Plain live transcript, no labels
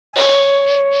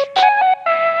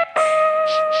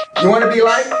You want to be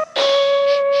like?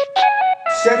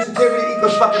 Sensitivity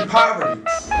equals fucking poverty.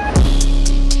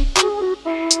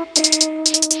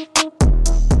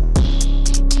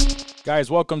 Guys,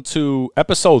 welcome to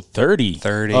episode 30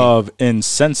 of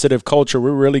Insensitive Culture.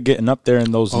 We're really getting up there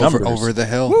in those numbers. Over the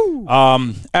hill. Woo.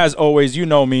 As always, you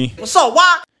know me. What's up,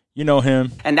 Juac? You know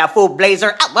him. And that fool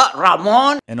Blazer,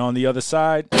 Ramon. And on the other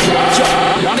side,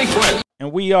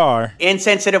 and we are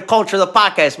Insensitive Culture, the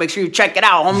podcast. Make sure you check it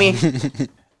out, homie.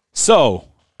 So,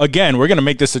 again, we're going to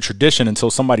make this a tradition until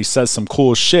somebody says some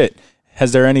cool shit.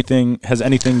 Has anything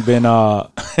been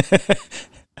up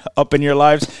in your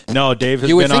lives? No, Dave has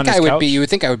been on his couch. You would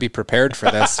think I would be prepared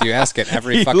for this. You ask it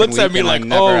every fucking looks week. at me like,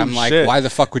 I'm like, shit. why the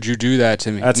fuck would you do that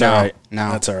to me? That's all right.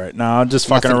 No, that's all right. No, I'm just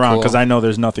fucking around because I know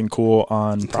there's nothing cool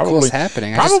on. Probably cool's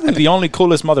happening. Probably the only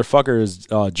coolest motherfucker is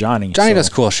Johnny. Johnny does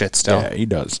cool shit still. Yeah, he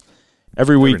does.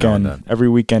 Every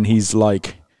weekend he's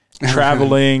like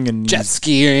traveling and jet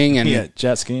skiing and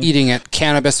eating at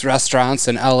cannabis restaurants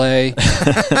in LA.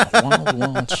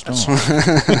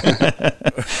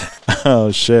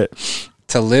 Oh shit.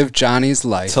 To live Johnny's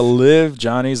life.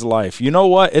 You know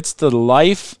what? It's the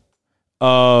life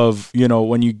of,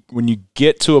 when you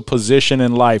get to a position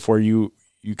in life where you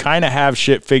kind of have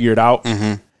shit figured out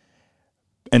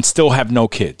and still have no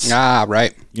kids. Ah,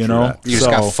 right. You know? You just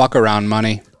got fuck around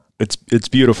money. It's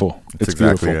beautiful. It's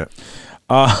exactly beautiful.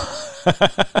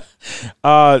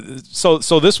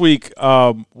 So this week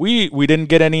we didn't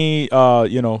get any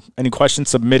any questions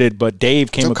submitted, but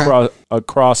Dave came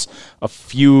across a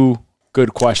few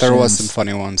good questions. There was some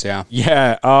funny ones, yeah.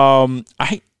 Yeah.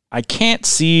 I can't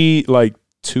see like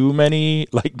too many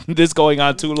like this going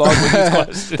on too long with these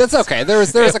questions. That's okay.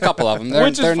 There's a couple of them.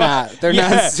 They're not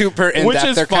super in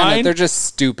depth. They're just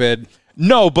stupid.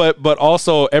 No, but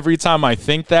also every time I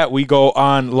think that we go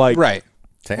on like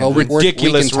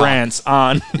ridiculous rants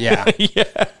on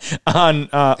on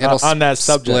that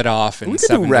subject. Split off and we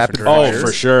can do rapid fire. Oh,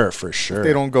 for sure. If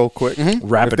they don't go quick,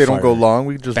 rapid if they don't fire. go long,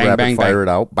 we just bang, rapid bang, fire bang. it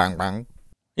out. Bang bang.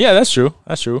 Yeah, that's true.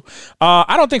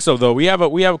 I don't think so though. We have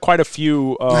quite a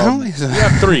few. We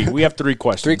have three. We have three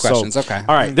questions. Three questions. Okay.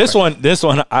 All right. This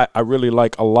one I really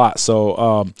like a lot.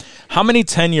 So, how many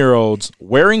 10-year-olds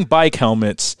wearing bike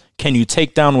helmets can you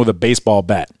take down with a baseball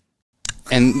bat?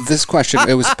 And this question,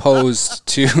 it was posed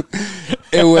to.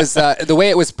 It was the way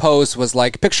it was posed was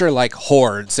like picture like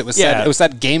hordes. It was said, it was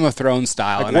that Game of Thrones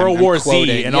style, like and World War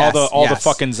Z, and all the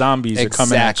fucking zombies are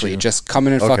coming at you. Just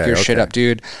coming and fuck your shit up,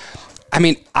 dude. I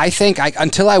mean, I think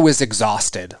until I was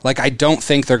exhausted, like I don't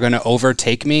think they're going to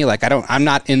overtake me. Like I'm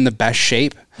not in the best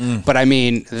shape, but I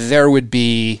mean, there would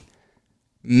be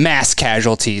mass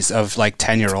casualties of like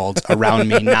 10-year-olds around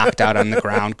me, knocked out on the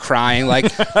ground, crying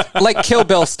like Kill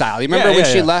Bill style. You remember when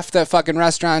she left that fucking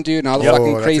restaurant, dude, and all the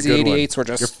fucking crazy 88s were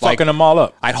just fucking them all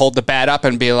up. I'd hold the bat up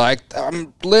and be like,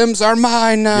 limbs are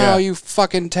mine now, you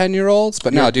fucking 10-year-olds.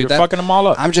 But no, dude, you're fucking them all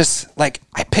up. I'm just like,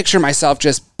 I picture myself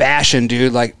just bashing,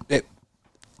 dude. Like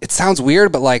it sounds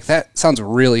weird, but like that sounds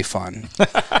really fun.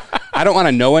 I don't want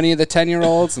to know any of the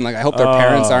 10-year-olds, and like I hope their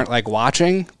parents aren't like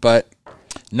watching, but.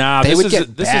 Nah, this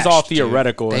is all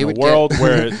theoretical in a world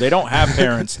where they don't have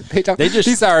parents.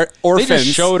 These are orphans.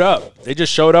 They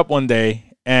just showed up one day,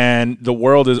 and the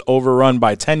world is overrun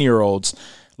by 10-year-olds,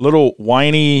 little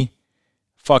whiny,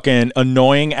 fucking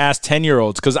annoying ass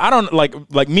 10-year-olds. Because I don't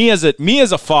like me as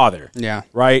a father. Yeah.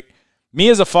 Right. Me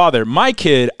as a father, my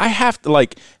kid, I have to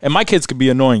and my kids could be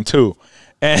annoying too,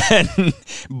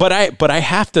 but I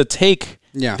have to take.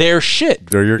 Yeah. Their shit.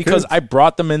 They're your because kids. I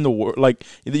brought them in the world, like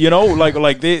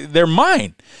they're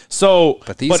mine. So,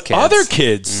 but kids, other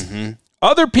kids,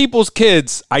 other people's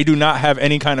kids, I do not have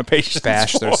any kind of patience.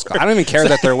 Bash their skull. I don't even care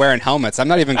that they're wearing helmets. I'm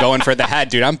not even going for the head,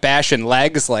 dude. I'm bashing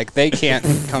legs. Like they can't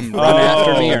come run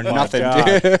after me or nothing,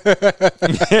 dude.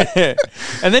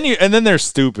 And then they're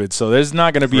stupid. So there's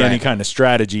not going to be any kind of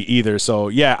strategy either. So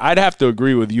yeah, I'd have to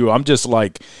agree with you. I'm just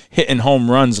like hitting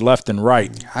home runs left and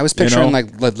right. I was picturing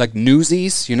like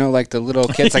newsies, like the little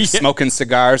kids like smoking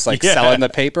cigars, like selling the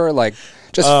paper, like.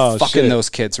 Just fucking those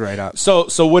kids right up. So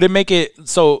would it make it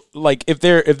so like if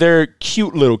they're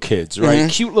cute little kids,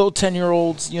 right? Cute little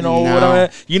 10-year-olds,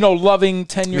 loving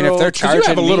 10-year-olds. I mean, if they're charging you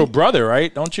have a little brother,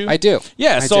 right? Don't you? I do.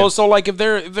 Yeah. So like if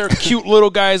they're cute little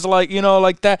guys, like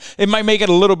like that, it might make it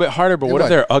a little bit harder. But what if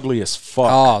they're ugly as fuck?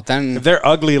 Oh, then if they're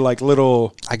ugly like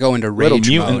little, I go into rage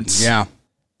mutants. Mode.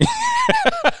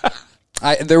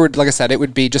 Yeah. There would, like I said, it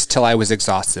would be just till I was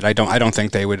exhausted. I don't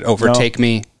think they would overtake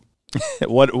me.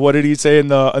 What did he say in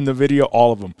the video?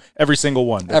 All of them, every single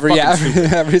one. Every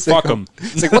single. Fuck them.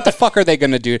 It's like, what the fuck are they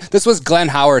gonna do? This was Glenn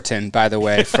Howerton, by the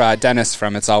way, Dennis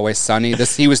from It's Always Sunny.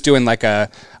 He was doing it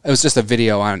was just a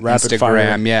video on Rapid Instagram.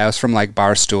 fire. Yeah, it was from like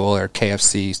Barstool or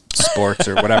KFC Sports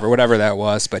or whatever that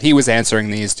was. But he was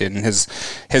answering these, dude, and his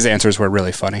answers were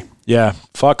really funny. Yeah,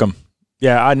 fuck them.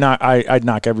 Yeah, I'd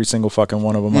knock every single fucking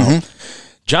one of them out.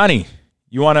 Johnny,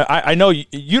 you want to? I know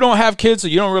you don't have kids, so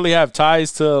you don't really have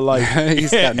ties to like.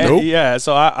 He's got nope. Yeah,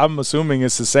 so I'm assuming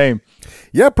it's the same.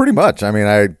 Yeah, pretty much. I mean,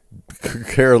 I could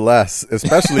care less,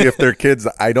 especially if they're kids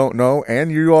I don't know.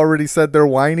 And you already said they're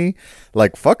whiny.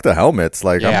 Like, fuck the helmets.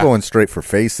 Like, I'm going straight for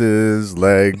faces,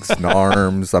 legs, and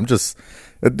arms. I'm just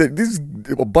a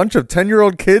bunch of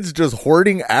 10-year-old kids just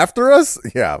hoarding after us.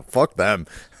 Yeah, fuck them.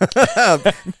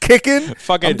 Kicking.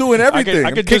 I'm doing everything.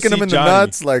 I'm kicking them in the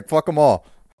nuts. Like, fuck them all.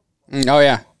 Oh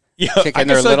yeah, kicking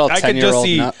their little 10-year-old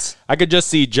nuts. I could just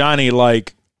see Johnny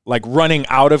like running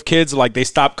out of kids, like they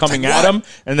stop coming at him,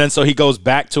 and then so he goes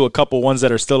back to a couple ones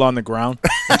that are still on the ground.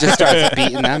 He just starts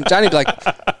beating them. Johnny'd be like,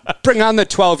 "Bring on the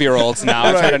 12-year-olds now.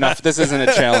 I've had enough. This isn't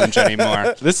a challenge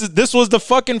anymore. This was the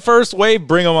fucking first wave.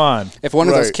 Bring them on." If one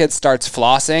of those kids starts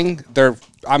flossing,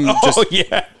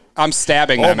 I'm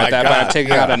stabbing them at that point. I'm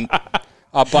taking out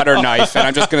a butter knife, and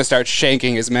I'm just going to start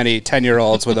shanking as many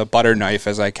 10-year-olds with a butter knife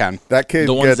as I can. That kid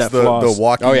gets the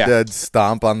Walking Dead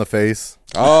stomp on the face.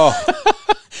 Oh,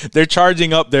 they're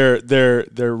charging up their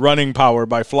running power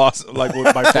by floss, like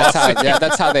by flossing.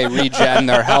 That's how they regen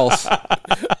their health.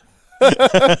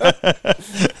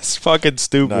 It's fucking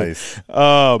stupid. Nice.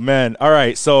 Oh man. All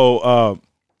right. So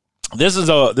this is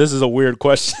a weird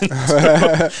question,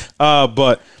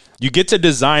 but. You get to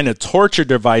design a torture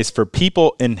device for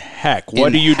people in heck.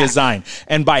 What do you design?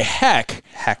 And by heck,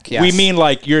 yes. we mean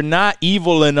like you're not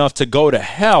evil enough to go to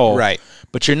hell, right?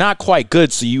 But you're not quite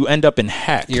good, so you end up in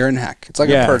heck. You're in heck. It's like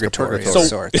a purgatory of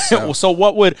sorts. So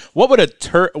what would a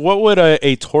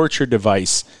torture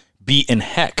device be in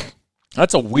heck?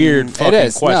 That's a weird fucking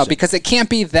question. No, because it can't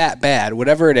be that bad.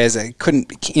 Whatever it is, it couldn't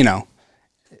be. You know,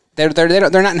 they're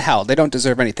not in hell. They don't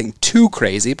deserve anything too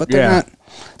crazy, but they're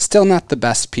still not the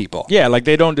best people. Yeah, like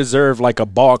they don't deserve like a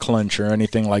ball clench or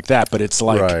anything like that, but it's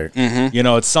like you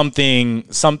know, it's something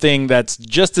that's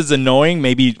just as annoying,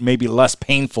 maybe less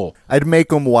painful. I'd make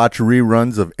them watch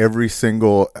reruns of every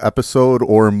single episode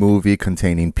or movie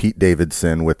containing Pete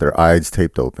Davidson with their eyes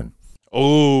taped open.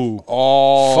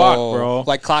 Oh, fuck, bro!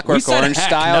 Like Clockwork Orange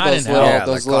style,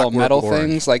 those little metal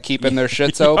things, like keeping their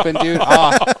shits open, dude.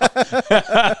 Oh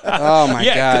my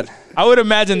god! I would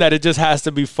imagine that it just has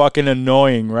to be fucking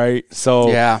annoying, right? So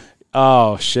yeah.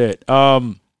 Oh shit.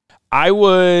 I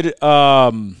would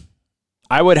have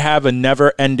a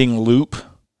never-ending loop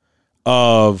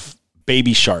of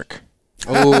Baby Shark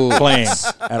playing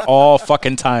at all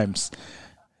fucking times.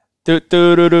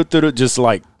 Just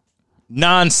like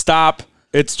non-stop.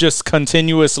 It's just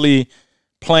continuously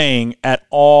playing at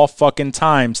all fucking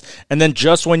times. And then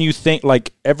just when you think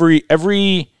like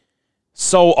every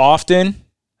so often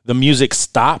the music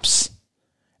stops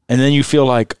and then you feel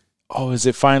like, oh, is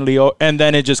it finally and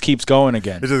then it just keeps going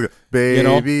again. It's just Baby you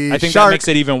know? I think Shark. that makes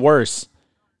it even worse.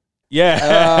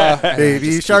 Yeah.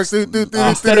 Baby Shark.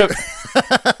 Instead of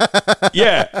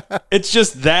yeah, it's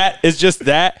just that,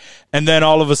 and then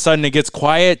all of a sudden it gets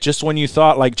quiet just when you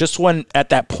thought, like, just when at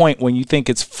that point when you think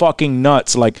it's fucking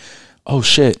nuts, like, oh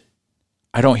shit,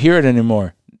 I don't hear it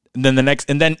anymore. And then the next,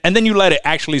 and then you let it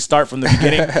actually start from the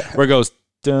beginning where it goes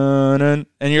dun,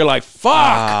 and you're like, fuck.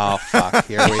 Oh fuck,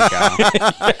 here we go.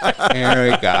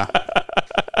 Here we go.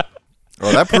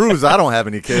 Well, that proves I don't have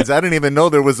any kids. I didn't even know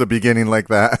there was a beginning like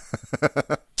that.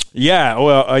 Yeah,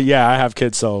 well, yeah, I have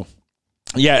kids, so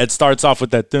yeah, it starts off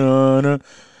with that dun,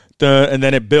 dun, and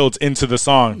then it builds into the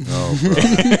song. Oh,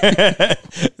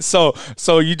 so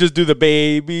you just do the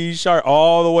Baby Shark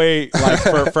all the way, like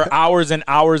for hours and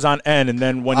hours on end, and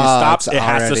then when you stop, it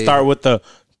has to start with the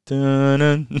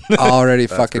dun. Already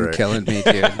fucking great. Killing me,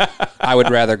 dude. I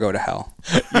would rather go to hell.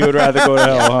 You would rather go to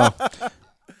hell, huh?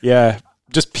 Yeah,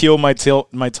 just peel my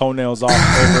toenails off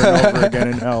over and over again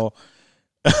in hell.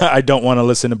 I don't want to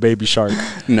listen to Baby Shark.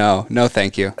 No,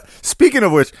 thank you. Speaking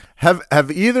of which, have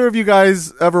either of you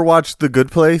guys ever watched The Good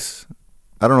Place?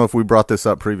 I don't know if we brought this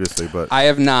up previously, but I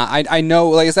have not. I know,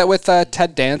 like, is that with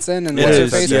Ted Danson and what's her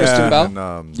face, Kristen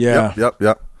Bell? And, yeah.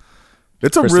 Yep.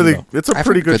 It's a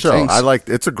pretty good show. Things.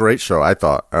 It's a great show. I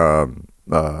thought.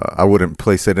 I wouldn't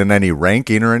place it in any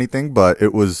ranking or anything, but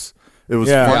it was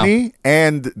funny,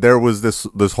 and there was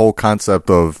this whole concept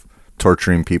of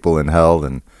torturing people in hell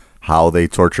and how they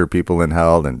torture people in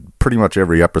hell, and pretty much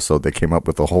every episode they came up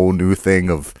with a whole new thing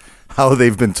of how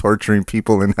they've been torturing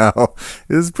people in hell.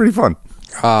 It's pretty fun.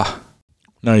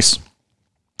 Nice.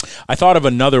 I thought of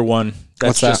another one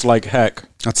that's just like heck.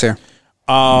 Let's hear.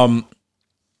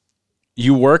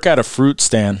 You work at a fruit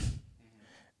stand,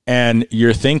 and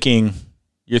you're thinking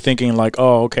like,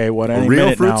 oh, okay, what any real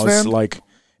minute fruit now stand? is like,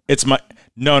 it's my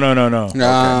no.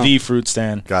 Okay. The fruit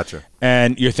stand. Gotcha.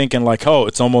 And you're thinking like, oh,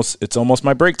 it's almost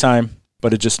my break time,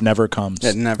 but it just never comes.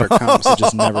 It never comes. It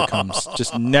just never comes.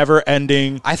 Just never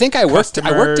ending. I think I worked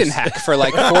in Heck for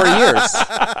like 4 years.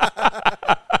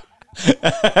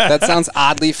 That sounds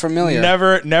oddly familiar.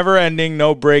 Never ending,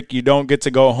 no break. You don't get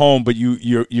to go home, but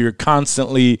you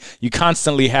constantly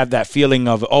have that feeling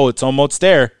of, oh, it's almost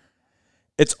there.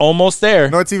 It's almost there.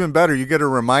 No, it's even better. You get a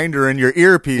reminder in your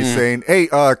earpiece saying, hey,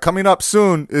 coming up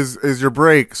soon is your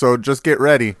break, so just get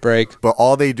ready. Break. But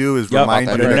all they do is remind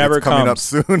you that never it's coming up comes.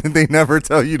 soon, and they never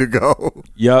tell you to go.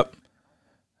 Yep.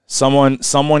 Someone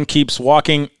keeps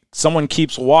walking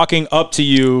up to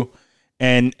you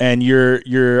and your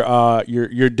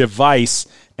device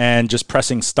and just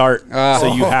pressing start.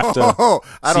 So you have to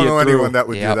I don't know anyone that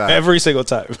would do that. every single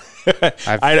time.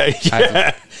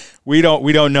 We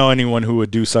don't know anyone who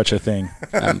would do such a thing.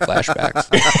 Flashbacks.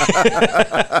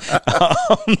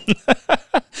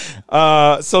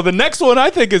 So the next one I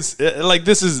think is like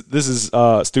this is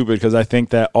stupid because I think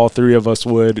that all three of us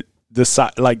would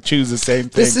decide choose the same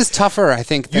thing. This is tougher, I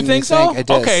think. You than think so? It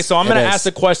is. Okay, so I'm going to ask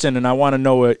a question and I want to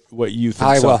know what you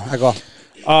think. I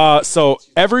will. So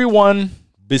everyone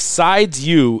besides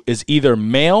you is either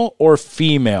male or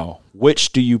female.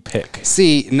 Which do you pick?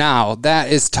 See, now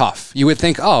that is tough. You would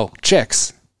think, oh,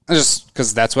 chicks. Just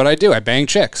because that's what I do. I bang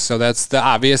chicks. So that's the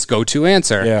obvious go-to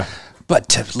answer. Yeah. But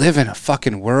to live in a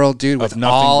fucking world, dude, with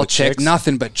nothing all but chicks?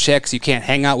 nothing but chicks. You can't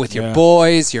hang out with your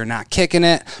boys. You're not kicking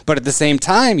it. But at the same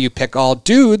time, you pick all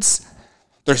dudes.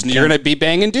 You're going to be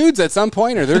banging dudes at some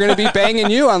point, or they're going to be banging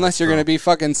you unless you're going to be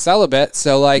fucking celibate.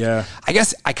 So, I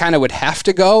guess I kind of would have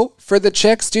to go for the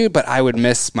chicks, dude, but I would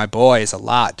miss my boys a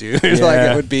lot, dude.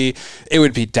 Yeah. It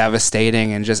would be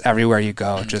devastating, and just everywhere you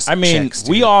go, just chicks,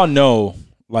 we all know,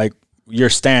 your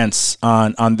stance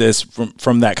on this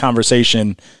from that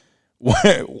conversation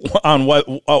on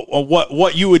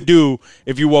what you would do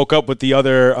if you woke up with the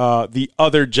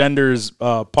other gender's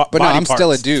but no, I'm parts.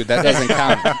 still a dude. That doesn't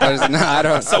count. I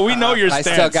don't. So we know your stance.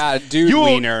 I still got a dude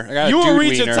wiener. You will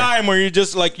reach a time where you're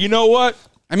just like, you know what?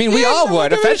 I mean, we all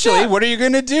would eventually. What are you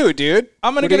gonna do, dude?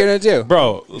 What are you gonna do,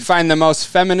 bro? Find the most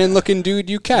feminine looking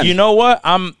dude you can. You know what?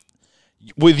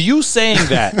 With you saying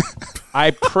that, I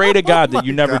pray to God that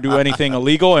you never do anything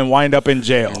illegal and wind up in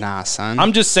jail. Nah, son.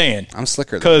 I'm just saying. I'm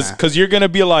slicker than that. Because you're gonna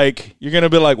be like,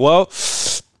 well,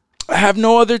 I have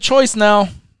no other choice now.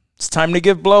 It's time to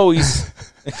give blows.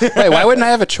 Wait, why wouldn't I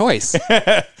have a choice?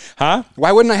 Huh?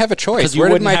 Why wouldn't I have a choice? Where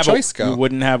did my choice go? You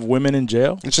wouldn't have women in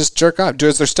jail? It's just jerk off.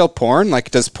 Is there still porn?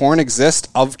 Does porn exist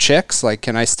of chicks?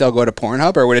 Can I still go to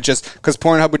Pornhub, or would it just because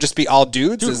Pornhub would just be all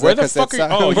dudes? Dude, where the fuck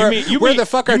are where the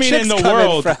fuck are chicks in the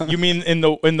world? From? You mean in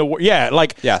the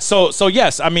yeah? So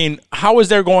yes. I mean, how is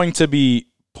there going to be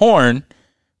porn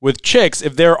with chicks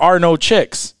if there are no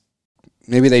chicks?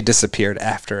 Maybe they disappeared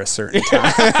after a certain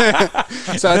time.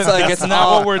 So it's not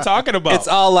what we're talking about. It's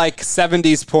all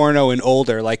 70s porno and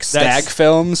older, stag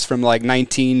films from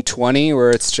 1920, where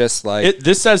it's just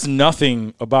this says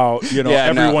nothing about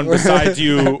everyone besides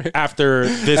you after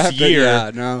this year.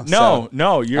 Yeah, no.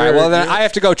 You're all right, well then I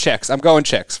have to go chicks. I'm going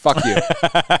chicks. Fuck you.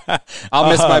 I'll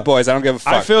miss my boys. I don't give a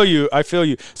fuck. I feel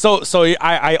you. So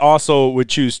I also would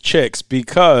choose chicks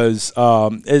because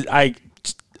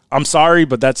I'm sorry,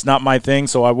 but that's not my thing,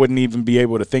 so I wouldn't even be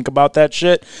able to think about that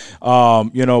shit.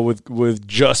 With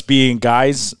just being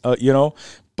guys,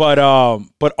 But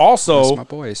also, my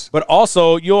boys. But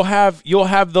also, you'll have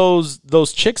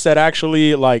those chicks that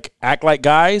actually act like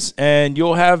guys, and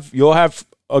you'll have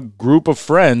a group of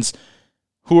friends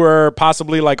who are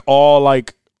possibly all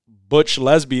butch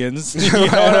lesbians, you know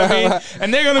what I mean?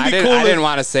 And they're gonna be cool. I didn't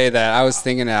want to say that. I was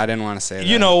thinking I didn't want to say that.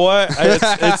 You know what?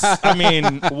 I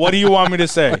mean, what do you want me to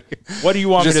say? What do you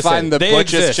want me to say? Just find the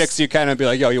butchest chicks you can and be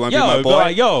like, yo, you want to be my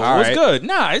boy? What's good?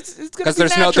 Nah, it's gonna be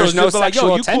natural. There's no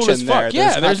sexual you tension cool as fuck. there.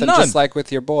 Yeah, there's none. Just like with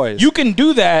your boys. You can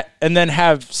do that and then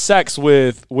have sex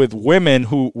with women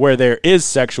where there is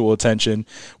sexual tension,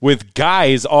 with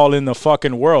guys all in the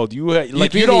fucking world. You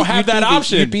don't have that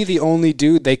option. You'd be the only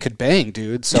dude they could bang,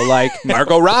 dude. So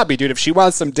Margot Robbie, dude, if she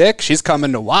wants some dick, she's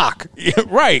coming to Juac.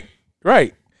 Right.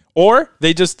 Or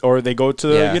they go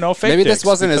to fake. Maybe this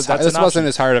wasn't as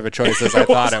hard of a choice as I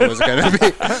thought it was going to be.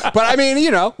 But I mean,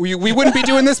 we wouldn't be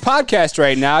doing this podcast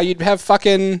right now. You'd have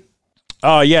fucking.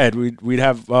 Oh yeah, we'd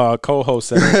have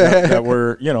co-hosts that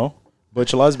were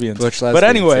Butch lesbians. Butch lesbians. But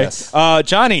anyway, yes.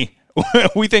 Johnny,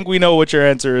 we think we know what your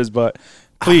answer is, but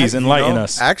please enlighten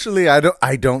us. Actually, I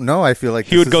don't know. I feel like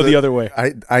He would go the other way.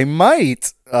 I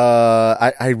might.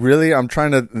 I'm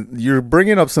trying to. You're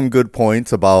bringing up some good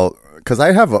points about, because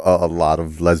I have a lot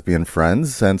of lesbian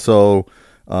friends, and so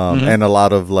and a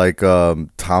lot of like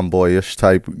tomboyish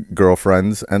type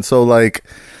girlfriends, and so like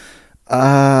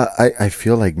I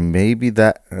feel like maybe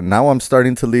that now I'm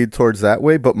starting to lead towards that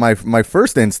way. But my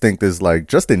first instinct is like,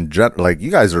 just in general, like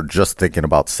you guys are just thinking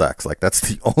about sex. Like that's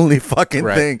the only fucking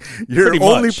thing. Your Pretty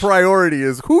only much. priority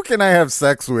is who can I have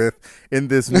sex with in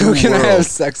this new Who can world? I have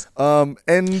sex?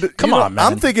 And Come on, man.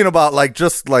 I'm thinking about like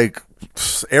just like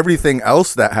everything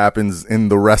else that happens in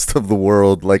the rest of the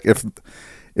world. Like if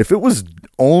it was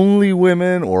only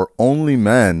women or only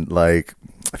men, like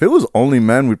if it was only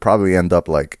men, we'd probably end up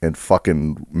like in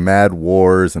fucking mad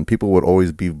wars, and people would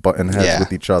always be butting heads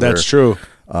with each other. That's true.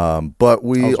 But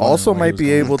we also might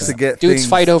be able to get Dudes things,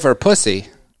 fight over pussy.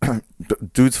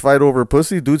 dudes fight over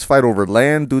pussy, dudes fight over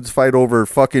land, dudes fight over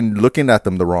fucking looking at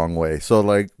them the wrong way. So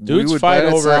like Dudes fight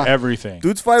over everything.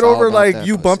 Dudes fight all over about like that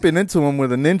you pussy. bumping into him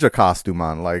with a ninja costume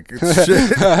on. Like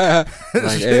shit, Like,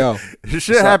 hey, yo,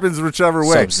 shit happens whichever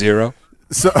way. Sub-Zero.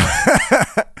 So,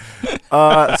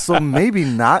 so maybe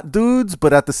not dudes,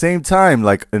 but at the same time,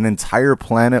 like an entire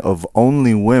planet of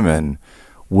only women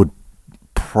would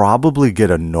probably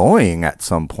get annoying at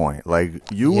some point. Like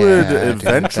you would dude,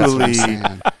 that's what I'm eventually,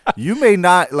 saying. you may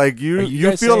not like you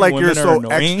guys feel saying like you're women are so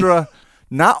annoying? extra.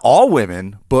 Not all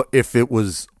women, but if it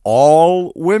was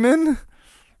all women.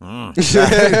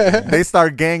 They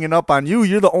start ganging up on you.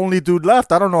 You're the only dude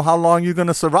left. I don't know how long you're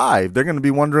gonna survive. They're gonna be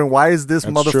wondering, why is this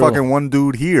That's motherfucking true. one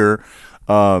dude here?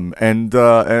 And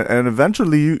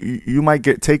eventually you might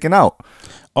get taken out.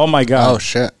 Oh my god. Oh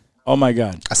shit! Oh my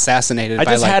god. Assassinated I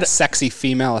by just like had- sexy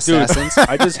female Dude, assassins.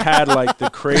 I just had like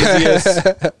the craziest.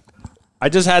 I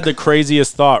just had the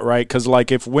craziest thought, right? Because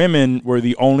like if women were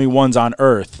the only ones on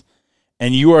Earth,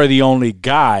 and you are the only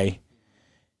guy,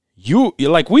 you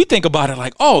like we think about it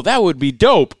like, oh, that would be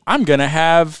dope. I'm gonna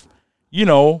have,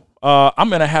 I'm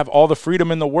gonna have all the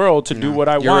freedom in the world to do what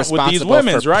I You're want with these responsible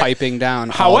women's, for right? piping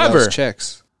down all However- those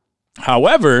chicks.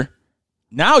 However,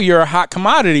 now you're a hot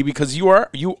commodity because you are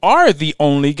the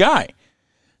only guy.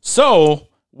 So,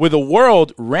 with a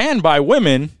world ran by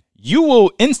women, you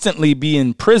will instantly be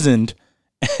imprisoned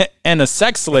and a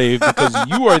sex slave because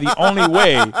you are the only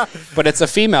way. But it's a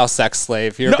female sex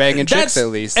slave. You're No, banging chicks that's- at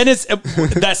least. And it's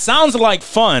that sounds like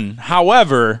fun.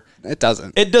 However, It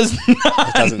doesn't. it does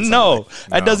not. doesn't sound No,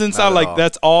 that doesn't not sound at like all.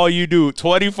 that's all you do.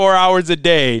 24 hours a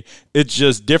day. It's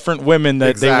just different women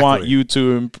that they want Exactly. you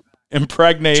to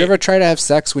impregnate. Did you ever try to have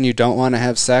sex when you don't want to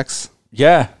have sex?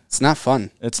 Yeah. It's not fun.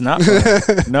 It's not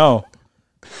fun.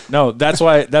 No, that's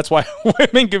why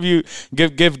women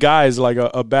give guys like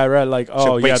a bad rap, like,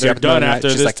 oh yeah, Wakes you they're up in the done night, after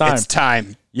she's this like, time. It's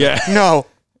time. Yeah. No,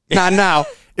 not now.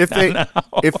 If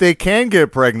they can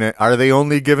get pregnant, are they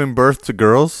only giving birth to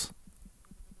girls?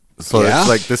 So Yeah. it's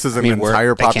like this is an I mean,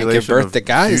 entire they can't give population birth of to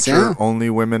guys, future yeah. only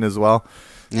women as well.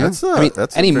 Yeah. That's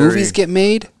that's any a very, movies get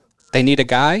made, they need a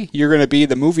guy. You're going to be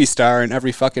the movie star in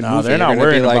every fucking No, movie. they're You're not gonna be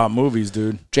worrying like about movies,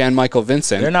 dude. Jan Michael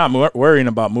Vincent. They're not worrying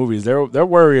about movies. They're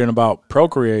worrying about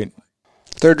procreate.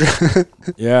 They're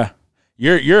Yeah,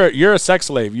 you're a sex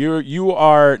slave. You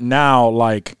are now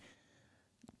like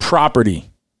property.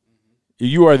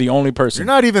 You are the only person.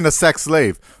 You're not even a sex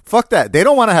slave. Fuck that. They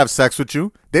don't want to have sex with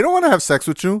you. They don't want to have sex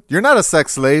with you. You're not a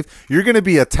sex slave. You're going to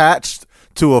be attached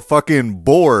to a fucking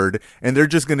board, and they're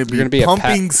just going to gonna be be a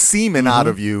pumping pet. semen out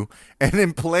of you and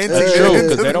implanting That's it true, into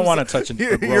 'cause they don't them. wanna touch a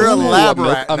You're gross a man. lab a,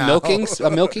 rat a now. milking You're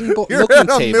milking at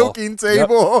a table. milking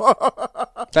table.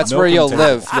 That's where milking you'll table.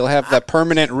 live. You'll have the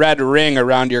permanent red ring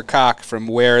around your cock from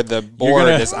where the board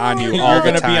is on you. You're all the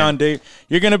gonna time. be on Dave.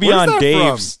 You're gonna be Where's on that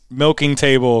Dave's milking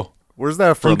table. Where's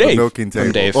that from? Dave. The milking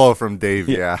table. Dave. Oh, from Dave.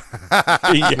 Yeah.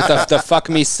 Yeah. the fuck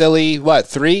me silly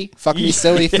 3? Fuck me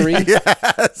silly 3.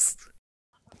 Yes.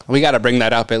 We got to bring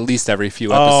that up at least every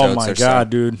few Oh episodes. my or god,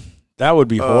 dude, that would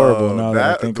be horrible. Now that I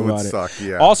that think would about it. suck,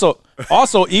 yeah.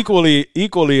 Also,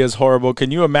 equally as horrible.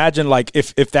 Can you imagine, like,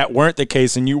 if that weren't the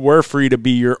case and you were free to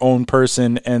be your own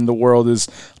person and the world is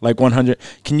like 100?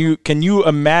 Can you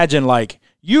imagine, like,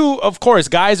 of course,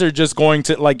 guys are just going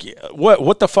to like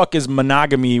what the fuck is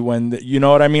monogamy when you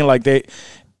know what I mean? Like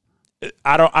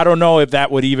I don't know if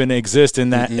that would even exist in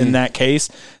that case.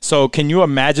 So can you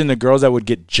imagine the girls that would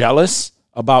get jealous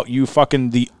about you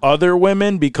fucking the other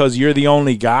women because you're the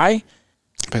only guy?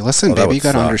 But listen, that baby, would you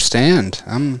got to suck. understand.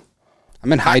 I'm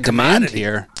in high demand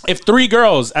here. If 3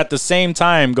 girls at the same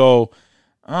time go,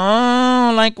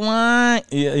 oh, like what?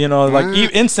 Like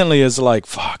instantly is like,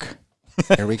 fuck.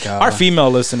 Here we go. Our female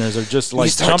listeners are just like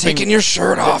you start jumping, taking your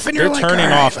shirt off, and they're you're like, turning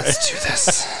all right, off. Let's do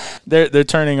this. They're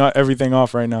turning everything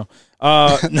off right now.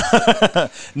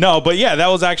 No, but yeah, that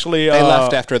was actually They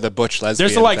left after the butch lesbian.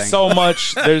 there's like thing. so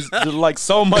much. There's like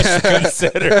so much to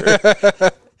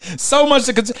consider. So much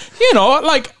to consider. You know,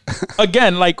 like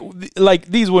again, like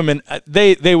these women,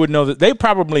 they would know that they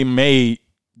probably may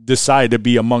decide to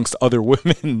be amongst other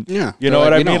women. Yeah, you know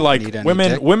what I mean? need Like any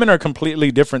women, dick. women are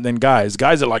completely different than guys.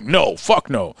 Guys are like, no, fuck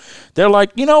no. They're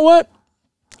like, you know what?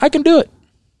 I can do it.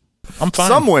 I'm fine.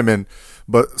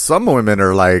 Some women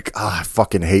are like, I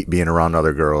fucking hate being around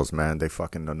other girls, man. They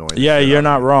fucking annoy me. Yeah, you're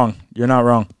not wrong. You're not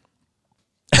wrong.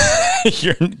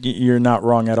 you're not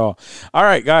wrong at all. All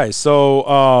right, guys.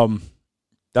 So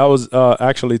that was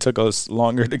actually took us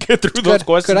longer to get through those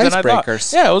questions good than I thought.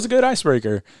 icebreakers. Yeah, it was a good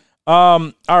icebreaker.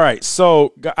 All right,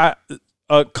 so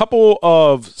a couple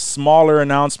of smaller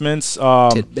announcements.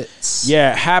 Tidbits.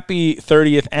 Yeah, happy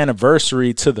 30th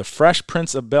anniversary to the Fresh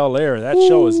Prince of Bel-Air. That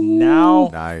show is now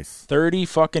Nice. 30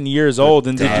 fucking years old.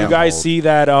 And did you Damn guys old. see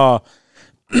that on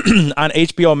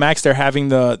HBO Max they're having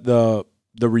the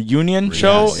reunion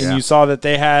show? And you saw that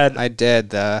they had I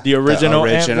did the original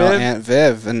Aunt Viv? Aunt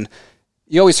Viv, and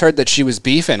you always heard that she was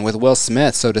beefing with Will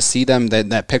Smith. So to see them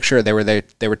that picture, they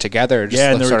were together, just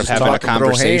Yeah, and they were sort of just having a talking,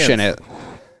 conversation.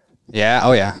 Yeah,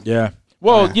 oh yeah. Yeah.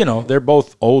 Well, you know, they're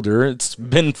both older. It's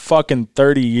been fucking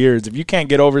 30 years. If you can't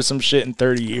get over some shit in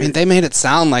 30 years. I mean, they made it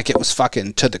sound like it was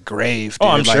fucking to the grave. Dude.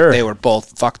 Oh, I'm like sure. they were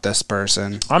both fuck this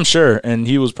person. I'm sure. And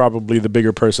he was probably the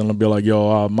bigger person to be like,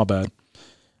 yo, my bad.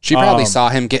 She probably saw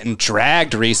him getting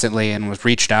dragged recently and was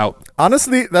reached out.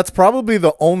 Honestly, that's probably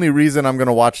the only reason I'm going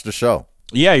to watch the show.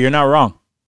 Yeah, you're not wrong.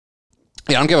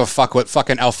 Yeah, I don't give a fuck what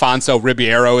fucking Alfonso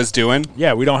Ribeiro is doing.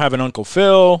 Yeah, we don't have an Uncle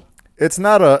Phil. It's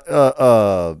not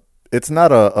an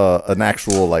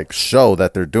actual like show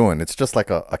that they're doing. It's just like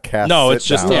a cast. No, it's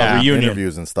just sit-down, a reunion.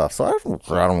 interviews and stuff. So I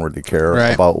don't really care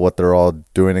Right. about what they're all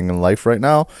doing in life right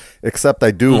now. Except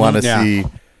I do want to see.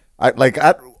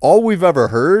 All we've ever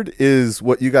heard is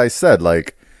what you guys said.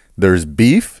 Like there's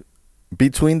beef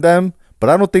between them, but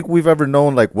I don't think we've ever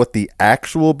known like what the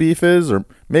actual beef is, or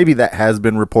maybe that has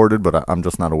been reported, but I'm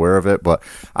just not aware of it. But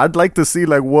I'd like to see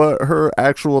like what her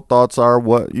actual thoughts are,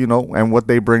 what, you know, and what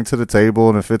they bring to the table,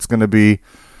 and if it's going to be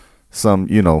some,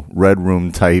 you know, red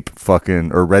room type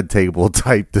fucking or red table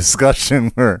type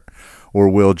discussion where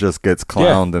Will just gets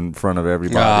clowned in front of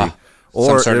everybody,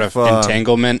 Some sort of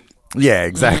entanglement. Yeah,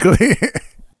 exactly.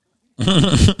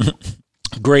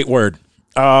 Great word.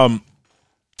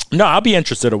 No, I'll be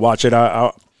interested to watch it.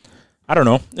 I don't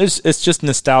know. It's just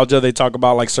nostalgia. They talk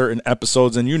about like certain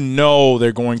episodes, and you know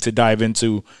they're going to dive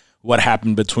into what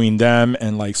happened between them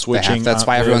and like switching. That's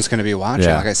why everyone's going to be watching.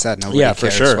 Yeah. Like I said, nobody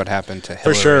cares what happened to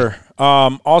Hillary. For sure.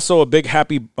 Also, a big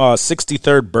happy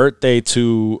 63rd birthday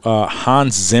to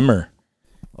Hans Zimmer.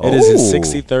 It is his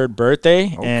 63rd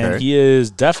birthday, and he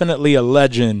is definitely a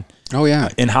legend. Oh yeah,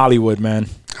 in Hollywood, man.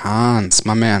 Hans,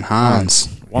 my man, Hans.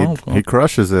 He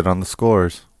crushes it on the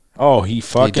scores. Oh, he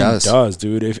fucking does,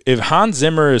 dude. If Hans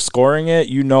Zimmer is scoring it,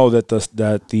 you know that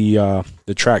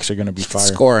the tracks are gonna be fire.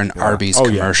 Score an Arby's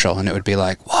commercial, and it would be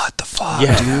like, what the fuck,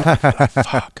 dude?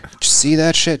 Fuck. Did you see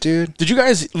that shit, dude? Did you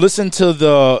guys listen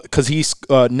to because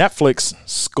Netflix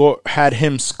had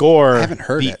him score I haven't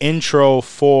heard the intro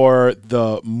for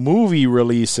the movie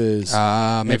releases?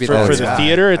 Maybe for the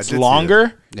theater, it's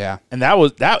longer. Yeah, and that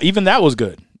was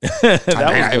good.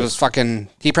 It was fucking.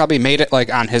 He probably made it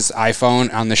like on his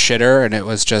iPhone on the shitter, and it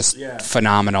was just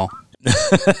phenomenal.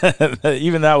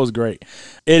 Even that was great.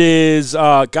 It is,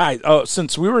 guys.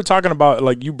 Since we were talking about,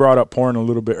 like, you brought up porn a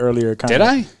little bit earlier. Did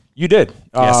I? You did.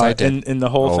 Yes, I did. In the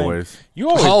whole Always. thing. You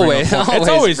always bring up porn. It's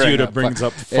always you that brings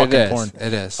up fucking porn.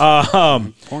 It is.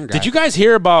 Porn guy. Did you guys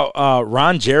hear about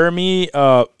Ron Jeremy?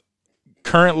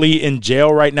 Currently in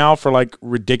jail right now for like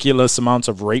ridiculous amounts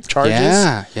of rape charges.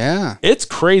 Yeah. It's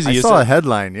crazy. I saw a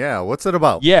headline. Yeah. What's it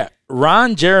about? Yeah.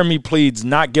 Ron Jeremy pleads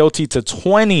not guilty to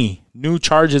 20 new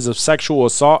charges of sexual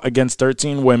assault against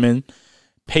 13 women.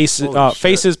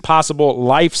 Faces possible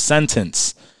life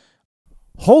sentence.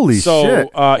 Holy shit.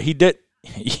 So he did.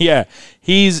 Yeah.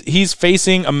 He's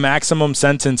facing a maximum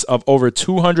sentence of over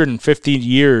 250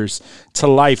 years to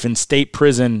life in state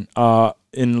prison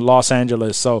in Los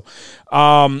Angeles. So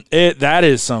that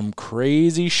is some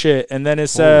crazy shit. And then it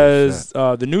says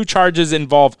the new charges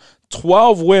involve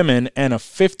 12 women and a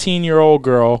 15-year-old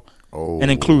girl and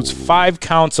includes 5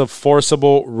 counts of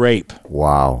forcible rape.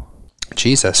 Wow.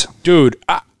 Jesus. Dude,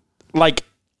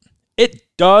 it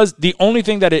does. The only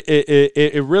thing that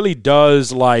it really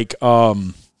does, like,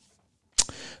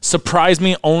 surprised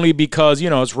me only because,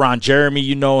 it's Ron Jeremy.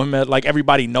 You know him as, like,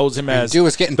 everybody knows him as dude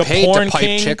was getting the paid porn to pipe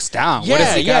king. chicks down. Yeah, what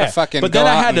does he gotta fucking But go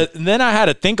then I had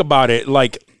to think about it.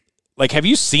 Like, have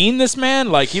you seen this man?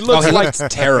 Like, he looks he like looks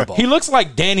terrible. He looks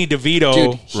like Danny DeVito.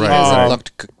 Dude, he hasn't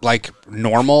looked like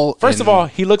normal. First of all,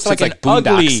 he looks like an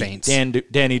ugly Saints. Danny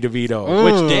DeVito,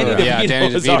 which Danny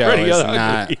DeVito is already is ugly.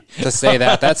 not to say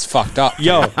that's fucked up.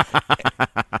 Yo,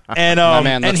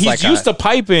 and he's like used to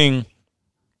piping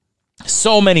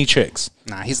so many chicks.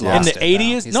 Nah, he's In lost the it,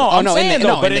 80s? though. No, I'm saying,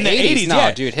 but in the 80s, no,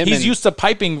 yeah. dude, he's used to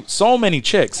piping so many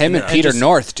chicks. Him and Peter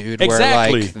North, dude,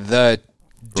 Exactly. were like the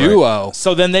duo. Right.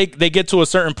 So then they get to a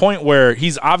certain point where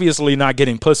he's obviously not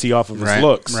getting pussy off of his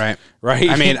looks. Right.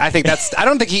 I mean, I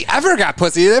don't think he ever got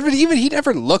pussy. He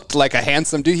never looked like a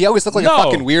handsome dude. He always looked like a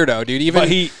fucking weirdo, dude.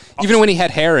 Even when he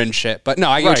had hair and shit. But no,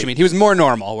 I get what you mean. He was more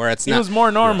normal, where it's not. He was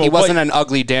more normal. He wasn't an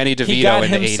ugly Danny DeVito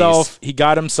in the 80s. He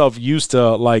got himself used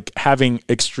to, like, having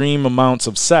extreme amounts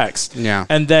of sex. Yeah.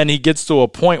 And then he gets to a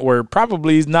point where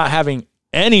probably he's not having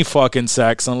any fucking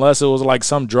sex unless it was like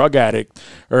some drug addict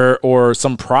or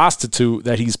some prostitute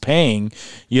that he's paying,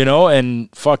 and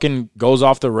fucking goes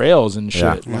off the rails and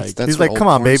shit. Yeah. Like, he's like, come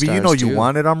on, baby, you know you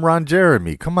want it. I'm Ron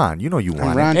Jeremy. Come on, you know you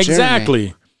want it.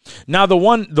 Exactly. Now the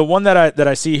one that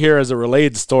I see here as a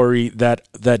related story that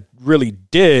really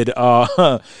did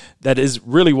that is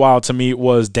really wild to me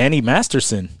was Danny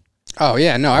Masterson. Oh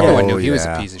yeah, no, everyone knew he was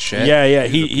a piece of shit. Yeah,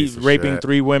 he's raping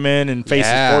 3 women and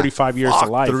faces 45 years to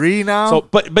life. 3 now? So,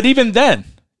 but even then,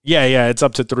 yeah, it's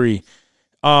up to 3.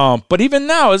 But even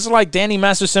now, it's like Danny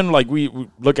Masterson. Like we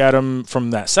look at him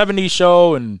from that '70s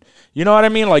show, and you know what I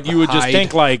mean. Like you would just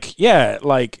think,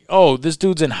 oh, this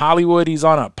dude's in Hollywood. He's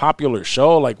on a popular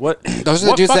show. Like what? Those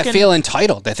are the dudes that feel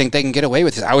entitled. They think they can get away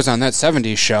with it. I was on that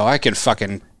 '70s show. I can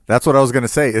fucking. That's what I was going to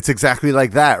say. It's exactly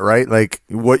like that, right? Like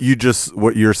what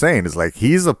you're saying is like,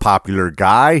 he's a popular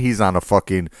guy. He's on a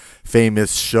fucking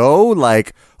famous show.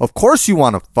 Like, of course you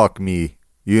want to fuck me,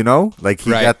 Like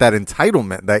he got that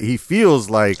entitlement that he feels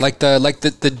like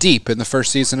the Deep in the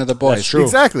first season of The Boys. True.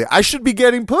 Exactly. I should be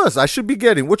getting puss.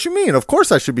 What you mean? Of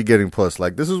course I should be getting puss.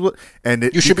 Like this is what,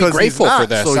 you should be grateful for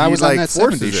this. So I was on like that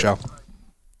 '70s show.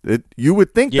 You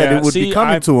would think that it would be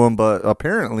coming to him, but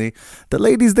apparently the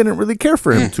ladies didn't really care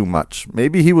for him too much.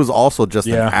 Maybe he was also just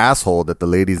an asshole that the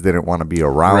ladies didn't want to be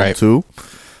around too.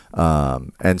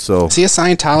 And so, is he a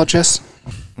Scientologist?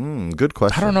 Good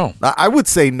question. I don't know. I would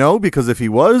say no, because if he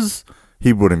was,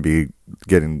 he wouldn't be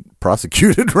getting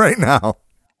prosecuted right now.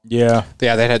 Yeah,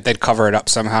 they'd cover it up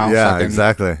somehow. Yeah,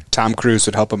 exactly. Tom Cruise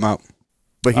would help him out.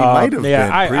 But he might have been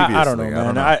previously. I don't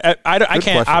know, man. I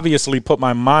can't obviously put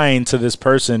my mind to this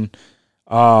person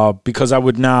because I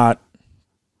would not.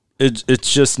 It's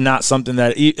just not something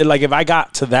that, like, if I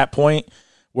got to that point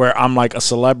where I'm like a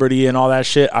celebrity and all that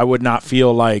shit, I would not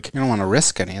feel like... You don't want to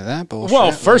risk any of that bullshit.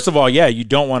 Well, first of all, yeah, you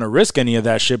don't want to risk any of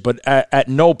that shit, but at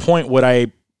no point would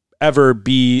I ever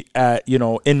be at,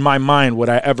 in my mind, would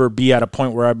I ever be at a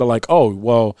point where I'd be like, oh,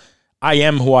 well, I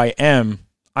am who I am.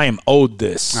 I am owed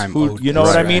this. You know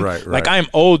what I mean? Right. Like, I am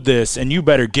owed this, and you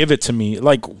better give it to me.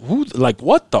 Like,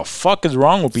 what the fuck is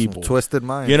wrong with people? Some twisted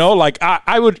mind. Like,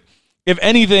 I would, if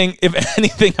anything,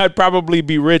 I'd probably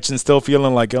be rich and still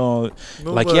feeling like, oh,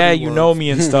 you know me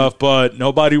and stuff, but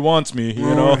nobody wants me,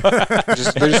 they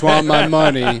just want my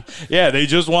money. Yeah, they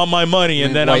just want my money,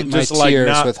 and then I'm just like,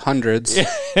 tears with hundreds.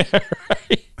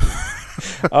 Right.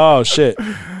 Oh shit.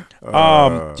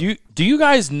 Do you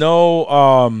guys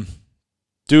know?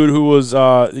 Dude who was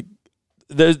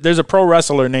there's a pro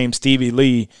wrestler named Stevie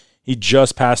Lee. He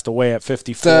just passed away at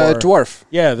 54. The dwarf.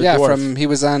 Yeah, the dwarf. He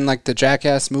was on like the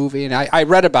Jackass movie, and I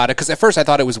read about it because at first I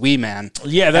thought it was Wee Man.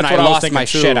 Yeah, that's and what I was lost thinking my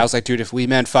too. shit. I was like, dude, if Wee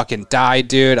Man fucking died,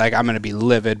 dude, like I'm gonna be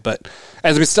livid. But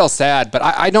it's still sad. But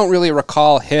I don't really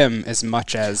recall him as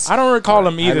much as I don't recall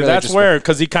him either. Really That's weird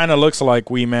because he kind of looks like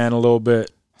Wee Man a little bit.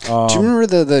 Do you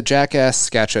remember the Jackass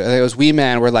sketch? It was Wee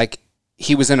Man where like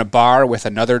he was in a bar with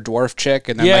another dwarf chick,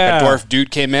 and then like a dwarf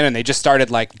dude came in, and they just started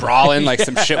like brawling, like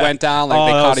some shit went down,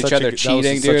 like they caught each other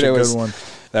cheating, dude.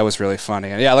 That was really funny.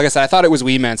 And yeah, like I said, I thought it was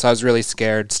Wee Man, so I was really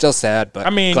scared. Still sad, but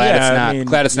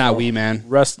glad it's not Wee Man.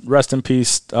 Rest in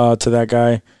peace to that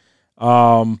guy.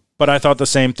 But I thought the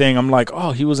same thing. I'm like,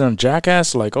 oh, he was in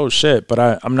Jackass? Like, oh, shit. But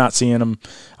I'm not seeing him.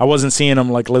 I wasn't seeing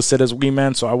him, like, listed as Wee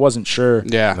Man, so I wasn't sure.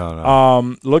 Yeah.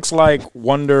 No. Looks like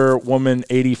Wonder Woman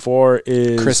 84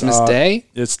 is... Christmas Day?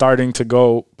 It's starting to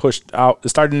go pushed out. It's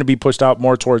starting to be pushed out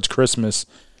more towards Christmas.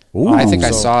 Ooh. I think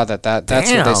I saw that's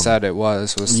what they said it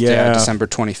was December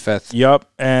 25th. Yep.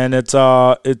 And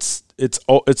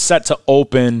it's set to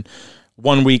open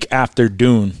 1 week after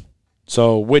Dune.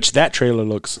 So, which that trailer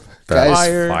looks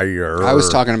Guys, fire. I was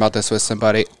talking about this with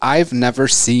somebody. I've never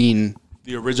seen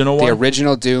the original one. The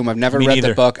original Doom. I've never read neither.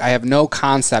 the book. I have no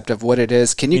concept of what it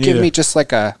is. Can you give me just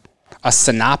like a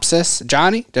synopsis?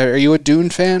 Johnny, are you a Dune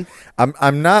fan?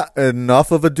 I'm not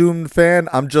enough of a Dune fan.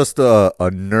 I'm just a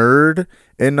nerd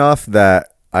enough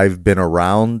that I've been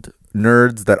around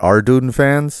nerds that are Dune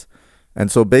fans. And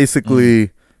so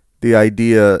basically the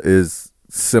idea is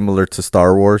similar to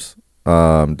Star Wars.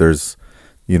 There's,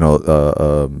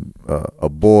 a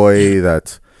boy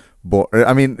that's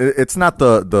I mean, it's not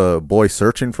the boy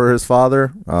searching for his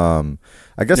father.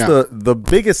 I guess the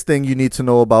biggest thing you need to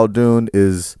know about Dune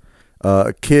is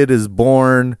a kid is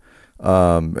born,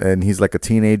 and he's like a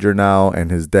teenager now,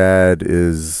 and his dad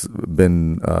is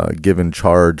been given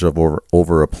charge of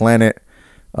over a planet,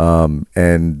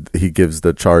 and he gives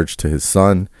the charge to his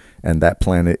son, and that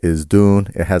planet is Dune.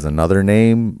 It has another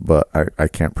name, but I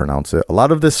can't pronounce it. A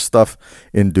lot of this stuff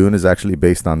in Dune is actually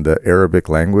based on the Arabic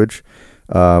language,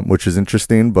 which is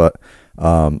interesting, but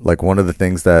like one of the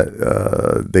things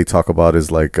that they talk about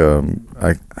is like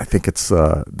I think it's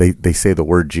they say the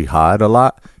word jihad a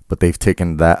lot, but they've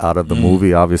taken that out of the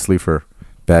movie, obviously, for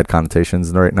bad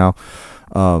connotations right now.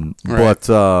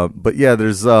 But yeah,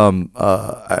 there's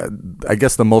I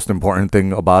guess the most important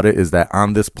thing about it is that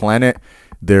on this planet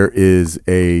there is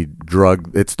a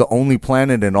drug. It's the only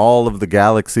planet in all of the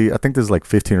galaxy. I think there's like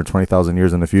 15 or 20,000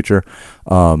 years in the future,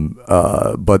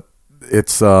 but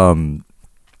it's the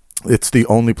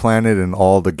only planet in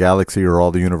all the galaxy or all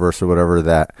the universe or whatever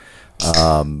that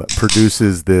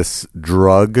produces this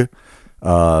drug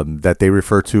that they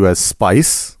refer to as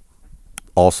spice.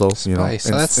 Also, Spice.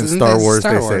 In So Star Wars,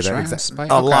 Star they Wars, say that. right? Exactly.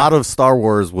 Spice. A Okay. lot of Star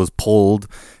Wars was pulled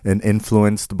and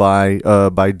influenced by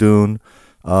Dune.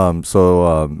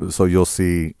 So you'll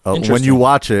see when you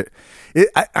watch it.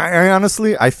 I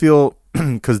honestly feel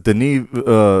because Denis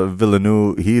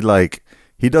Villeneuve,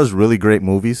 he does really great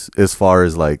movies as far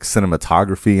as like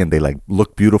cinematography, and they like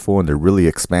look beautiful and they're really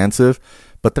expansive,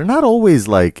 but they're not always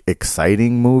like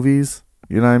exciting movies.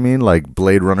 You know what I mean? Like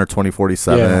Blade Runner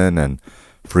 2047 and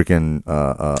freaking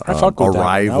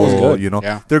Arrival.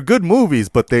 They're good movies,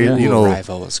 but they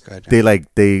Arrival was good.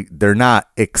 They're not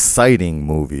exciting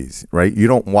movies, right? You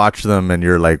don't watch them and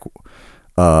you're like,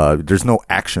 there's no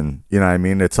action. You know what I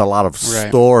mean? It's a lot of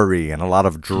story and a lot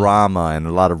of drama and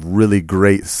a lot of really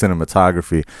great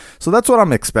cinematography. So that's what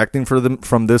I'm expecting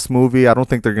from this movie. I don't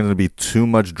think they're going to be too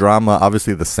much drama.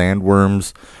 Obviously, the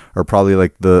sandworms are probably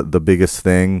like the biggest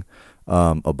thing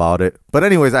about it. But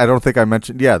anyways, I don't think I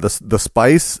mentioned, the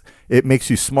spice, it makes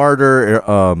you smarter.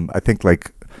 I think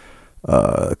like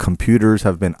computers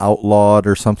have been outlawed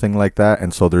or something like that,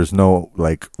 and so there's no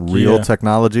like real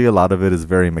technology. A lot of it is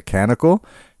very mechanical,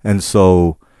 and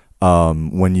so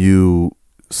when you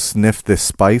sniff this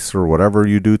spice or whatever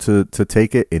you do to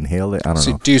take it, inhale it, I don't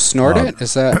know. Do you snort it?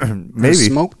 Is that maybe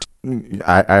smoked?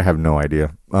 I have no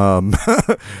idea.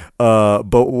 But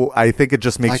I think it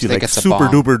just makes you like super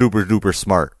duper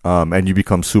smart. And you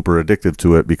become super addictive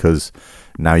to it because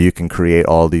now you can create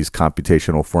all these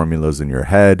computational formulas in your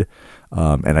head.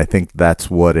 And I think that's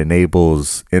what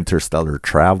enables interstellar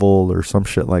travel or some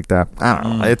shit like that. I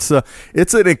don't know.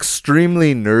 It's an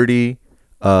extremely nerdy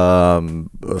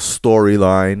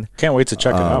storyline. Can't wait to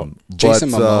check it out.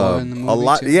 Jason Momoa in the movie a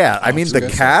lot. too? Yeah, I mean the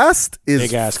cast is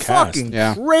Big-ass fucking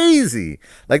cast. crazy.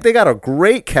 Like they got a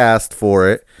great cast for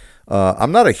it.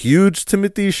 I'm not a huge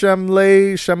Timothée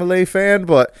Chalamet fan,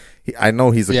 but I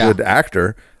know he's a good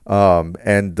actor.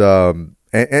 And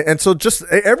so just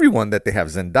everyone that they have,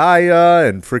 Zendaya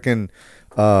and freaking.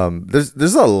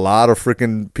 There's a lot of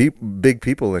freaking big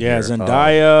people in here. Yeah,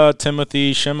 Zendaya,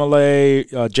 Timothée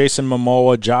Chalamet, Jason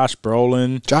Momoa, Josh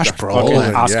Brolin,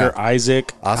 fucking Oscar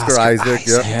Isaac. Oscar Isaac,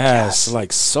 yeah. Yes,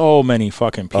 like so many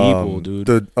fucking people, dude.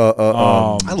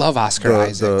 I love Oscar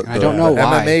Isaac. I don't know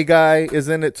why. MMA guy is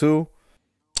in it too.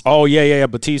 Oh yeah,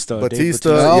 Batista.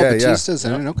 Batista's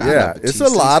in it. Okay, yeah, it's a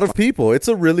lot of people. It's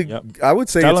a really, I would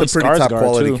say it's a pretty top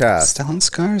quality cast. Stellan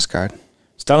Skarsgård.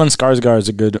 Stellan Skarsgård is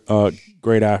a good,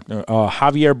 great actor.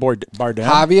 Javier Bardem.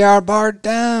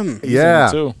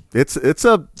 Yeah, too. It's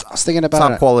a I was thinking about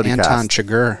top quality Anton cast.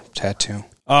 Chigurh tattoo.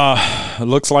 It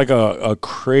looks like a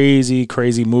crazy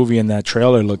movie, and that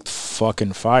trailer looked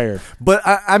fucking fire. But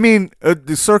I mean,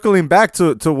 circling back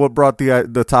to what brought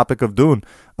the topic of Dune.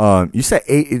 You said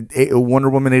Wonder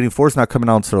Woman 84 is not coming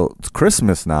out until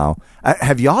Christmas now.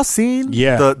 Have y'all seen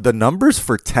the numbers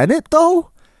for Tenet though?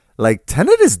 Like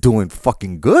Tenet is doing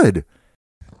fucking good.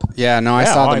 Yeah, no, I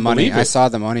saw the money. I saw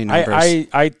the money numbers.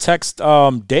 I text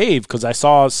Dave because I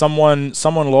saw someone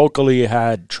locally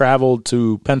had traveled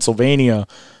to Pennsylvania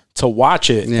to watch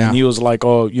it. Yeah. And he was like,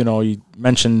 oh, you know, he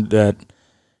mentioned that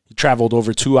he traveled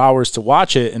over 2 hours to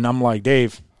watch it. And I'm like,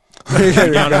 Dave, you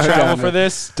down to travel for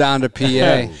this? Down to PA.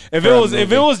 If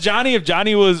it was Johnny, if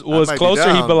Johnny was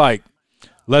closer, he'd be like,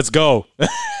 let's go.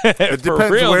 It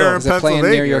depends real, where though. Is in it playing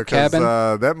near your Pennsylvania,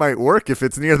 'cause, cabin? that might work if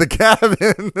it's near the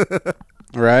cabin.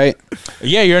 Right.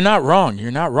 Yeah, you're not wrong.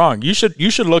 You're not wrong. You should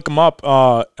look them up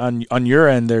on your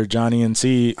end there, Johnny, and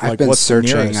see I've like been what's the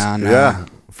searching nearest. on Yeah,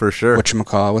 for sure.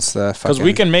 whatchamacallit, what's the fucking... Because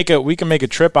we can make a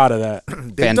trip out of that.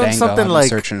 They've done something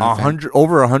like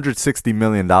over $160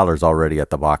 million already at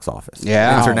the box office.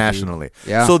 Yeah. Internationally.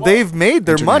 Yeah. So they've made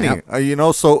their money. Yep. You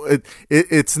know, so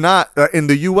it's not in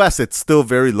the US it's still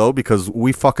very low because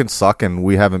we fucking suck and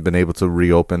we haven't been able to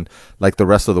reopen like the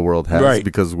rest of the world has Right.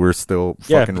 because we're still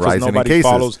Yeah, fucking because rising in nobody cases.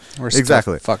 follows- We're still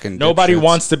Exactly. fucking Nobody dipshits.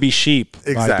 wants to be sheep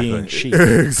by Exactly. being sheep.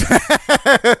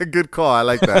 Good call. I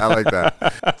like that. I like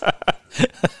that.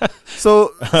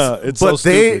 So, It's but so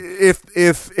they,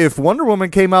 stupid. if Wonder Woman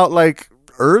came out like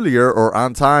earlier or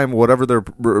on time, whatever they're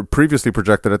previously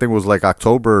projected, I think it was like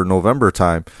October, November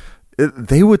time.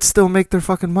 They would still make their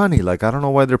fucking money. Like I don't know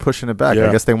why they're pushing it back. Yeah.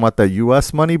 I guess they want that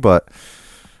U.S. money, but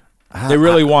They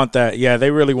really want that. Yeah, they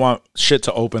really want shit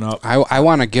to open up. I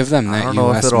want to give them that I don't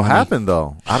know US if it'll money. happen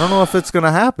though. I don't know if it's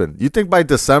gonna happen. You think by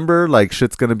December, like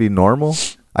shit's gonna be normal?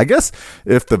 I guess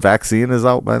if the vaccine is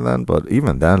out by then, but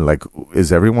even then, like,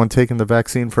 is everyone taking the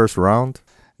vaccine first round?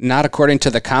 Not according to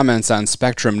the comments on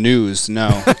Spectrum News,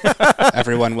 no.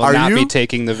 Everyone will Are not be you?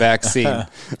 taking the vaccine.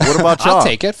 What about y'all? I'll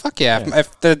take it. Fuck yeah.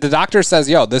 If the doctor says,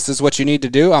 yo, this is what you need to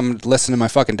do, I'm listening to my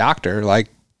fucking doctor. Like,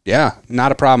 yeah,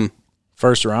 not a problem.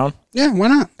 First round. Yeah, why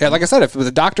not? Yeah, like I said, if the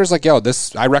doctor's like, yo,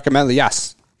 this, I recommend it.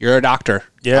 Yes, you're a doctor.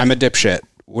 Yeah. I'm a dipshit.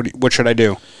 What should I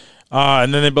do?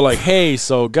 And then they'd be like, hey,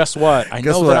 so guess what? I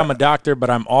know what? that I'm a doctor, but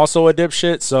I'm also a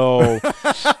dipshit, so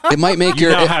It might make you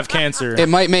your now have cancer. it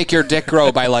might make your dick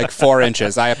grow by like 4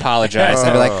 inches. I apologize.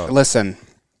 I'd be like, listen,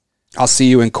 I'll see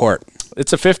you in court.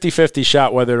 It's a 50-50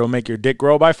 shot whether it'll make your dick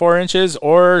grow by 4 inches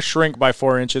or shrink by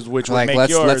 4 inches, which would Like, make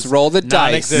let's yours roll the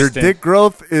dice. Your non-existent. dick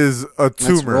growth is a Let's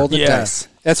tumor. roll the Yeah. dice.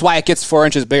 That's why it gets 4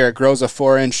 inches bigger. It grows a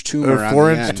 4-inch tumor. A on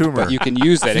 4-inch the end, tumor. But you can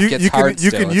use it. It gets you hard. can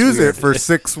still. It's use weird. it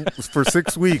for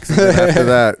 6 weeks. And then after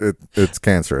that, it's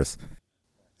cancerous.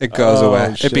 It goes Oh,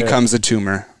 away. shit. It becomes a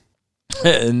tumor.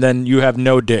 And then you have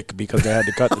no dick because they had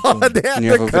to cut the tumor. They had And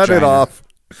you to have a cut it vagina. off.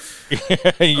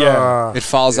 Yeah. It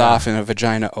falls off and a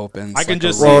vagina opens. I can like a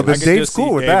just roll. Well, I then can Dave's just see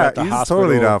cool with Dave at that. the He's hospital.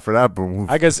 totally down for that. But move.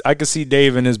 I can see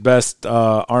Dave in his best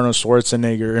Arnold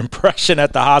Schwarzenegger impression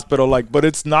at the hospital, like, but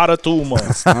it's not a tumor.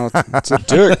 Oh, it's a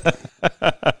dick.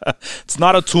 It's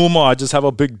not a tumor. I just have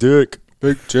a big dick.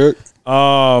 Big dick.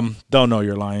 Don't know,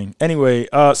 you're lying. Anyway,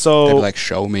 They'd so be like,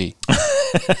 show me.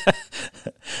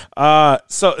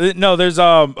 no, there's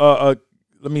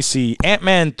let me see,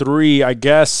 Ant-Man 3. I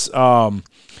guess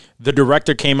the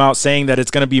director came out saying that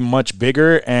it's going to be much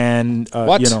bigger, and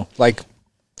What? you know, Like,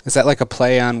 is that like a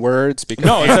play on words? Because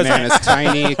No, it says- Ant-Man is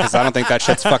tiny. Because I don't think that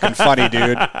shit's fucking funny,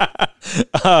 dude.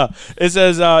 it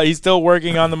says he's still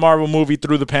working on the Marvel movie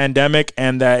through the pandemic,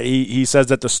 and that he says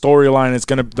that the storyline is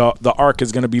gonna the arc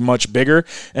is gonna be much bigger,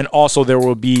 and also there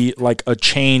will be like a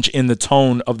change in the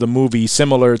tone of the movie,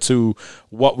 similar to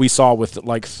what we saw with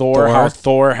like Thor. How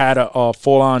Thor had a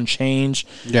full on change,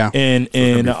 Yeah. in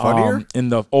funnier? in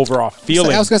the overall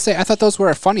feeling. I was gonna say, I thought those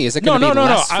were funny. Is it No, gonna be no.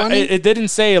 less funny? It didn't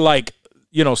say like,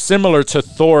 you know, similar to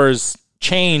Thor's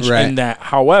change Right. in that.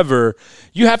 However,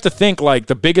 you have to think like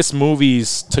the biggest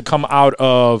movies to come out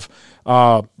of,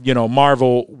 you know,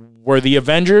 Marvel were the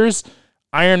Avengers,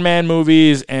 Iron Man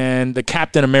movies, and the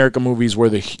Captain America movies were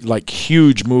the like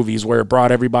huge movies where it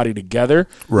brought everybody together.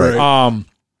 Right.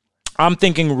 I'm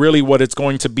thinking really what it's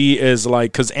going to be is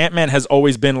like, because Ant-Man has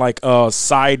always been like a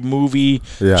side movie,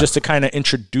 Yeah. just to kind of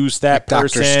introduce that Like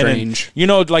Doctor person. Strange. And, you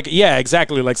know, like, yeah,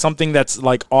 exactly. Like something that's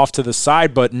like off to the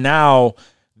side. But now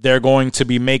they're going to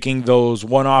be making those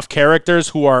one-off characters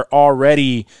who are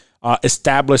already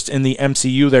established in the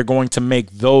MCU. They're going to make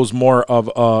those more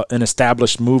of an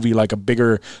established movie, like a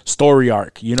bigger story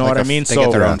arc. You know what I mean? They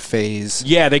get their own phase.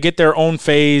 Yeah, they get their own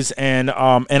phase, and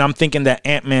I'm thinking that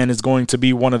Ant-Man is going to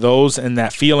be one of those, and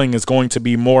that feeling is going to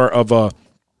be more of a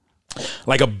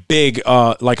big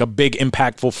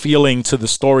impactful feeling to the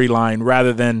storyline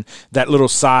rather than that little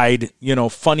side, you know,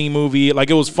 funny movie. Like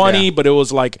it was funny, but it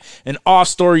was like an off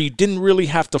story. You didn't really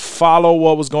have to follow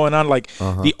what was going on. Like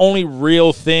the only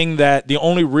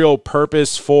real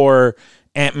purpose for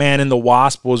Ant-Man and the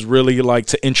Wasp was really like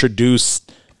to introduce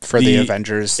for the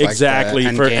Avengers, exactly,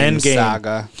 like for Endgame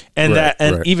saga,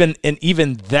 and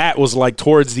even that was like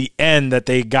towards the end that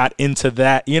they got into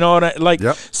that. You know what I like?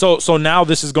 Yep. So now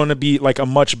this is going to be like a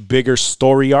much bigger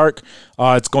story arc.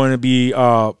 It's going to be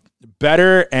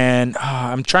better, and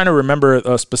I'm trying to remember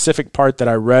a specific part that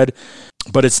I read,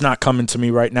 but it's not coming to me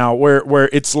right now. Where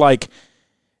it's like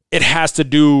it has to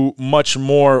do much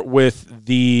more with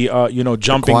the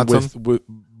jumping with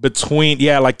between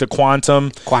like the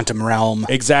quantum realm,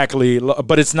 exactly.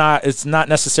 But it's not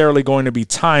necessarily going to be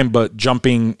time, but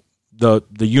jumping the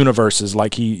universes,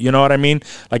 like you know what I mean?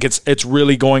 Like it's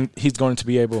really he's going to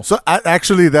be able. So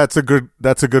actually, that's a good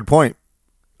point.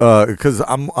 Because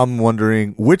I'm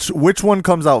wondering which one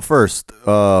comes out first,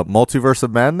 Multiverse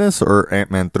of Madness or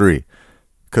Ant-Man 3?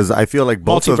 Because I feel like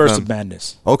both of them. Multiverse of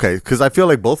Madness. Okay, because I feel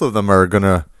like both of them are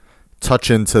gonna touch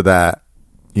into that,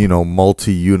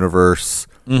 multi-universe,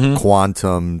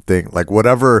 quantum thing, like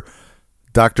whatever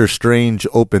Doctor Strange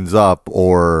opens up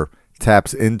or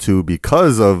taps into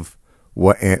because of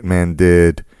what Ant-Man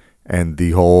did. And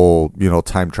the whole,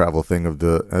 time travel thing of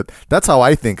that's how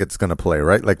I think it's going to play,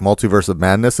 right? Like Multiverse of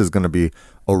Madness is going to be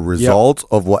a result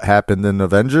of what happened in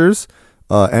Avengers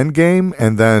Endgame.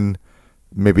 And then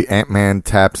maybe Ant-Man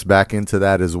taps back into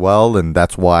that as well. And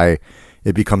that's why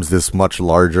it becomes this much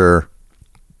larger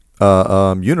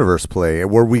universe play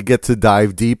where we get to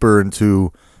dive deeper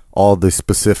into all the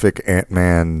specific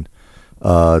Ant-Man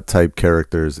type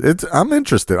characters. I'm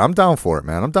interested. I'm down for it,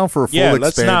 man. I'm down for a full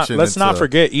expansion. Let's not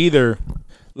forget either.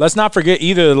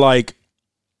 Like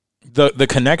the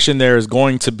connection there is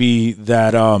going to be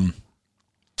that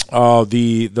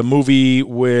the movie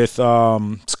with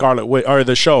Scarlet Witch, or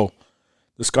the show,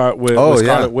 with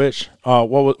Scarlet Witch.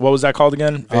 What was that called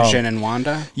again? Vision and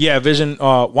Wanda. Yeah, Vision.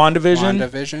 WandaVision.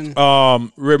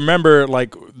 WandaVision. Remember,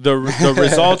 like the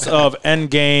results of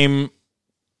Endgame.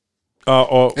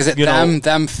 Is it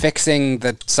them fixing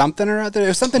the something or other? It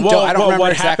was something. I don't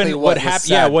remember exactly what happened.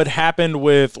 Yeah, what happened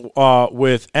with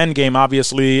Endgame,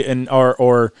 obviously, and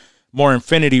or more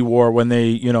Infinity War when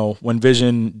they when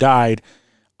Vision died.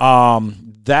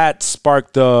 That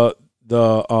sparked the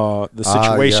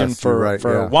situation for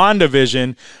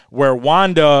WandaVision, where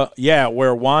Wanda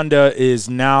is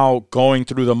now going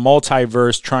through the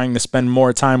multiverse, trying to spend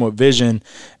more time with Vision,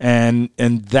 and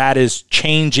that is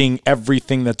changing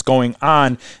everything that's going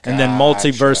on. And then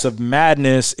Multiverse of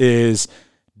Madness is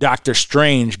Doctor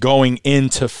Strange going in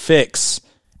to fix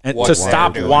and to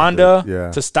stop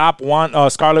Wanda, to stop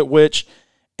Scarlet Witch,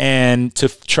 and to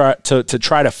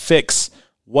try to fix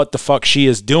what the fuck she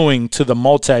is doing to the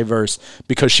multiverse,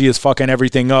 because she is fucking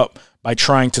everything up by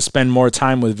trying to spend more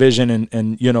time with Vision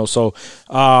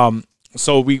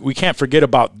so we can't forget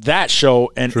about that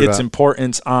show and its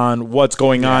importance on what's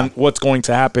going on, what's going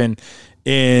to happen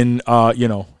in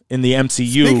in the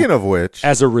MCU. Speaking of which,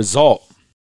 as a result.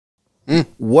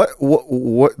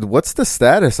 What's the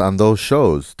status on those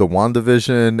shows? The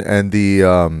WandaVision and the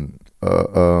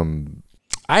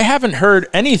I haven't heard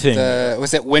anything.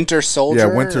 Was it Winter Soldier? Yeah,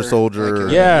 Winter Soldier.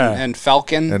 And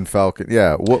Falcon.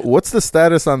 Yeah. What's the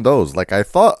status on those? Like, I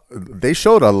thought they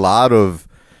showed a lot of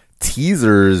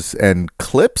teasers and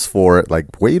clips for it,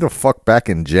 like way the fuck back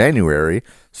in January.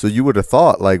 So you would have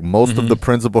thought like most of the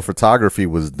principal photography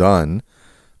was done.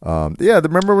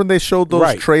 Remember when they showed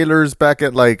those trailers back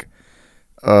at like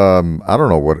I don't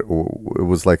know what it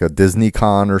was, like a Disney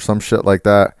Con or some shit like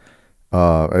that.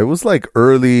 It was like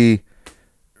early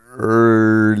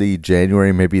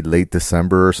January, maybe late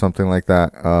December or something like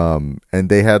that. And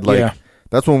they had like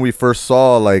that's when we first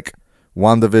saw like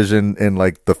WandaVision in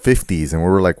like the 50s, and we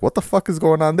were like, what the fuck is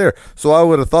going on there? So I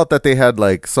would have thought that they had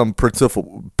like some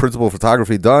principal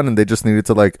photography done, and they just needed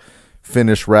to like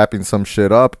finish wrapping some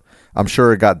shit up. I'm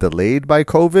sure it got delayed by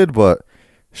COVID, but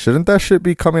shouldn't that shit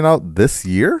be coming out this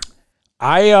year?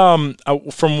 From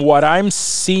what I'm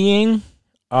seeing,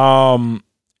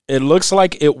 it looks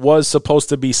like it was supposed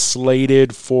to be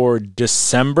slated for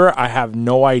December. I have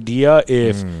no idea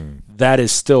if that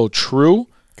is still true.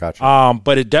 Gotcha.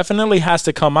 But it definitely has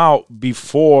to come out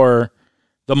before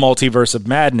the Multiverse of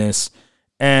Madness.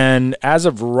 And as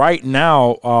of right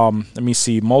now, let me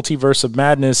see. Multiverse of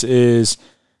Madness is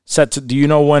set to. Do you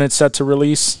know when it's set to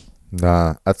release?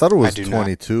 Nah, I thought it was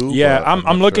 22. Yeah,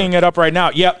 I'm looking it up right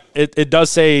now. Yep, it does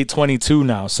say 22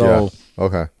 now. So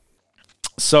okay.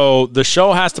 So the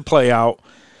show has to play out.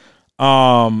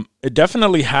 It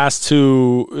definitely has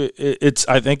to.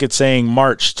 I think it's saying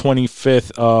March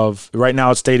 25th of. Right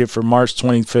now, it's stated for March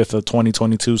 25th of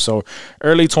 2022. So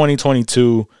early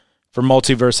 2022 for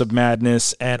Multiverse of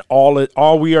Madness, and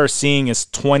all we are seeing is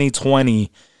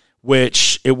 2020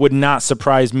 which it would not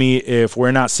surprise me if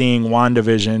we're not seeing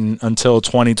WandaVision until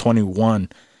 2021.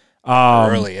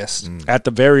 Earliest. At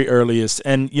the very earliest.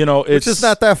 And, which is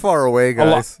not that far away,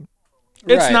 guys.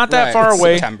 It's not that far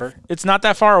away. September. It's not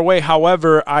that far away.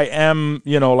 However, I am,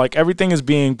 like everything is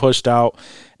being pushed out.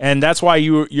 And that's why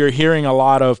you're hearing a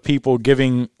lot of people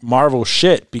giving Marvel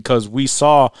shit, because we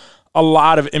saw a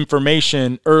lot of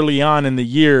information early on in the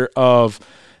year of,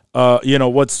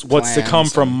 what's to come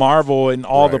from Marvel and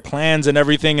all the plans and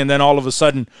everything. And then all of a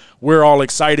sudden we're all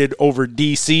excited over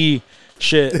DC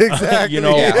shit. Exactly. You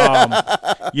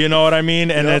know what I mean?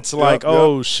 And it's like,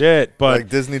 shit. But like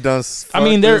Disney does. I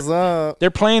mean,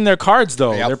 they're playing their cards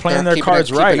though. Yep. They're playing their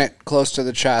cards right. Keeping it close to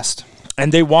the chest.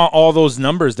 And they want all those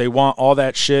numbers. They want all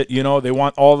that shit. They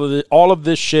want all of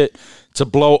this shit to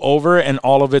blow over and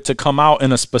all of it to come out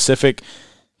in a specific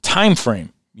time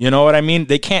frame. You know what I mean?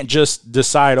 They can't just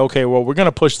decide, okay, well, we're going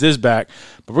to push this back,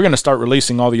 but we're going to start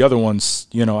releasing all the other ones,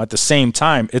 at the same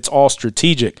time. It's all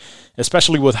strategic,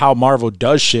 especially with how Marvel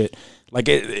does shit. Like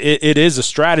it is a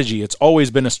strategy. It's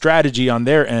always been a strategy on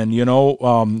their end,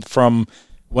 from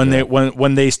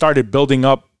when they started building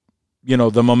up,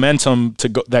 the momentum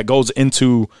that goes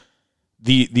into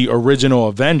the original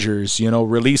Avengers,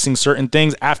 releasing certain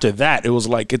things. After that, it was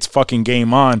like, it's fucking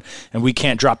game on and we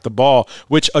can't drop the ball,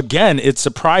 which again, it's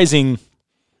surprising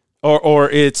or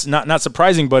it's not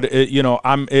surprising, but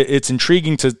it's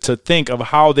intriguing to think of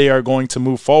how they are going to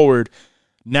move forward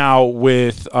now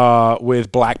with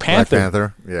Black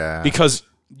Panther. Yeah.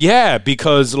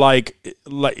 Because like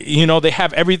they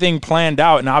have everything planned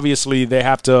out, and obviously they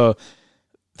have to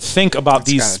think about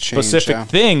these specific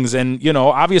things. And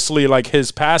obviously, like,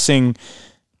 his passing,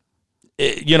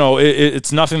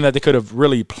 it's nothing that they could have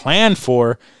really planned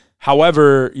for.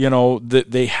 However,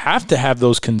 they have to have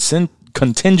those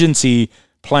contingency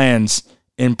plans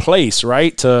in place,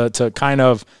 right, to kind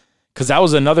of, because that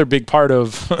was another big part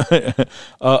of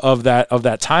of that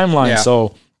timeline.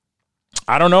 So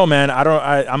I don't know, man.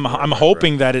 I'm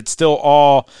hoping that it still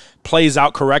all plays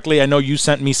out correctly. I know you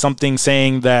sent me something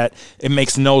saying that it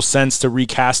makes no sense to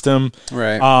recast him.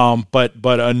 Right.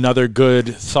 But another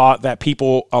good thought that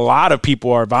a lot of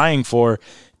people are vying for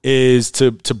is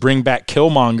to bring back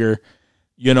Killmonger.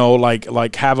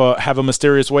 Like have a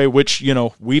mysterious way, which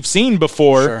we've seen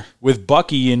before with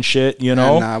Bucky and shit.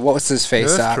 And, what was his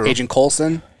face? Agent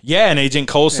Coulson. Yeah, and Agent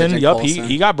Coulson.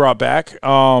 He got brought back.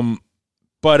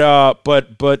 But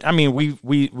I mean,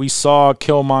 we saw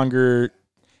Killmonger.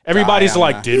 Everybody's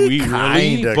like, did we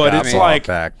really? But it's like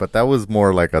back, but that was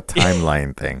more like a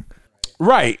timeline thing,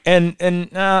 right? And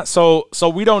so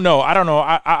we don't know. I don't know.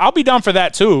 I'll be down for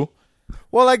that too.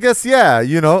 Well, I guess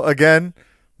again,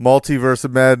 Multiverse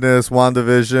of Madness,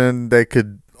 WandaVision, they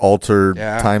could alter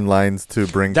timelines to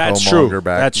bring Killmonger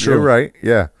back. That's true. You're right.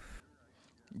 Yeah.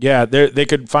 Yeah, they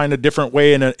could find a different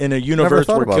way in a universe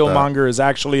where Killmonger is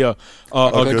actually a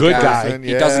good guy.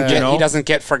 He doesn't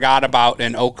get forgot about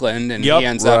in Oakland, and he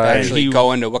ends up actually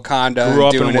going to Wakanda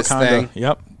and doing his thing.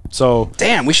 Yep. So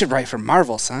damn, we should write for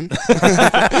Marvel, son.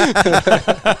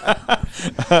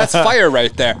 That's fire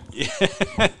right there.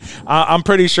 I'm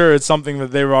pretty sure it's something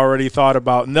that they've already thought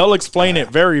about, and they'll explain it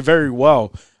very, very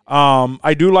well.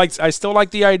 I still like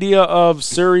the idea of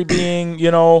Shuri being,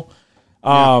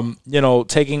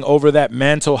 taking over that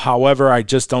mantle. However, I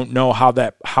just don't know how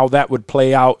that would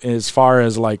play out as far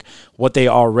as like what they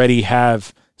already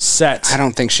have set. I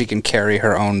don't think she can carry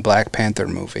her own Black Panther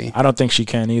movie. I don't think she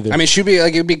can either. I mean, she'd be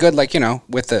like, it'd be good, like,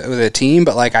 with a team,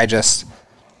 but like, I just,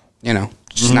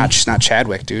 she's not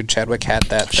Chadwick, dude. Chadwick had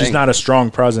that thing. She's not a strong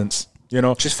presence.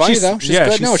 She's funny though. She's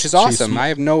good. She's awesome. I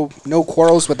have no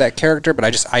quarrels with that character, but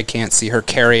I can't see her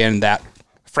carrying that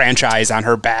franchise on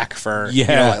her back for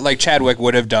like Chadwick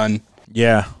would have done.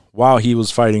 Yeah, while he was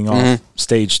fighting off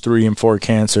stage 3 and 4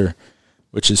 cancer,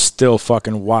 which is still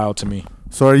fucking wild to me.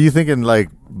 So are you thinking like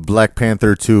Black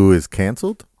Panther 2 is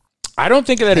canceled? I don't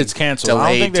think that it's canceled.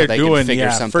 I don't think they're doing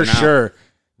for sure.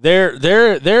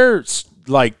 They're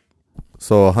like,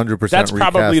 so 100%. That's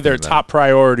probably their top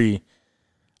priority.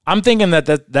 I'm thinking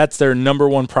that's their number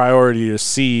one priority, to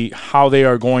see how they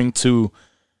are going to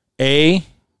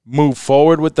move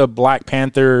forward with the Black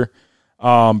Panther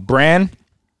brand,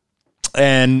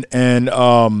 and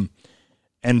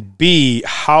B,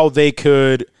 how they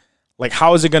could, like,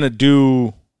 how is it going to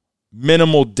do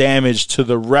minimal damage to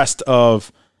the rest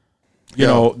of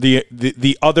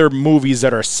the other movies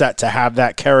that are set to have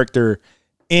that character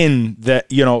in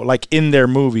that, like in their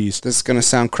movies. This is going to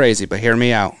sound crazy, but hear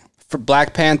me out. For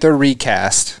Black Panther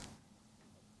recast,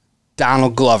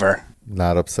 Donald Glover.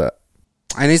 Not upset.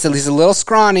 And he's a little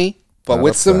scrawny, but Not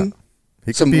with upset.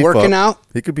 some working out.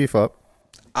 He could beef up.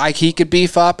 he could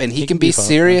beef up, and he can be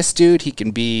serious, dude. He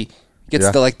can be gets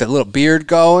the little beard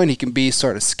going. He can be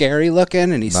sort of scary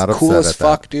looking, and he's cool as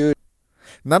fuck, dude.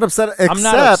 Not upset. I'm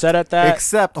not upset at that.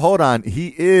 Except, hold on,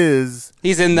 he's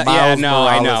in the Miles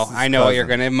I know what you're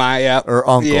gonna or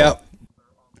uncle. Yep.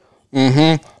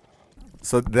 Mm-hmm.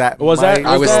 So that I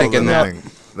was thinking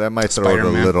that might throw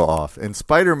Spider-Man. it a little off. In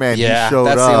Spider-Man, he Yeah, showed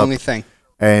that's up, the only thing.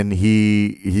 and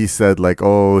he said like,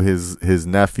 oh, his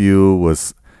nephew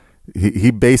was.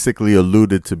 He basically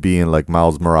alluded to being like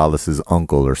Miles Morales'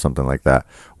 uncle or something like that,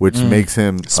 which makes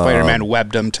him Spider-Man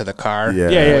webbed him to the car. Yeah.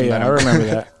 I remember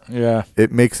that. Yeah,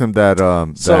 it makes him that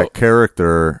that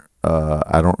character.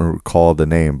 I don't recall the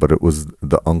name, but it was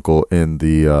the uncle in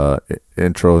the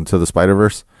intro into the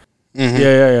Spider-Verse. Mm-hmm.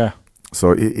 Yeah.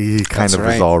 So he kind of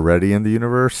is already in the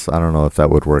universe. I don't know if that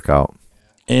would work out.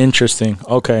 Interesting.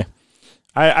 Okay,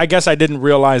 I guess I didn't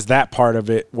realize that part of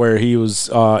it where he was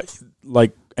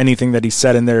like. Anything that he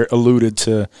said in there alluded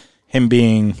to him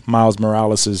being Miles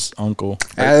Morales' uncle.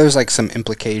 There was like some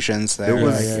implications there.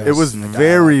 It was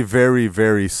very, very,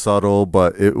 very subtle,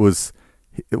 but it was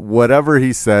whatever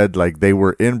he said. Like they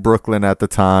were in Brooklyn at the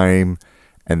time,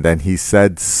 and then he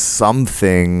said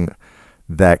something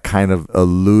that kind of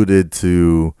alluded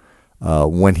to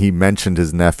when he mentioned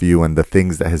his nephew and the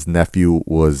things that his nephew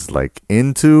was like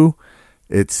into.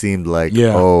 It seemed like,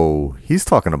 oh, he's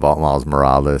talking about Miles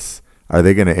Morales. Are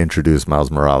they going to introduce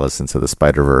Miles Morales into the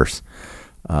Spider-Verse?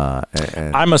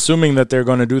 I'm assuming that they're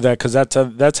going to do that because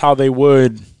that's how they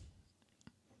would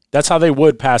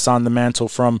pass on the mantle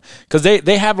from, because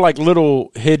they have like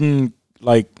little hidden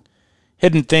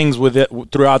things with it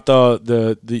throughout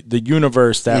the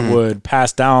universe that would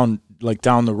pass down like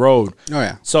down the road. Oh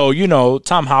yeah. So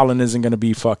Tom Holland isn't going to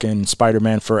be fucking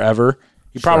Spider-Man forever.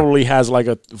 He probably has like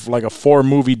a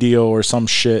 4-movie deal or some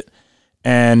shit,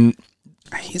 and.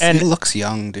 He looks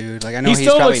young, dude. Like I know he's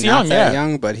still probably looks not young, that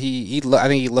young, but I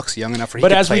think he looks young enough for.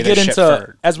 But as we get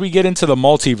into the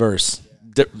multiverse,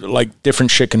 different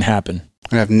shit can happen.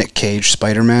 We have Nick Cage,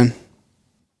 Spider-Man.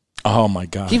 Oh my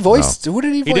god! He voiced. Who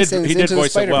did he voice? He did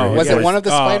voice it well. Was it one of the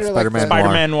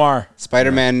Spider-Man Noir?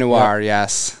 Spider-Man Noir.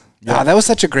 Yes. Yeah. Oh, that was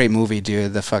such a great movie,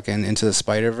 dude. The fucking Into the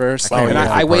Spider-Verse.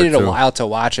 I waited a while to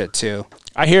watch it too.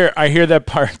 I hear that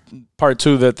part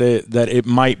two that it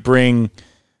might bring.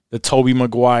 The Tobey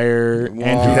Maguire,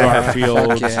 Andrew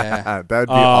Garfield. Yeah. That'd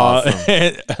be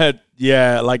awesome.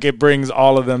 Yeah, like it brings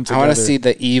all of them together. I want to see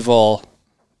the evil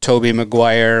Tobey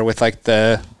Maguire with like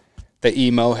the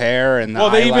emo hair and the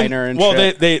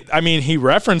eyeliner shit. He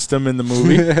referenced him in the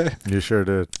movie. You sure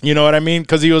did. You know what I mean?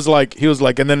 Because he was like,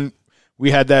 and then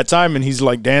we had that time and he's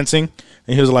like dancing.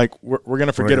 And he was like, we're going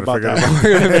to forget about that.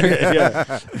 We're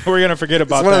going to forget about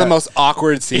that. It's one of the most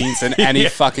awkward scenes in any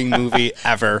fucking movie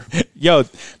ever. Yo,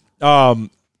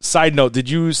 side note, did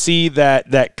you see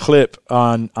that clip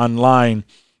online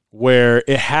where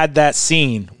it had that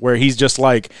scene where he's just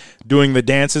like doing the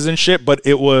dances and shit, but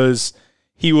he was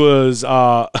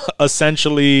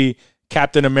essentially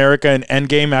Captain America in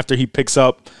Endgame after he picks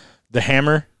up the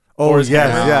hammer? Oh,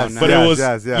 yes. But it was,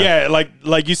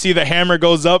 like you see the hammer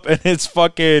goes up and it's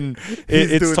fucking,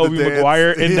 it's Tobey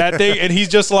Maguire in that thing. And he's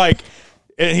just like,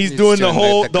 and he's doing the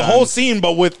whole scene,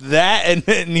 but with that, and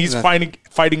he's fighting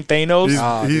Thanos.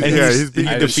 He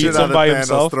defeats him by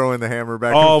himself, throwing the hammer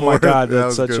back. Oh and forth. My god,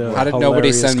 that's such a how did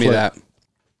nobody send me that?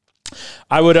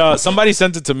 I would. Somebody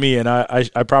sent it to me, and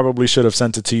I probably should have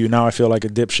sent it to you. Now I feel like a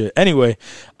dipshit. Anyway,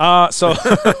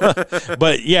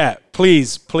 but yeah,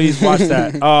 please watch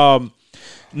that.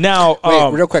 Now,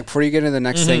 wait, real quick before you get into the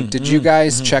next thing, did you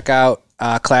guys check out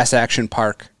Class Action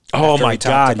Park? Oh my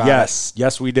god,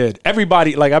 yes, we did.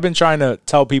 Everybody, like I've been trying to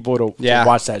tell people to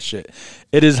watch that shit.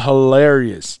 It is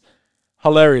hilarious.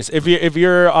 If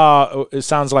you're, it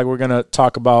sounds like we're gonna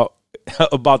talk about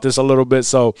this a little bit.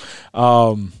 So,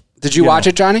 did you watch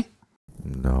it, Johnny?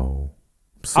 No.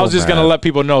 I was just gonna let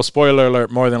people know. Spoiler alert,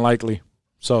 more than likely.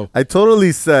 So I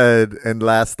totally said in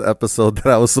last episode that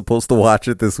I was supposed to watch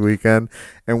it this weekend,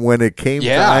 and when it came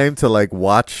time to like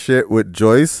watch shit with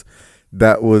Joyce,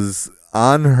 that was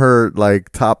on her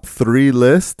like top 3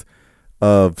 list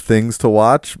of things to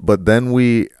watch. But then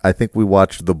I think we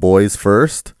watched The Boys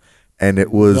first, and it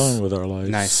was done with our lives.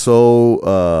 Nice. So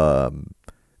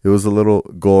it was a little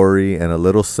gory and a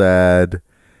little sad,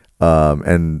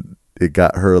 and it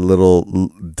got her a little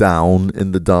down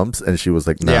in the dumps, and she was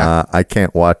like, nah, I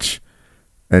can't watch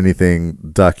anything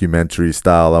documentary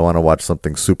style. I want to watch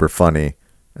something super funny.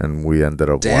 And we ended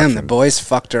up watching. The Boys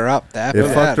fucked her up.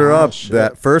 It fucked her up.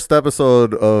 That first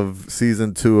episode of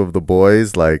season 2 of The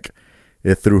Boys,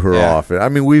 it threw her off. I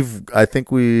mean, I think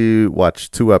we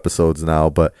watched 2 episodes now,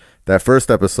 but that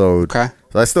first episode. Okay.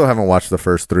 So I still haven't watched the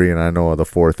first 3, and I know the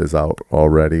 4th is out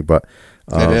already. But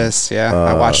it is. Yeah,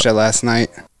 I watched it last night.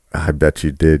 I bet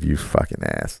you did. You fucking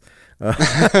ass. It's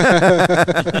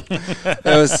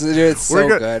so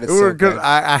good. It's so good.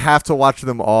 I have to watch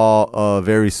them all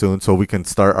very soon so we can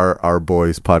start our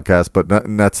boys podcast. But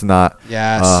that's not.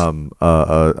 Yes. I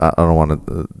don't want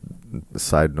to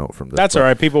side note from this. That's all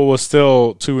right. People will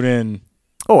still tune in.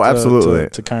 Oh, absolutely.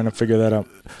 To kind of figure that out.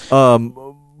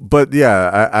 But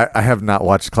yeah, I have not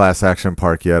watched Class Action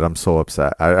Park yet. I'm so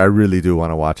upset. I really do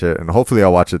want to watch it, and hopefully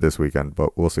I'll watch it this weekend.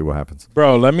 But we'll see what happens.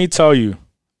 Bro, let me tell you,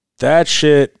 that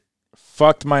shit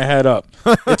fucked my head up.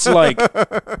 It's like,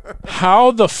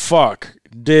 how the fuck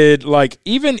did, like,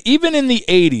 even in the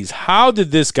 80s, how did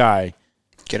this guy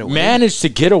manage to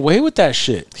get away with that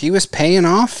shit? He was paying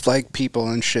off like people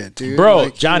and shit, dude. Bro,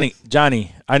 like, Johnny,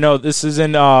 I know this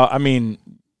isn't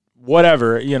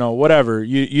whatever, whatever.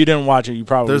 You didn't watch it, you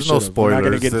probably There's no should've.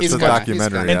 spoilers. It's a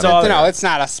documentary. No, it's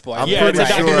not a spoiler. Yeah, it's a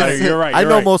documentary. You're right. I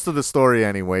know most of the story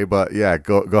anyway, but yeah,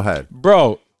 go ahead.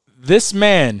 Bro, this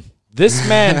man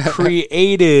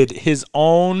created his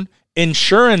own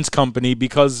insurance company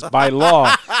because by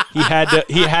law he had to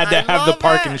have the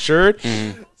park insured.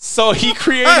 Mm-hmm. So he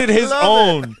created his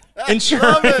own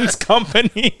insurance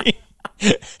company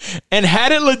and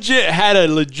had a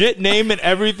legit name and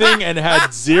everything and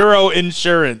had zero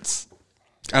insurance.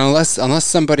 Unless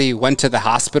somebody went to the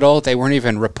hospital, they weren't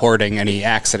even reporting any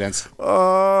accidents.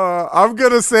 I'm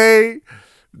gonna say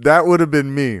that would have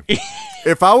been me.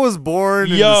 If I was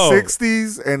born in the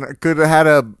 60s and could have had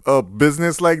a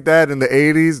business like that in the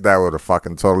 80s, that would have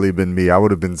fucking totally been me. I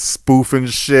would have been spoofing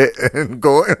shit and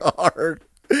going hard.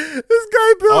 This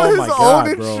guy built his own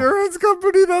insurance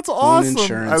company. That's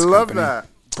awesome. I love that.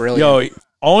 Brilliant.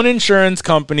 Own insurance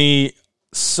company.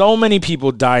 So many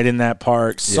people died in that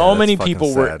park. So many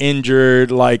people were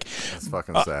injured. Like, it's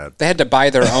fucking sad. They had to buy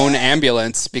their own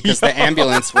ambulance because the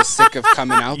ambulance was sick of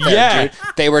coming out there. Yeah. Dude.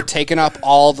 They were taking up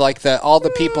all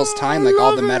the people's time, like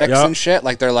all the medics and shit.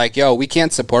 Like they're like, yo, we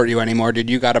can't support you anymore, dude.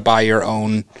 You got to buy your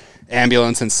own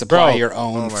ambulance and supply your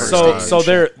own. So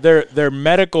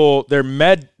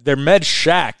their med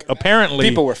shack apparently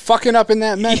people were fucking up in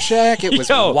that med shack. It was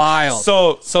wild.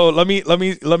 So let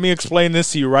me explain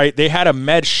this to you, right? They had a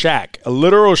med shack, a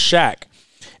literal shack,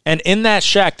 and in that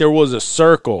shack there was a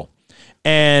circle,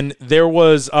 and there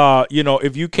was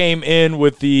if you came in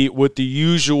with the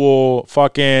usual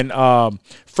fucking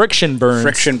friction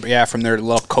burns, from their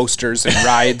little coasters and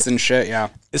rides and shit, yeah.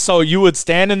 So you would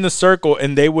stand in the circle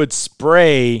and they would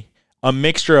spray a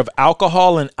mixture of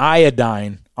alcohol and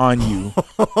iodine on you,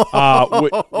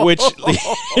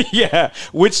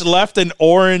 which left an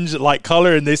orange like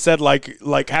color, and they said like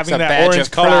having that orange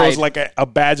color was like a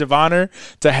badge of honor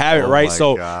to have it, right?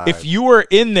 So God. if you were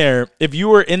in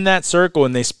that circle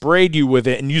and they sprayed you with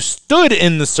it and you stood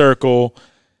in the circle,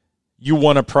 you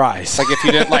won a prize. Like if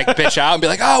you didn't like bitch out and be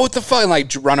like, oh, what the fuck, and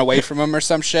like run away from them or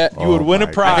some shit, you would win a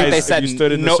prize. I think they said if you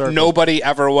stood in the circle. Nobody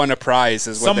ever won a prize.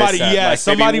 Is what they said. Yeah,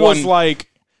 somebody's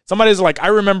like, I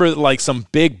remember like some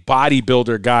big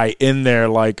bodybuilder guy in there,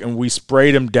 like, and we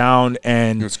sprayed him down,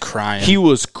 and he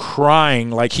was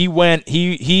crying. Like he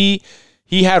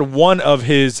had one of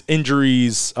his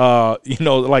injuries,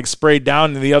 like sprayed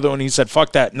down, and the other one he said,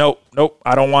 "Fuck that, nope,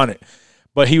 I don't want it."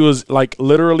 But he was like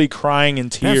literally crying in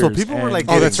tears. Yeah, so people were like,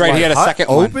 "Oh, that's right." He had a second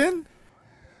open. One.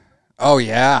 Oh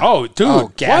yeah. Oh dude.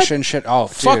 Oh, gash and shit. Oh,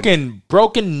 dude. Fucking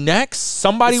broken necks.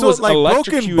 Somebody was like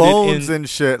electrocuted. Broken bones and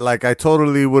shit. Like I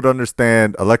totally would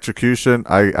understand electrocution.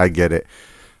 I get it.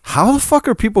 How the fuck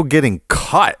are people getting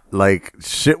cut? Like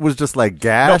shit was just like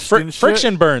gashed and shit?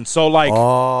 Friction burns. So like,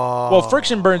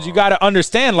 friction burns. You got to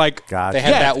understand. Like gotcha. They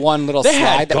had that one little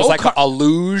slide that was like a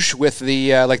luge with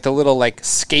the like the little like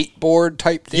skateboard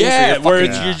type thing. Yeah, where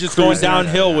you're just going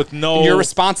downhill with no. And you're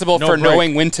responsible for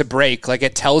knowing when to brake. Like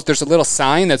there's a little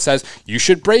sign that says you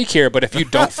should brake here, but if you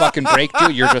don't fucking brake,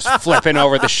 dude, you're just flipping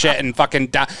over the shit and fucking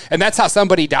die. And that's how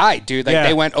somebody died, dude. Like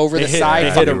they went over the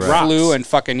side, fucking flew and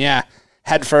fucking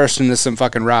head first into some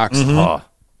fucking rocks. Mm-hmm. Oh,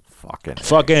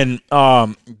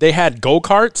 they had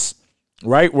go-karts,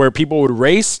 right, where people would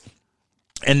race,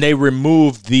 and they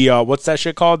removed the what's that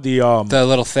shit called? The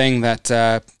little thing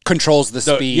that controls the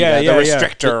speed, the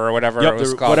restrictor or whatever it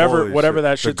was called. Whatever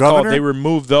that shit's called. They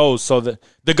removed those, so the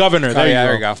governor.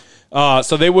 There you go.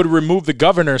 So they would remove the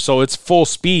governor, so it's full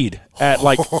spead at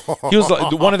like he was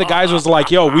like, one of the guys was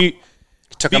like, "Yo, we."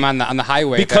 Took them on the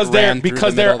highway because they're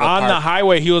on the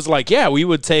highway. He was like, yeah, we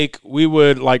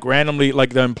would like randomly,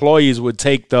 like the employees would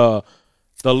take the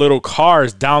little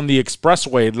cars down the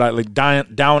expressway, like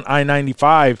down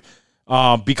I-95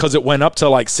 because it went up to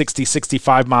like 60,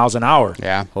 65 miles an hour.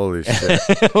 Yeah. Holy shit.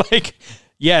 Like,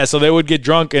 yeah, so they would get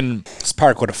drunk and This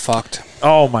park would have fucked.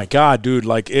 oh my God, dude,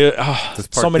 like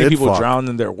so many people fuck. drowned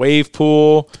in their wave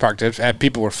pool. This park did.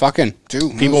 People were fucking, too.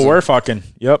 People were fucking.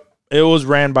 Yep. It was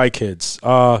ran by kids.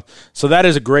 So that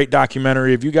is a great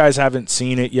documentary. If you guys haven't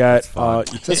seen it yet, Is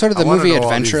that sort of the I wanna movie know all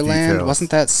these Adventureland? details. Wasn't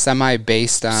that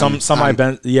semi-based on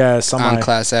on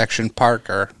Class Action Park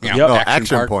or Yep. No, Action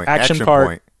Action Park? Point. Action Park.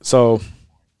 Point. So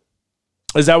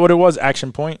is that what it was?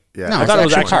 Action Point? Yeah. No, I thought it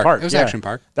was Action Park. It was Yeah. Action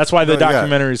Park. That's why the Oh, yeah.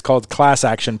 documentary is called Class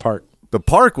Action Park. The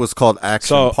park was called Action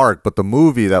So- Park, but the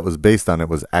movie that was based on it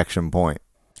was Action Point.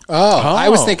 Oh, I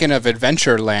was Oh. thinking of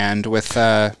Adventureland with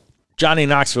Johnny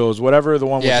Knoxville is whatever the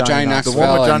one with Yeah, Johnny Johnny The Knoxville. one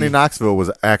with Well, Johnny and- Knoxville was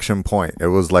Action Point. It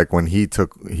was like when he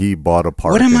bought a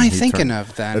park. what am and I he thinking turned-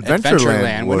 of then?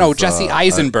 Adventureland. No, was, Jesse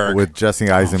Eisenberg with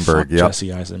Jesse Eisenberg. Fuck Yep.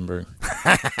 Jesse Eisenberg.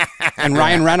 and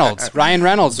Ryan Reynolds. Ryan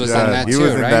Reynolds was on that he too,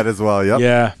 was in right? that as well. Yep.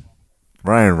 Yeah.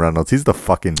 Ryan Reynolds. He's the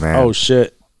fucking man. Oh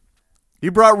shit. He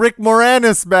brought Rick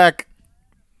Moranis back.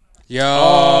 Yo,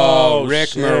 Oh, Rick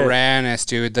shit. Moranis,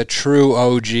 dude, the true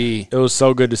OG. It was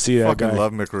so good to see that Fucking guy.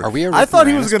 love McRae. Are we a I Rick thought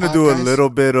he was Moranis gonna do a podcast? little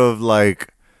bit of like.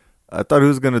 I thought he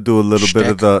was gonna do a little bit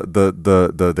of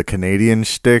the Canadian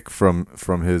shtick from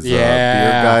his beer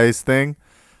Yeah. guys thing.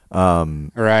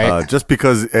 Right. Just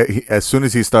because as soon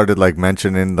as he started like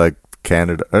mentioning like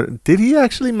Canada, did he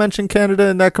actually mention Canada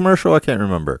in that commercial? I can't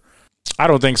remember. I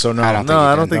don't think so. No, I don't No, think he I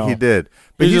did, don't think no. he did.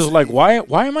 But He's just like,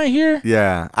 why am I here?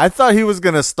 yeah, I thought he was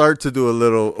gonna start to do a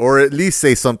little, or at least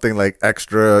say something like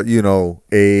extra,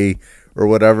 A or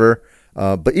whatever.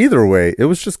 But either way, it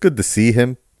was just good to see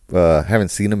him. Haven't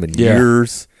seen him in Yeah.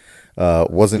 years.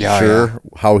 Wasn't Yeah, sure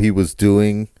how he was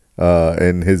doing.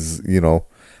 And his,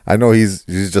 I know he's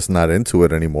just not into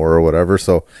it anymore or whatever.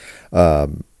 So,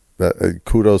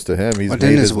 kudos to him. He's Well, made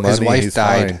then his money. his wife He's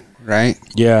died, fine. right?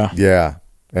 Yeah. Yeah,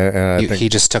 and I think He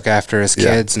just took after his Yeah.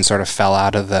 kids and sort of fell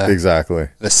out of the exactly.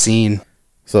 scene.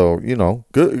 So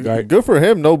good, Right. good for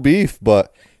him. No beef,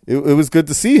 but it was good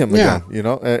to see him Yeah. again.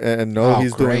 And know Oh,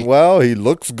 he's great. doing well. He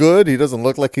looks good. He doesn't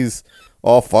look like he's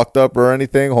all fucked up or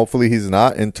anything. Hopefully, he's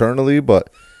not internally. But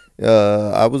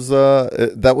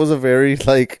that was a very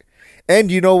like.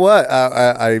 And you know what?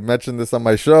 I mentioned this on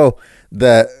my show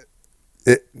that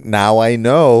now I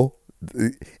know.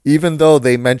 Even though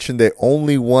they mentioned it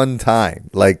only one time,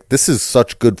 like this is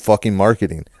such good fucking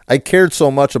marketing. I cared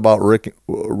so much about Rick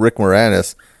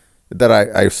Moranis that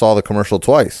I saw the commercial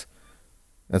twice,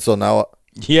 and so now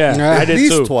Yeah. Yeah. I at did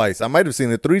least too. twice. I might have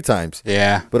seen it 3 times,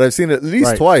 Yeah. but I've seen it at least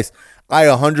Right. twice. I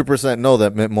 100% know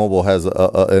that Mint Mobile has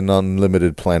an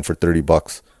unlimited plan for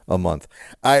 $30 a month.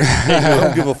 I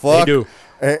don't give a fuck. They do.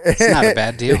 It's not a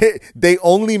bad deal. They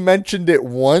only mentioned it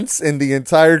once in the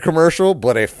entire commercial,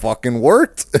 but it fucking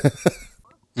worked.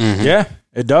 Yeah,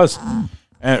 it does.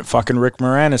 And fucking Rick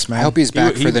Moranis, man. I hope he's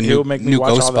back for the he'll make me new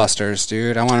watch all that. Ghostbusters,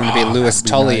 dude. I want him to be Louis that'd be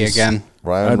Tully nice. again.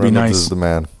 Ryan That'd be Reynolds nice. is the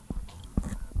man.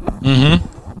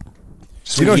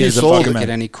 You know, he he is a sold fucking get man.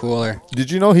 any cooler.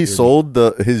 Did you know he sold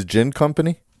his gin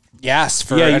company? Yes,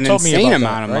 for Yeah, you an told me insane about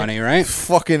amount that, of right? money, right?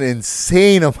 Fucking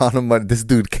insane amount of money. This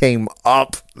dude came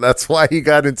up. That's why he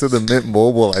got into the Mint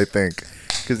Mobile, I think,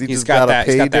 because He's just got a that.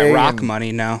 He's got that payday rock and-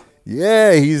 money now.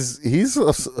 Yeah, he's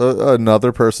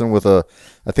another person with I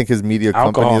think his media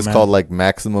company Alcohol, is man. called like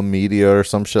Maximum Media or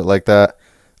some shit like that.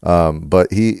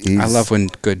 But he's I love when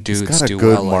good he's dudes got a do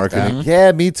good well marketing. like that.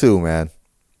 Yeah, me too, man.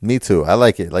 Me too. I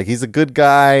like it. Like he's a good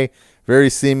guy.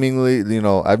 Very seemingly,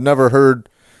 I've never heard.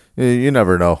 You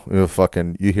never know.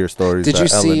 You hear stories Did that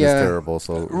you Ellen see, is terrible.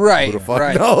 So right, who the fuck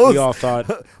right. knows? We all thought.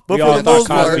 But we for all the thought most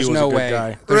part, Cosby There's was no a good way.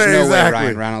 guy. There's Right, no way exactly.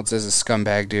 Ryan Reynolds is a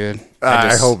scumbag, dude. I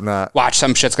just hope not. Watch,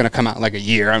 some shit's gonna come out in like a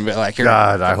year. I'm like, here,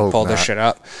 God, I hope pull this not. shit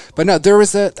up. But no,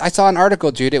 I saw an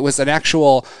article, dude. It was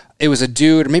a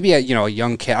dude, maybe a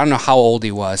young kid. I don't know how old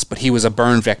he was, but he was a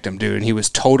burn victim, dude, and he was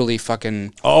totally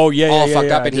fucking Oh yeah, all yeah, fucked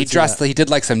yeah, up. I And he did see dressed, that. he did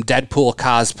like some Deadpool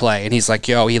cosplay, and he's like,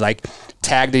 he like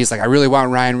tagged it. He's like, I really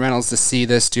want Ryan Reynolds to see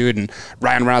this, dude. And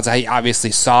Ryan Reynolds, he obviously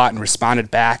saw it and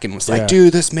responded back and was Yeah. like,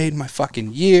 dude, this made my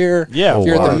fucking year. Yeah,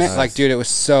 You're wow, the nice. like, dude, it was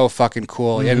so fucking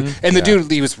cool. And the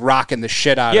dude, he was rocking the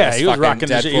shit out Yeah, of his he was fucking rocking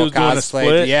the Deadpool shit. He was doing a cosplay.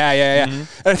 split. Yeah. And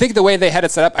I think the way they had it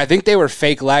set up, I think they were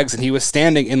fake legs, and he was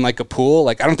standing in like a pool.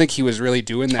 Like, I don't think he was really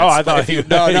doing that. Oh, I split. thought If he you, was-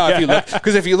 no, yeah.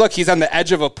 if you look, he's on the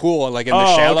edge of a pool, like in the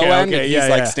Oh, shallow okay, end. okay, and yeah, he's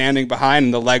like yeah. standing behind,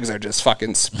 and the legs are just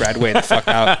fucking spread way the fuck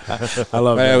out. I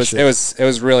love But that. it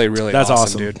was really, really That's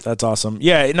awesome, dude. That's awesome.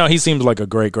 Yeah, no, he seems like a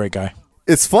great guy.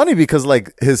 It's funny because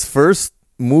like his first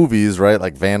movies, right,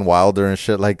 like Van Wilder and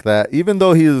shit like that, even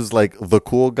though he was like the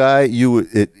cool guy,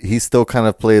 he still kind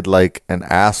of played like an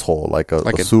asshole, like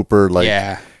a super like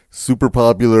Yeah. super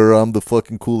popular. I'm the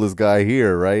fucking coolest guy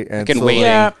here, right? And so,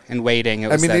 waiting. It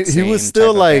was he was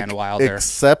still like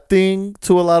accepting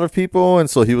to a lot of people, and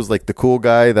so he was like the cool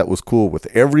guy that was cool with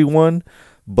everyone.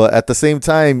 But at the same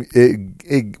time,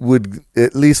 it would,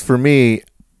 at least for me,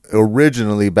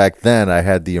 originally back then, I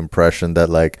had the impression that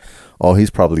like, oh,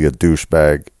 he's probably a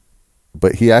douchebag,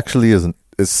 but he actually isn't.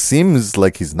 It seems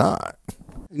like he's not.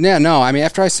 Yeah, no. I mean,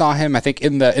 after I saw him, I think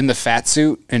in the fat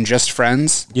suit in Just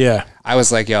Friends, I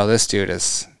was like, yo, this dude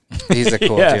he's a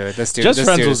cool dude. This dude, Just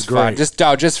Friends was great.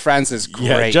 Fun. Just Friends is great.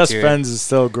 Yeah, Just Friends is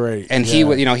still great. And he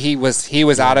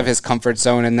was out of his comfort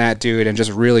zone in that, dude, and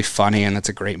just really funny. And that's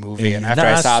a great movie. And after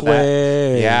I saw that,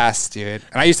 yes, dude.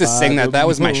 And I used to sing that. That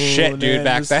was my shit, dude.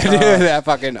 Back then, dude, that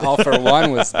fucking All for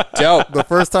One was dope. The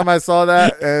first time I saw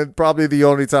that, and probably the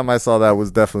only time I saw that,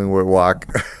 was definitely with Juac.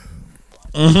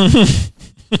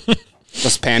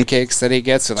 Those pancakes that he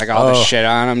gets with like all the shit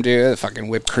on them, dude. The fucking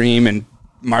whipped cream and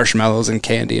marshmallows and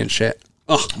candy and shit.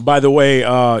 Oh. By the way,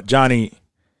 Johnny,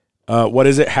 what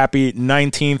is it? Happy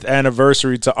 19th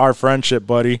anniversary to our friendship,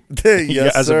 buddy.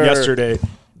 Yes, as sir. of yesterday.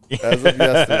 As of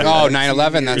yesterday. Oh,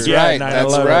 9/11. That's right. 9/11.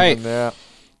 That's right. Yeah.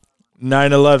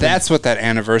 9/11. That's what that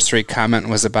anniversary comment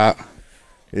was about.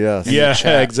 Yes.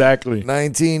 Yeah, exactly.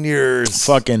 19 years.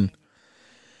 Fucking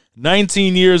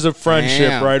 19 years of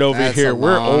friendship right over here.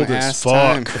 We're old as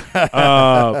fuck.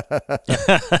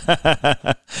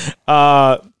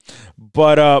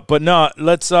 But no,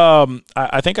 let's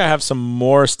I think I have some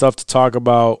more stuff to talk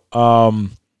about.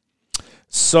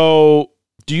 So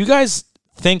do you guys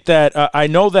think that I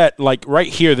know that like right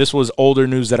here, this was older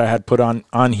news that I had put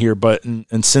on here, but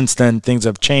and since then things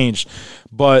have changed.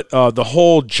 But the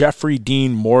whole Jeffrey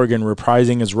Dean Morgan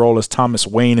reprising his role as Thomas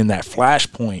Wayne in that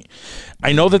Flashpoint,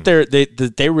 I know that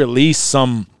they released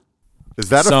some. Is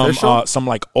that official? Some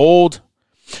like old.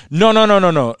 No.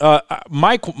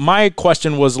 My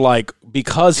question was like,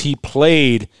 because he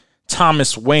played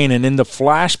Thomas Wayne, and in the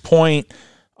Flashpoint,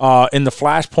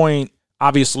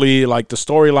 obviously, like the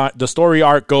story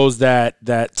arc goes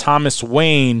that Thomas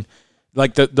Wayne,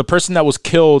 like the person that was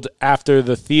killed after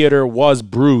the theater was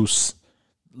Bruce,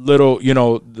 the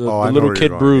little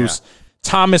kid Bruce. Yeah.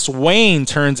 Thomas Wayne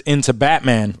turns into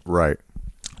Batman, right?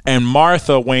 And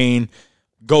Martha Wayne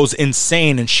goes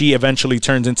insane, and she eventually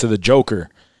turns into the Joker,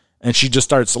 and she just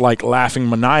starts like laughing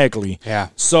maniacally. Yeah.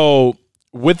 So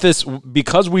with this,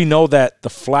 because we know that the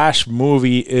Flash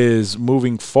movie is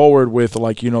moving forward with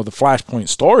like, the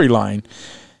Flashpoint storyline,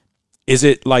 is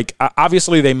it like,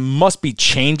 obviously they must be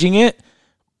changing it,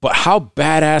 but how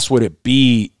badass would it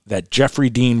be that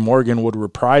Jeffrey Dean Morgan would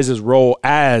reprise his role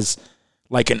as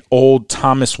like an old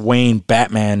Thomas Wayne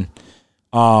Batman?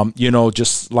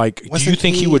 Just like, do you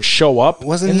think he would show up?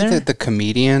 Wasn't he the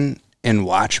comedian in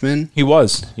Watchmen? He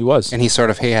was. And he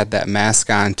had that mask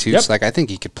on too. Yep. So like, I think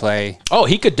he could play. Oh,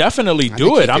 he could definitely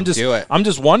do it. I'm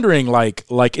just wondering, like,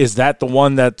 is that the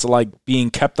one that's like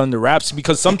being kept under wraps?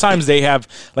 Because sometimes they have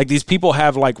like, these people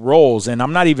have like roles, and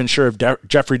I'm not even sure if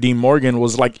Jeffrey Dean Morgan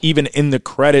was like even in the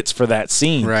credits for that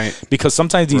scene. Right. Because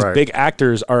sometimes these big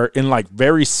actors are in like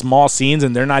very small scenes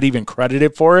and they're not even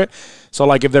credited for it. So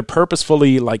like, if they're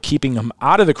purposefully like keeping him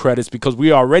out of the credits, because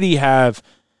we already have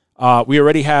Ben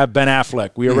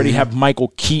Affleck. We already have Michael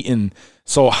Keaton.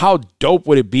 So how dope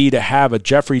would it be to have a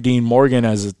Jeffrey Dean Morgan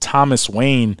as a Thomas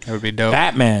Wayne? That would be dope.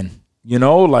 Batman,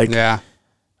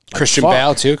 Christian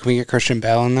Bale too. Can we get Christian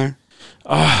Bale in there?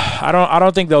 I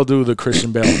don't think they'll do the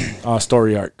Christian Bale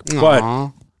story arc.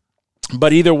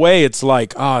 But either way, it's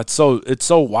like, it's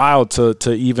so wild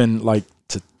to even like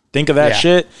to think of that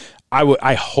shit.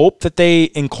 I hope that they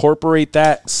incorporate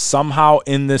that somehow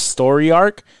in this story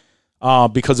arc.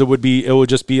 Because it would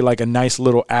just be like a nice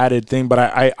little added thing. But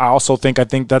I also think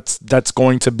that's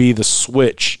going to be the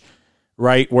switch,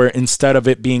 right? Where instead of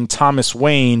it being Thomas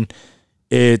Wayne,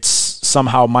 it's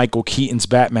somehow Michael Keaton's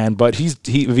Batman. But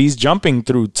he's jumping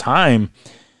through time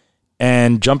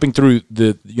and jumping through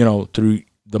through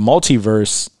the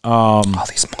multiverse. All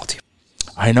these multiverse.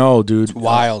 I know, dude. It's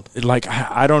wild.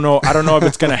 I don't know if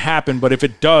it's gonna happen, but if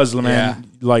it does, man,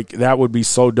 like that would be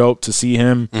so dope to see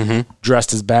him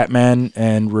dressed as Batman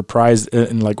and reprise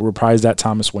that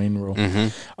Thomas Wayne role.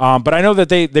 But I know that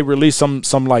they released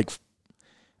some like,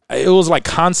 it was like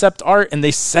concept art, and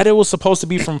they said it was supposed to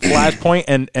be from Flashpoint,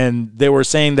 and they were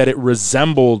saying that it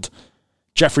resembled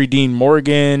Jeffrey Dean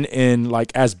Morgan in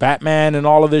like as Batman and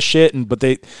all of this shit, but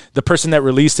the person that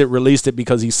released it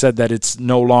because he said that it's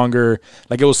no longer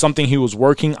like, it was something he was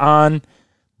working on,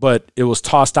 but it was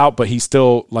tossed out, but he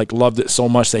still like loved it so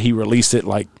much that he released it,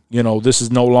 like, this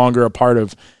is no longer a part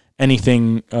of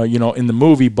anything in the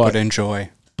movie, but enjoy.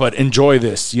 but enjoy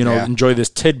this, enjoy this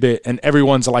tidbit. And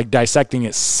everyone's like dissecting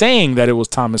it, saying that it was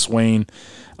Thomas Wayne,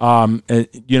 and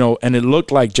it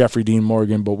looked like Jeffrey Dean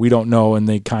Morgan, but we don't know. And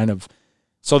they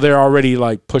so they're already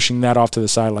like pushing that off to the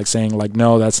side, like saying like,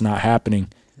 no, that's not happening.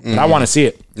 But I want to see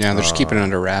it. Yeah, they're just keeping it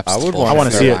under wraps. I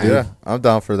want to see it, dude. Yeah, I'm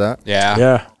down for that.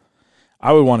 Yeah.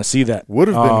 I would want to see that. Would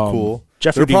have been cool.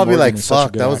 Jeffrey They're Dean probably Morgan like, is such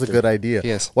fuck, that was a actor. good idea.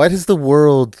 Yes. Why does the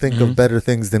world think of better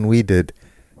things than we did?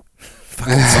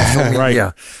 Fucking social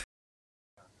media.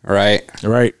 Right.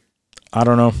 I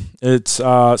don't know. It's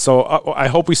so I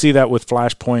hope we see that with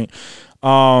Flashpoint.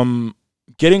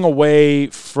 Getting away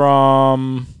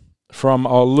from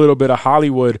a little bit of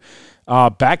Hollywood,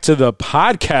 back to the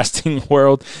podcasting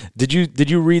world. Did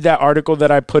you read that article that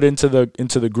I put into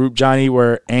the group, Johnny,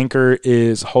 where Anchor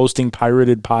is hosting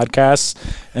pirated podcasts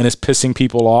and is pissing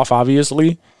people off,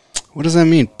 obviously? What does that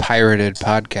mean, pirated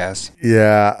podcasts?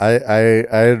 Yeah,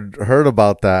 I heard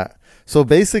about that. So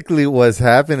basically what's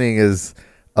happening is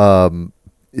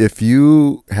if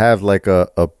you have like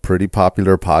a pretty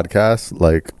popular podcast,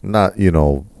 like not,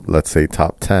 let's say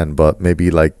top 10, but maybe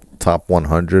like top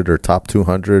 100 or top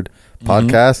 200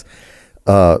 podcasts,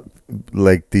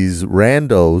 like these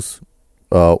randos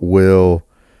will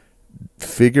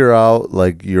figure out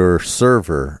like your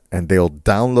server, and they'll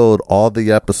download all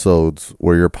the episodes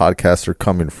where your podcasts are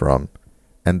coming from,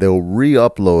 and they'll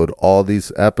re-upload all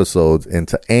these episodes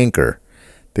into Anchor.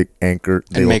 They'll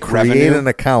create revenue? an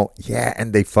account,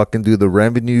 and they fucking do the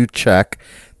revenue check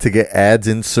to get ads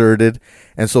inserted.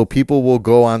 And so people will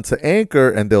go onto Anchor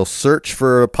and they'll search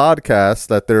for a podcast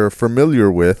that they're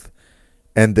familiar with,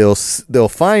 and they'll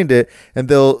find it, and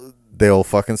they'll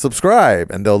fucking subscribe,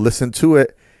 and they'll listen to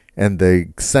it, and they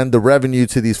send the revenue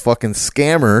to these fucking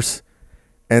scammers.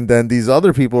 And then these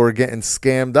other people are getting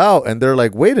scammed out, and they're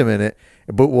like, wait a minute.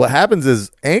 But what happens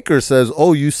is Anchor says,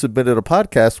 oh, you submitted a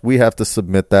podcast, we have to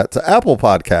submit that to Apple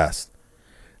Podcasts.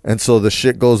 And so the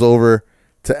shit goes over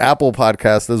to Apple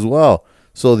Podcasts as well.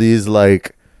 So these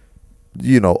like,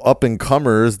 up and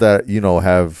comers that,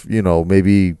 have,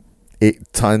 maybe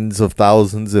tens of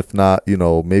thousands, if not,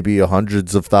 maybe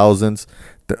hundreds of thousands.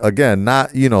 Again,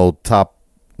 not, top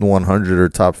 100 or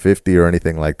top 50 or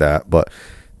anything like that, but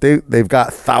they've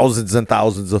got thousands and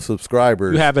thousands of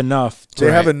subscribers. You have enough.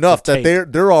 They have enough that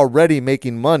they're already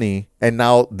making money, and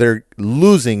now they're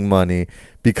losing money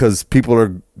because people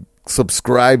are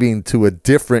subscribing to a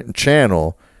different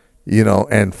channel,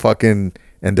 and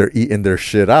they're eating their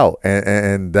shit out,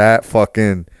 and that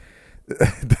fucking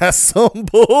that's some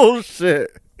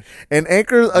bullshit. And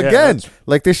Anchor again,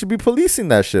 like they should be policing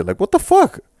that shit. Like what the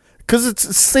fuck? Because it's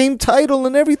the same title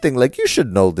and everything. Like you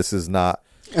should know this is not.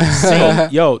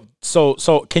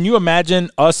 So can you imagine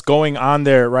us going on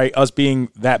there, right? Us being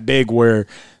that big where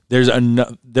there's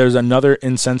another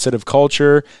insensitive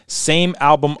culture, same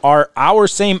album, our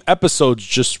same episodes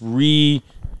just rehosted.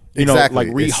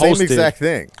 Same exact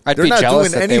thing. I'd be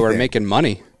jealous that they were making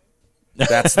money.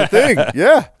 That's the thing.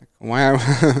 Yeah. Why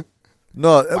are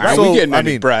we getting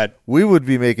any bread? We would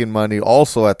be making money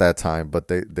also at that time, but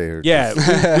they're we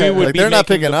would like be they're not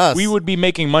picking us. We would be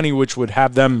making money, which would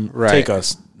have them take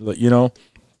us. They wouldn't.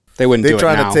 They're do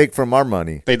trying it now. to take from our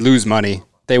money. They'd lose money.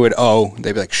 They would owe.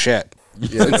 They'd be like, shit.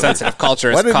 Insensitive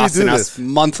culture is costing us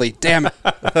monthly. Damn it!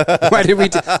 Why did we?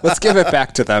 Let's give it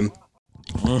back to them.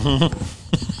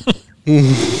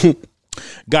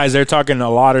 Guys, they're talking a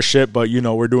lot of shit, but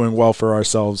we're doing well for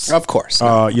ourselves. Of course.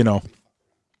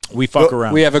 We fuck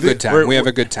around. We have a good time. We have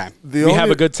a good time. We have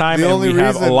a good time, and we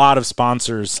have a lot of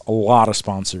sponsors.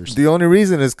 The only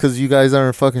reason is because you guys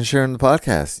aren't fucking sharing the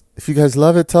podcast. If you guys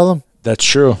love it, tell them. That's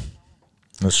true.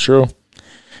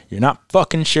 You're not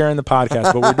fucking sharing the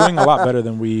podcast, but we're doing a lot better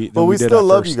than we did. But we still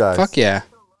love you guys. Fuck yeah.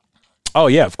 Oh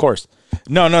yeah, of course.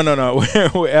 No.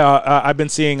 I've been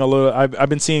seeing I've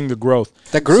been seeing the growth.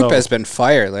 The group has been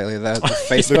fire lately. The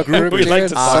Facebook group. We like to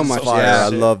so much. Yeah, I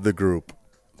love the group.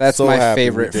 That's so my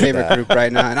favorite group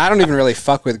right now. And I don't even really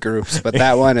fuck with groups, but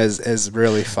that one is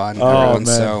really fun. Oh,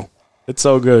 man. It's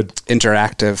so good.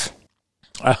 Interactive.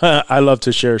 I love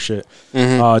to share shit.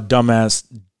 Dumb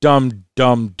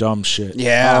shit.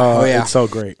 Yeah. It's so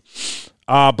great.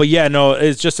 But yeah, no,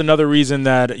 it's just another reason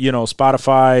that,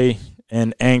 Spotify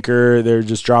and Anchor, they're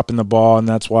just dropping the ball. And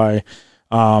that's why,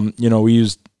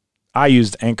 I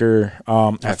used Anchor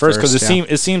at first because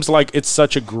it seems like it's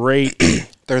such a great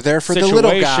they're there for situation. The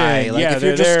little guy. Like yeah, if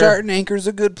you're just starting, Anchor's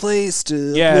a good place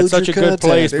to it's such a good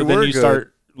place, but then you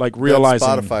start like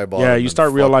realizing you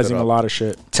start realizing a lot of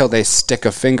shit. Till they stick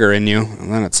a finger in you,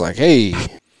 and then it's like, hey.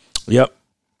 Yep.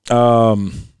 All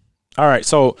right.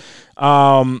 So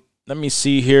let me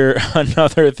see here.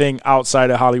 Another thing outside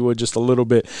of Hollywood, just a little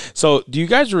bit. So, do you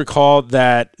guys recall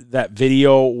that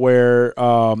video where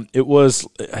it was?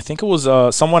 I think it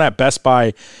was someone at Best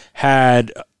Buy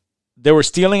they were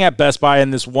stealing at Best Buy,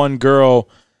 and this one girl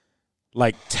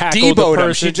like tackled the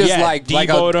person. She just like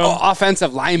an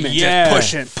offensive lineman,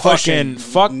 just pushing,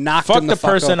 knocked the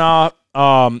person off.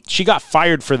 She got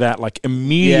fired for that like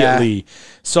immediately. Yeah.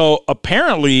 So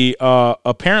apparently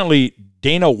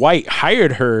Dana White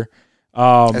hired her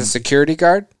as a security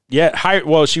guard. Yeah,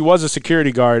 well, she was a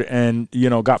security guard and,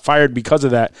 got fired because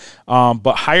of that.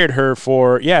 But hired her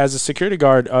as a security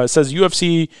guard. It says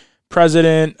UFC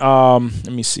president.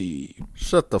 Let me see.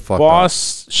 Shut the fuck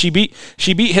boss, up. She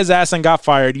beat his ass and got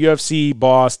fired. UFC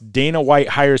boss Dana White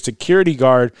hires security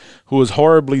guard who was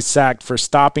horribly sacked for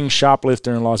stopping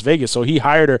shoplifter in Las Vegas. So he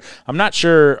hired her. I'm not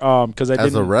sure because I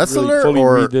didn't a wrestler really fully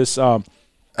or read this.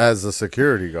 As a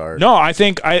security guard. No, I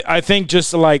think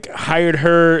just like hired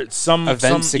her some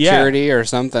security or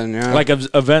something. Yeah. Like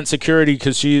event security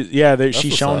because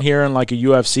she's shown here in like a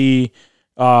UFC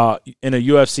in a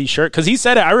UFC shirt because he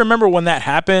said it. I remember when that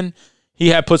happened, he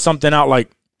had put something out like,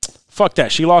 "Fuck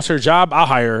that, she lost her job. I'll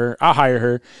hire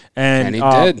her." And he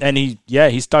did. And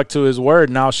he stuck to his word.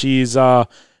 Now she's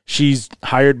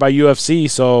hired by UFC.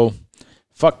 So.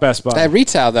 Fuck Best Buy. At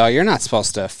retail, though, you're not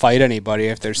supposed to fight anybody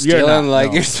if they're stealing.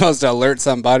 You're supposed to alert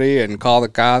somebody and call the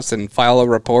cops and file a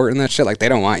report and that shit. Like, they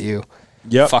don't want you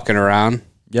fucking around.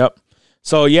 Yep.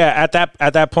 So, at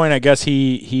that point, I guess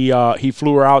he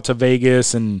flew her out to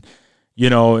Vegas and,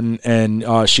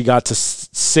 and she got to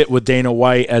sit with Dana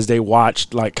White as they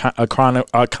watched, like, a Conor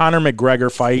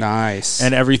McGregor fight. Nice.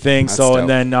 And everything. That's dope. And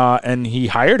then and he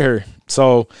hired her.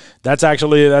 So that's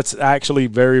actually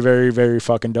very, very, very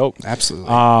fucking dope. Absolutely.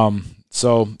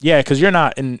 So yeah, because you're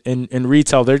not in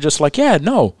retail. They're just like,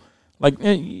 don't try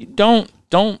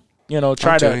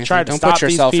to stop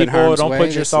these people. Don't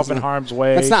put yourself in harm's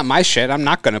way. That's not my shit. I'm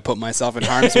not going to put myself in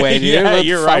harm's way, dude.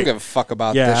 You're right. I don't give a fuck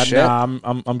about this shit. Nah,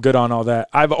 I'm good on all that.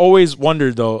 I've always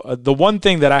wondered though. The one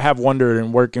thing that I have wondered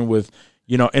in working with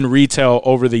in retail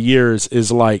over the years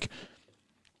is like,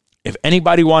 if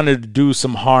anybody wanted to do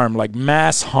some harm, like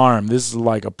mass harm, this is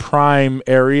like a prime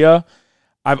area.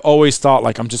 I've always thought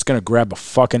like I'm just gonna grab a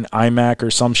fucking iMac or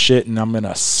some shit and I'm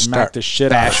gonna smack the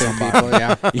shit out of somebody. People,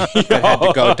 yeah, that had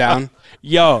to go down.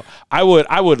 Yo, I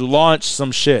would launch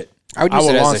some shit. I would use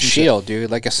it as a shield,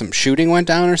 dude. Like if some shooting went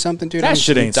down or something, dude. That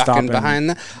shit ain't stopping behind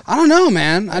that. I don't know,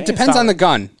 man. It depends on the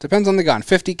gun.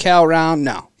 50 cal round.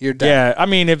 No, you're dead. Yeah, I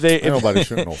mean if nobody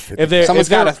shooting no 50. Someone's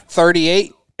got a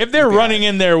 38. If they're running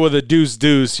in there with a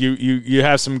deuce, you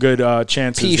have some good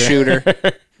chances. Pea shooter.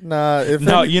 Nah, ain't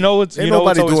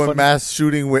nobody doing funny? Mass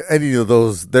shooting with any of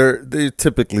those. They're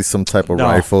typically some type of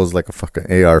rifles, like a fucking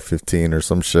AR-15 or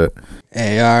some shit.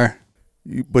 AR.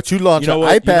 But you launch an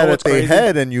iPad at their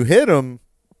head and you hit them,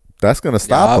 that's gonna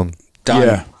stop them. Done.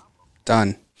 Yeah.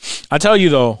 Done. I tell you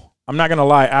though, I'm not gonna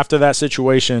lie. After that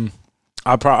situation,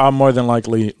 I'll more than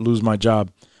likely lose my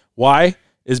job. Why?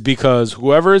 Is because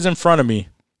whoever is in front of me,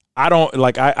 I don't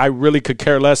like. I really could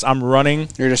care less. I'm running.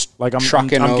 You're just like I'm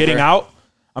over. getting out.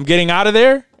 I'm getting out of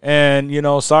there, and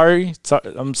sorry.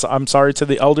 I'm sorry to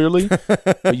the elderly,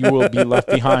 but you will be left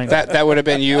behind. That would have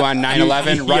been you on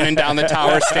 9/11, running down the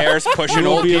tower stairs, pushing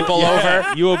old people over.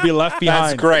 You will be left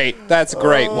behind. That's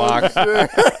great, Juac.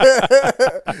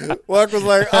 Juac was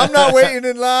like, I'm not waiting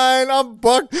in line. I'm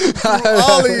bucked through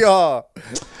all of y'all.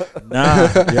 Nah.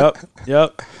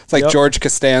 Yep. It's like Juac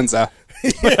Costanza.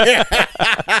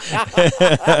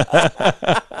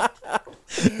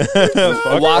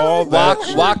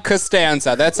 Juac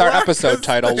Costanza. That's our episode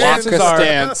title. Juac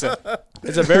Costanza.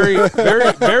 It's a very,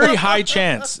 very, very high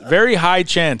chance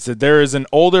that there is an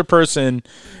older person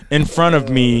in front of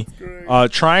me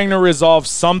trying to resolve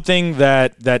something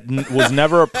that was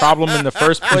never a problem in the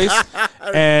first place,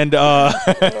 and I'm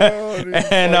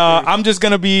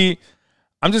the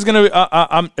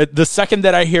second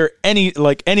that I hear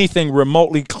anything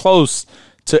remotely close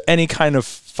to any kind of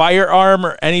firearm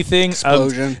or anything,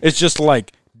 explosion, it's just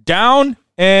like down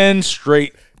and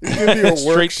straight. It's a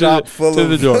workshop full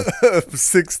of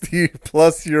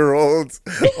 60-plus-year-olds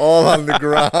all on the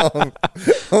ground.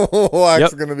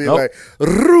 Juac's going to be like,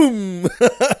 room.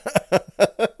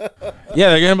 Yeah,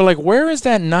 they're going to be like, where is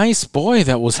that nice boy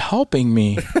that was helping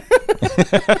me?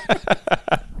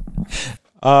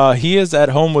 He is at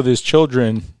home with his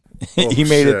children. He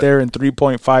made it there in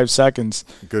 3.5 seconds.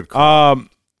 Good call.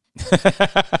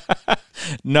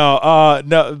 No,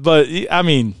 but I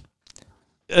mean,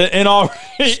 in all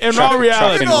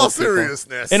reality, in all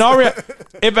seriousness,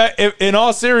 if in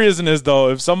all seriousness though,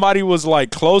 if somebody was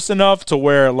like close enough to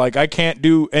where like I can't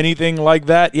do anything like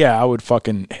that, yeah, I would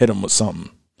fucking hit them with something.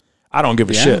 I don't give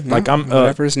a shit. No, like I'm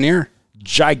whatever's near.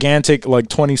 Gigantic, like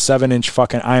 27-inch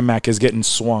fucking iMac is getting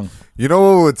swung. You know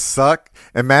what would suck?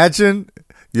 Imagine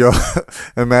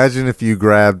if you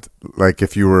grabbed, like,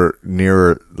 if you were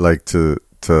nearer, like, to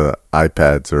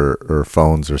iPads or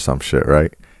phones or some shit,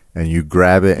 right? And you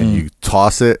grab it and you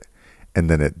toss it, and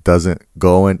then it doesn't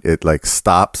go in. It, like,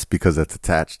 stops because it's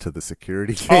attached to the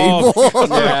security cable.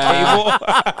 Cable.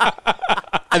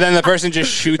 And then the person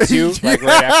just shoots you, like,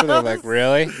 right after. They're like,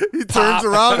 really? He turns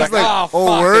around and is like,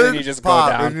 oh, word? and then you just Pop.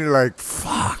 go down. And you're like,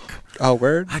 fuck. Oh,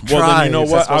 word? Well, then you know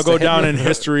what? I'll go down in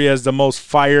history as the most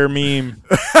fire meme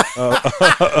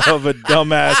of a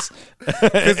dumbass.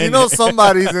 Because you know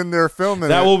somebody's in there filming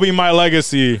that it. will be my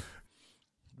legacy.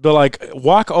 But like,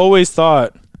 Juac always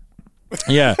thought,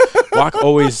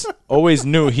 Juac always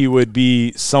knew he would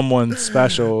be someone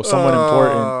special, someone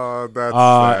important. That's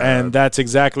sad. And that's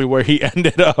exactly where he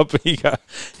ended up. He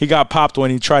got popped when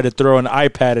he tried to throw an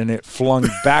iPad and it flung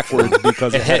backwards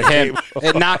because it hit him.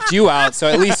 It knocked you out, so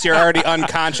at least you're already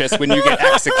unconscious when you get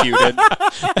executed.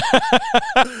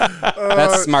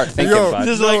 That's smart thinking, bud.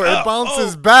 Just like, it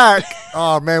bounces back.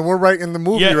 Oh, man, we're right in the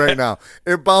movie right now.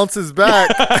 It bounces back.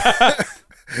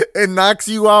 It knocks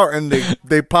you out, and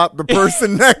they pop the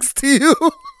person next to you.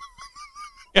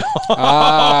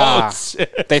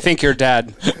 They think you're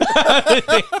dead. And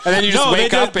then you just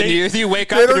wake up and you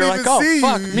wake up and you're like, oh,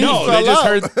 fuck me. No, they just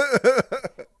heard.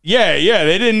 Yeah,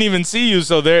 they didn't even see you,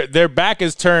 so their back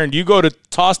is turned. You go to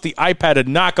toss the iPad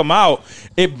and knock them out.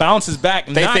 It bounces back,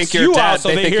 they knocks think you're you dead. out, so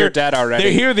they think you're dead already.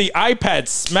 They hear the iPad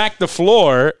smack the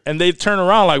floor, and they turn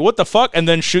around like, what the fuck? And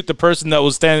then shoot the person that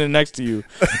was standing next to you.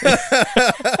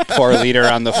 Poor leader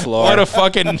on the floor. What a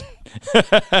fucking...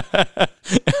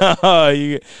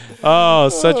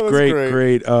 such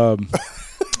great.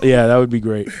 Yeah, that would be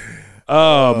great.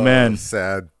 Oh man,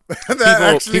 sad.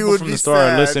 People from the store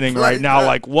are listening right now,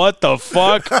 like, what the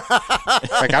fuck?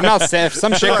 Like, I'm not saying if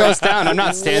some shit goes down, I'm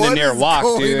not standing near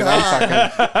Juac, dude.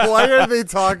 Why are they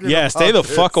talking? Yeah, stay the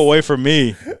fuck away from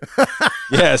me.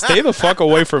 Yeah, stay the fuck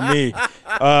away from me.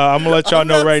 I'm gonna let y'all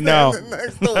know right now.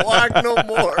 Next to Juac no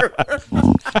more.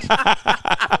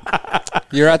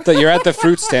 You're at the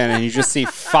fruit stand and you just see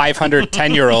 500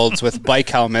 10-year-olds with bike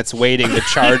helmets waiting to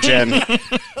charge in.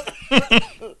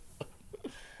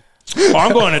 Oh,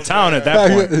 I'm going to town at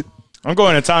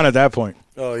that point.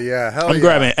 Oh yeah, hell I'm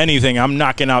grabbing anything. I'm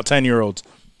knocking out 10-year-olds.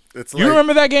 It's you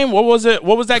remember that game? What was it?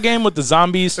 What was that game with the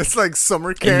zombies? It's like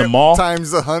summer camp in the mall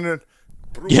times 100.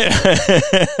 Yeah.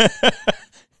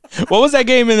 What was that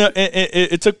game?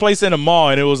 It took place in a mall,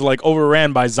 and it was like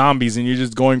overran by zombies, and you're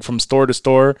just going from store to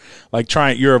store, like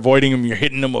you're avoiding them, you're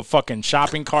hitting them with fucking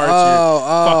shopping carts.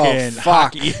 Fucking fuck.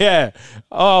 hockey. Yeah.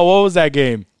 Oh, what was that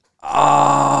game?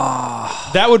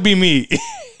 That would be me.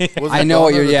 I know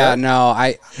what you're. Yeah, no,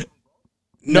 I.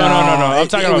 No. I'm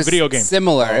talking about a video game.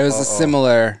 Similar. It was a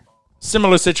similar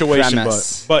situation,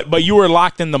 premise. but you were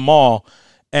locked in the mall.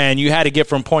 And you had to get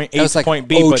from point A to point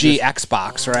B. OG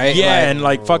Xbox, right? Yeah, and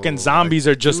like fucking zombies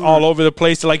are just all over the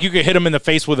place. Like you could hit them in the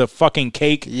face with a fucking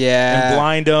cake, and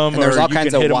blind them, and there's or all you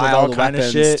kinds can hit of them with all wild kind of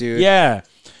weapons, shit. dude. Yeah,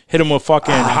 hit them with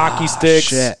fucking hockey sticks.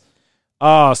 Shit.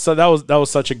 Oh, so that was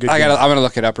such a good. I'm gonna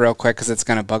look it up real quick because it's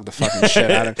gonna bug the fucking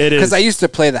shit out of me. It is, because I used to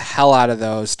play the hell out of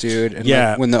those, dude. And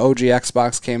yeah, like, when the OG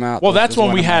Xbox came out. Well, that's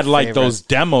when we had like those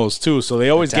demos too. So they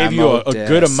always gave you a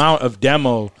good amount of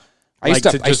demo. I used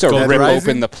to rip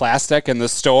open the plastic in the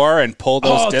store and pull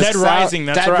those discs Dead Rising,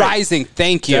 out. That's Dead right. Rising,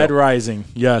 thank you. Dead Rising,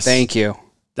 yes. Thank you.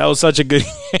 That was such a good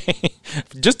game.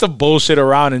 Just to bullshit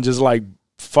around and just like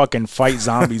fucking fight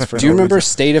zombies for Do you remember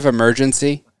State of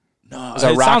Emergency? No. It was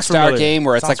a Rockstar game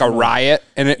where it's like a riot,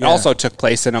 and it also took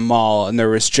place in a mall, and there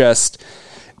was just...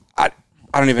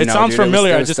 I don't even know. It sounds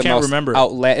familiar. I just the can't remember.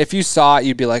 If you saw it,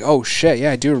 you'd be like, "Oh shit,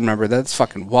 yeah, I do remember. That's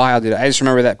fucking wild, dude." I just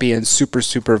remember that being super,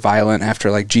 super violent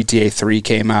after like GTA 3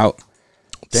 came out.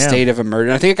 Damn. State of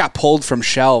Emergency. I think it got pulled from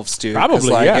shelves, dude.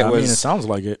 Probably, yeah. I mean, it sounds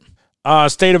like it.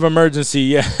 State of Emergency,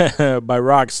 yeah, by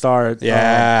Rockstar.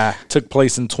 Yeah, took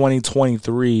place in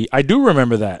 2023. I do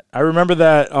remember that. I remember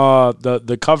that.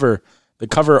 The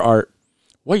cover art.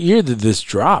 What year did this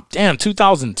drop? Damn,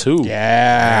 2002.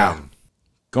 Yeah. Damn.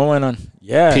 Going on.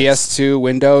 Yeah. PS2,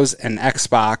 Windows, and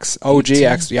Xbox. OG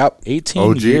 18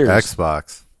 OG years.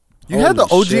 Xbox. You had the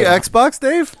OG Xbox,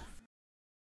 Dave?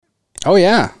 Oh,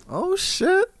 yeah. Oh,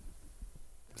 shit.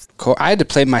 Cool. I had to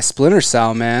play my Splinter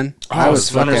Cell, man. I was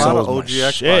Splinter Cell OG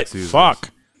Xbox users. Fuck.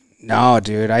 No,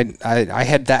 dude. I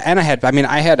had that, and I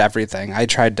had everything. I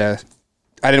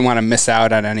didn't want to miss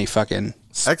out on any fucking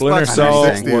Splinter Xbox Cell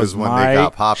 360 was when they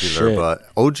got popular, shit. but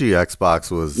OG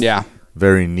Xbox was Yeah.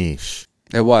 very niche.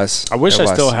 It was. I wish It I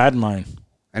was. still had mine.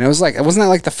 And it was like, wasn't that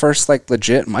like the first like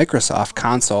legit Microsoft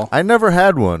console? I never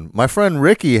had one. My friend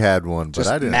Ricky had one, but Just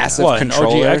I didn't. massive What, an OG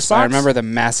controllers. I Xbox? remember the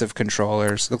massive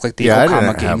controllers. Looked like the Yeah, I didn't Okama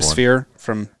have Game one. Sphere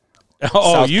from.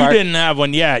 Oh, South you Park. didn't have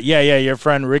one. Yeah. Your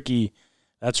friend Ricky.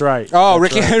 That's right. Oh,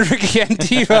 That's Ricky, right. Ricky and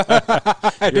Diva.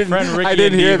 friend Ricky I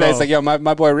didn't and hear that. Devo. It's like, yo,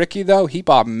 my boy Ricky though, he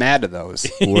bought mad of those.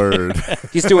 Word.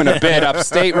 He's doing a bit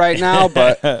upstate right now,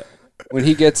 but when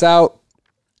he gets out,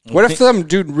 what if some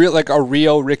dude like a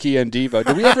real Ricky and Diva?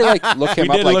 Did we ever like look him We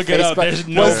up did like look it Facebook? up. There's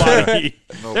nobody.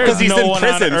 Because There's he's no in one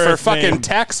prison on for earth fucking named-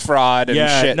 tax fraud and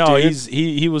Yeah, shit. no, dude.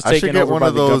 he was I should taken get over one by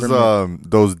of the government.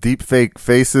 those deep fake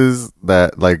faces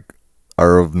that like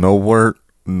are of nowhere,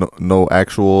 no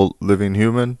actual living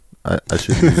human. I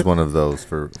should use one of those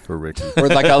for Ricky. Or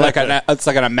it's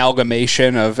like an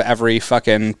amalgamation of every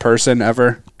fucking person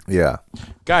ever. Yeah.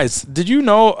 Guys, did you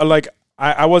know? Like,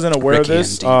 I wasn't aware Ricky of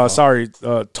this. and Devo. Sorry,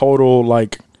 total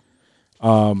like.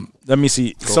 Let me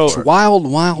see. So Wild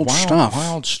stuff.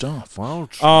 wild stuff.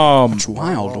 It's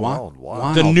wild.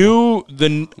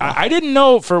 I didn't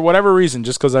know for whatever reason,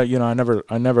 just because I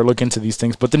never look into these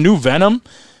things. But the new Venom,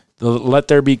 the Let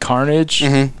There Be Carnage,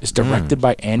 is directed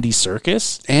by Andy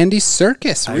Serkis. Andy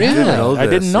Serkis, really? I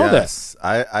didn't know that.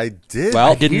 I did.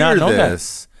 Well, I did not know that.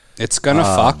 this. It's gonna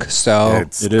fuck. So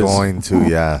It's It is. going to.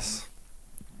 Yes.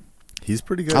 He's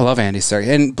pretty good. I love Andy Serkis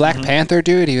and Black Panther,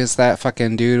 dude. He was that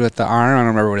fucking dude with the arm. I don't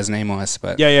remember what his name was,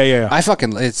 but Yeah. I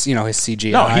fucking it's his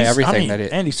CGI, No, he's- everything I mean, that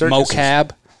it. Andy Serkis is-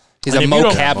 mocap. He's a And if you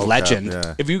don't- mocap legend.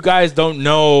 Yeah. If you guys don't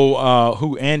know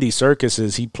who Andy Serkis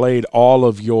is, he played all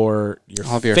of your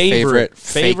All of your favorite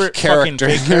fake fucking character.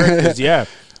 fake characters. Yeah,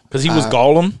 because he was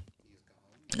Gollum.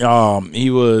 He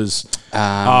was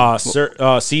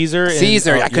Caesar.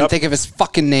 Caesar. I couldn't think of his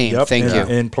fucking name. Thank you.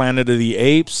 In Planet of the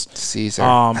Apes. Caesar.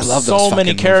 I love those so many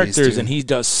fucking characters, movies, dude. and he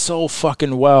does so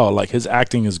fucking well. Like his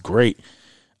acting is great.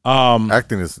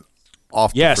 Acting is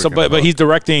off. Yeah. So, but he's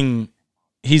directing.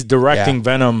 He's directing Yeah.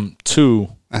 Venom 2.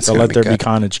 That's to gonna Let be There Be good.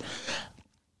 Carnage.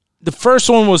 The first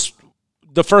one was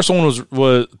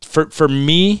for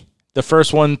me. The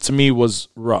first one to me was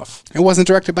rough. It wasn't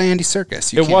directed by Andy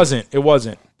Serkis. It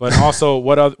wasn't. But also,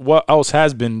 what else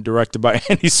has been directed by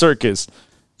Andy Serkis?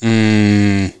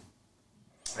 I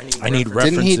need references.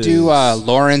 Didn't he do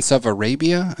Lawrence of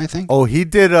Arabia? I think. Oh, he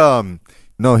did.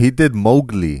 No, he did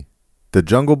Mowgli, the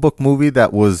Jungle Book movie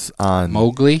that was on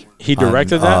Mowgli. He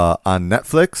directed that? on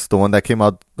Netflix. The one that came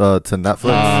out to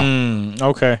Netflix.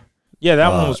 Okay. Yeah, that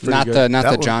one was pretty Not good. the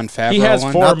That John one- Favreau He has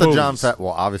one. four Not the movies. John Favreau.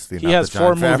 Well, obviously He not has the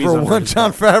John 4 movies Favreau under one. his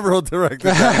John Favreau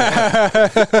directed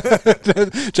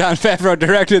that. John Favreau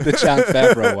directed the John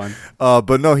Favreau one.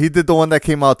 But no, he did the one that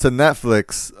came out to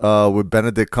Netflix with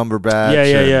Benedict Cumberbatch.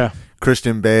 Yeah. and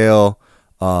Christian Bale.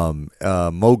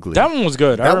 Mowgli. That one was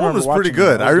good. I That one remember was pretty watching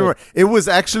good. that. I remember it was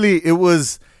actually it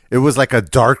was like a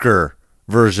darker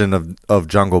version of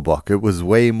Jungle Book. It was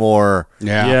way more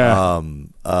Yeah.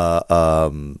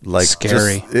 like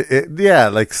Scary.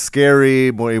 just, like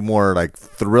scary, way more like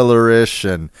thriller-ish,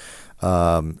 and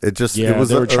it just Yeah, it was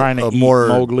they were trying to eat more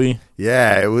Mowgli.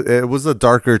 Yeah, it was a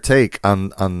darker take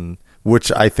on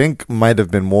which I think might have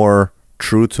been more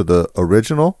true to the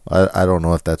original. I don't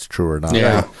know if that's true or not.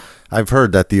 Yeah. I've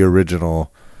heard that the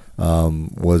original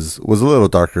was a little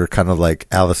darker, kind of like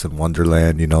Alice in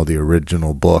Wonderland. You know, the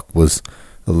original book was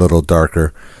a little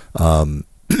darker, and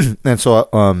so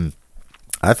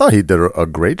I thought he did a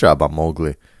great job on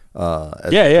Mowgli.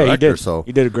 As Yeah, he director, did. So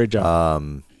He did a great job.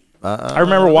 I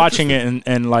remember watching it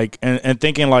and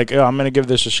thinking like, oh, I'm gonna give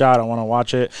this a shot. I want to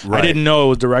watch it. Right. I didn't know it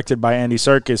was directed by Andy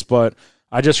Serkis, but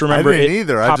I just remember didn't it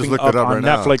either. I just popping looked it up on right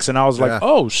now. Netflix, and I was Yeah. like,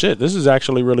 oh shit, this is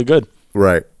actually really good.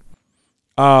 right.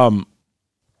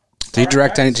 Did he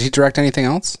direct anything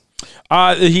else?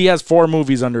 He has 4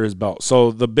 movies under his belt.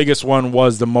 So the biggest one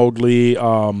was the Mowgli.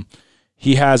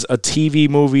 He has a TV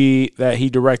movie that he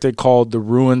directed called The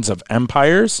Ruins of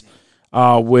Empires,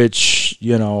 which, I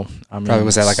mean, Probably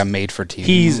was that like a made for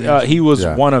TV? he was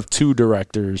Yeah. one of 2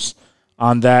 directors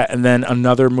on that, and then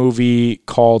another movie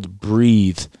called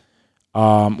Breathe,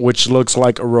 which looks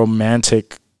like a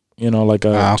romantic,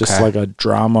 just like a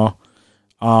drama,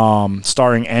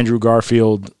 starring Andrew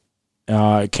Garfield.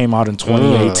 It came out in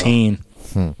 2018.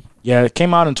 Yeah, it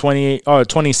came out in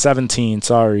 2017.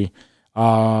 Sorry,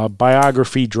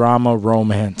 biography, drama,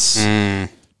 romance.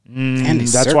 Andy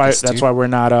That's Serkis, why we're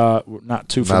not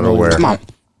too familiar. aware. Come on.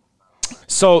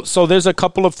 So there's a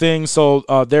couple of things. So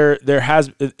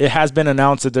it has been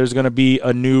announced that there's going to be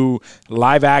a new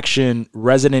live action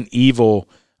Resident Evil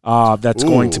that's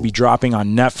going to be dropping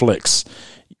on Netflix.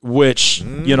 which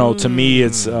to me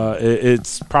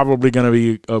it's probably going to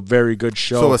be a very good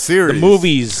show. So a series. The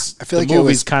movies, I feel like the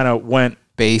movies kind of went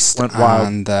on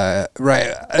wild.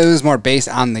 It was more based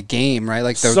on the game, right?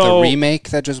 Like the remake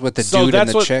that just with the dude and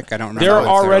the chick. I don't remember. They're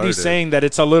already saying that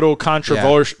it's a little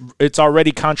controversial. Yeah. It's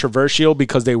already controversial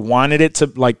because they wanted it to,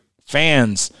 like,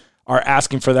 fans are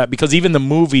asking for that because even the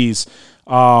movies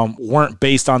weren't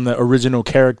based on the original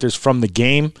characters from the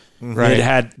game. Right. It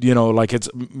had, like it's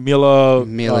Mila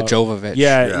Jovovich.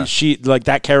 Yeah, she, like,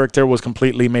 that character was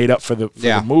completely made up for the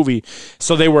movie.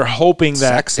 So they were hoping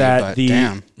that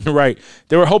damn. Right.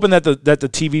 They were hoping that the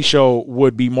TV show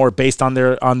would be more based on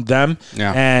them.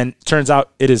 Yeah. And turns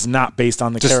out it is not based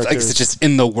on the characters. Like it's just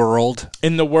in the world.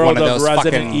 In the world of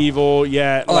Resident Evil,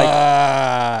 yeah.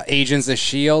 Like Agents of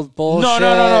S.H.I.E.L.D. bullshit.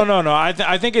 No.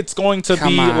 I think it's going to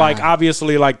be like,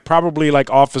 obviously, like, probably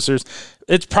like officers.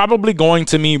 It's probably going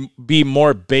to be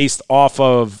more based off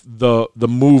of the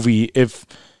movie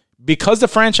because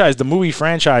the movie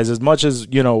franchise, as much as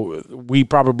we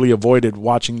probably avoided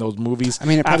watching those movies. I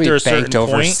mean, it probably banked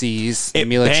overseas.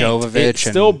 Mila Jovovich, it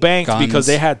still banked because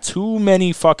they had too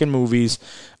many fucking movies,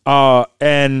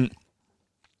 and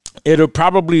it'll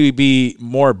probably be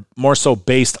more so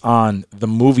based on the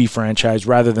movie franchise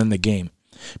rather than the game.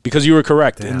 Because you were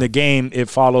correct. Damn. In the game, it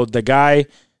followed the guy,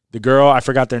 the girl, I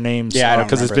forgot their names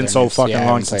because it's been so fucking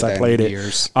long since I played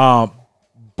it.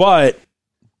 But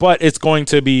it's going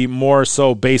to be more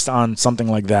so based on something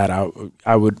like that.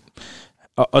 I would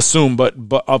assume, but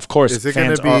of course,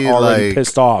 fans are already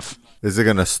pissed off. Is it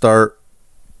going to start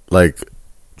like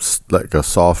a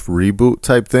soft reboot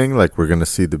type thing? Like we're going to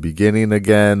see the beginning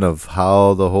again of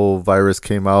how the whole virus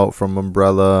came out from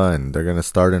Umbrella, and they're going to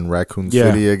start in Raccoon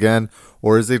City again,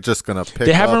 or is it just going to pick?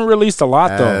 They haven't released a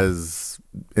lot though.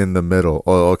 In the middle.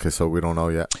 Oh, okay. So we don't know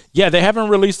yet. Yeah, they haven't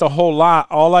released a whole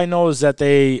lot. All I know is that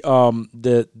they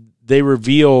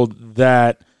revealed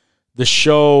that the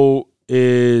show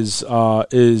is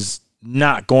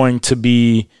not going to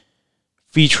be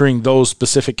featuring those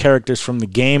specific characters from the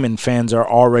game, and fans are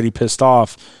already pissed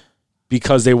off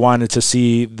because they wanted to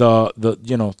see the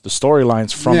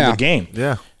storylines from the game.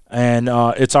 Yeah. And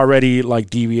it's already like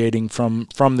deviating from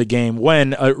the game.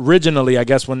 When originally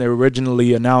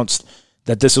announced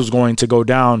that this was going to go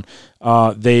down,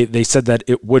 they said that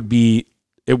it would be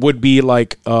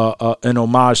like an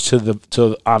homage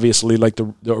to obviously like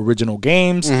the original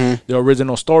games, the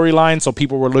original storyline. So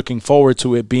people were looking forward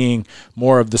to it being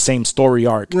more of the same story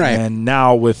arc. Right. And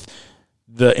now with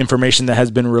the information that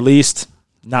has been released,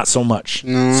 not so much.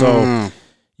 So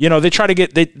they try to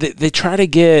get they try to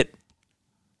get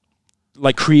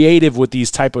like creative with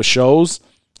these type of shows,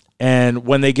 and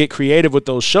when they get creative with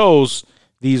those shows,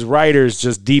 these writers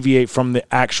just deviate from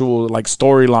the actual like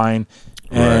storyline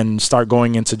and start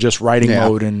going into just writing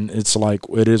mode, and it's like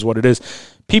it is what it is.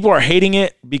 People are hating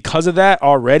it because of that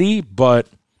already, but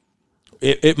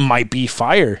it might be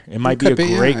fire. It might be a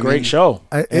great show.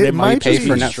 It might pay be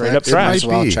for Netflix. Straight up trash. As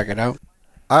well, check it out.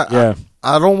 I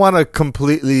don't want to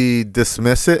completely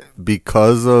dismiss it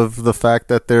because of the fact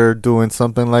that they're doing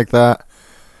something like that.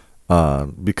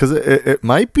 Because it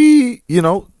might be,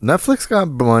 Netflix got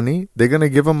money. They're gonna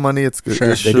give them money. It's good.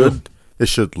 Sure, it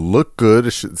should look good.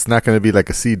 It's not gonna be like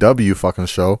a CW fucking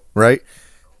show, right?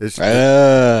 It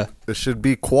should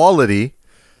be quality,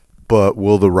 but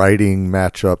will the writing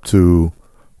match up to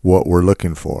what we're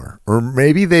looking for? Or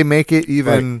maybe they make it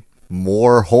even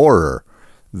more horror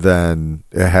than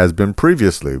it has been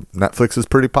previously. Netflix is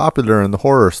pretty popular in the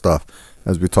horror stuff,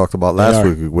 as we talked about last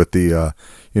week with the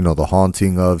the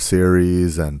Haunting of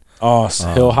series and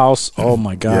Hill House. Oh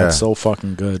my god, so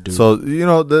fucking good, dude. So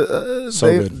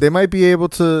they might be able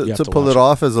to pull it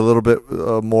off as a little bit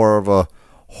more of a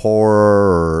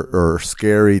horror or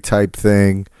scary type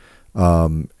thing,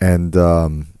 we'll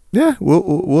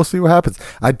see what happens.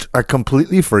 I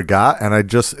completely forgot, and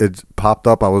it popped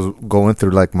up. I was going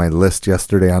through like my list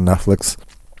yesterday on Netflix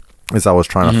as I was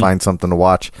trying to find something to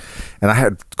watch, and I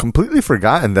had completely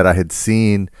forgotten that I had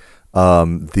seen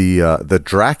the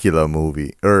Dracula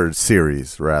movie or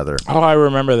series rather. Oh, I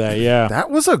remember that. Yeah, that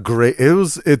was a great.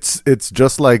 It's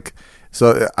just like.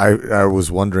 So I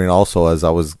was wondering also as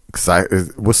I was, because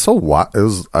it was so it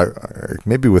was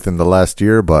maybe within the last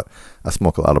year, but I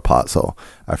smoke a lot of pot, so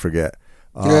I forget.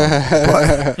 It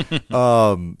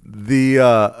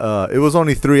was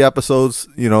only 3 episodes,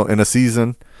 in a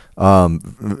season, a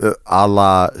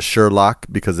la Sherlock,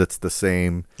 because it's the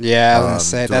same. Yeah, I was gonna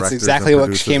say that's exactly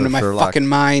what came to my fucking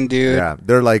mind, dude. Yeah,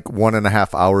 they're like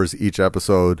 1.5 hours each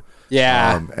episode.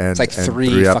 Yeah, it's like 3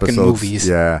 fucking episodes. movies.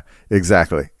 Yeah,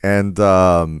 exactly. And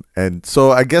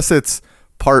so I guess it's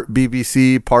part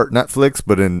BBC, part Netflix,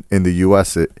 but in the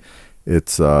US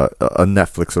it's a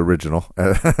Netflix original,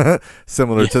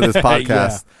 similar to this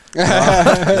podcast.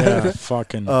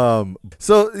 Fucking.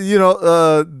 So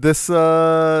this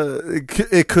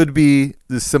it could be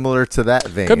similar to that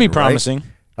vein. Could be right? promising.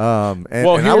 And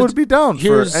I would be down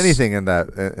for anything in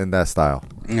that style.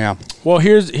 Yeah. Well,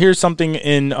 here's something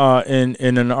in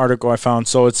an article I found.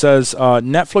 So it says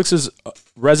Netflix's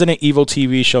Resident Evil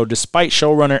TV show, despite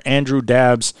showrunner Andrew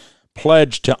Dabb's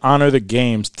pledge to honor the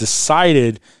games,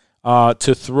 decided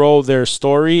to throw their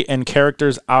story and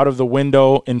characters out of the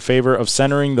window in favor of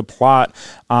centering the plot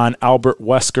on Albert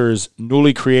Wesker's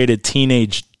newly created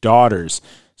teenage daughters.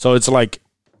 So it's like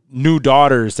new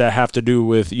daughters that have to do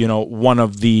with, one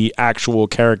of the actual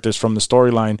characters from the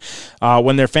storyline.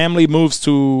 When their family moves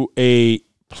to a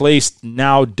place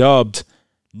now dubbed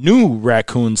New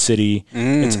Raccoon City,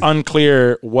 it's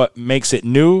unclear what makes it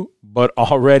new, but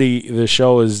already the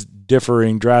show is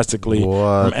differing drastically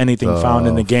from anything found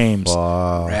in the games.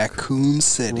 Raccoon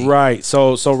City. Right.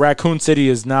 So Raccoon City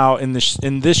is now in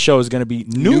this show is going to be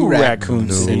New Raccoon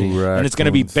City. And it's going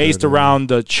to be based around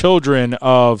the children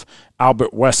of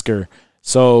Albert Wesker.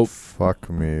 So fuck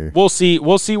me. We'll see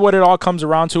what it all comes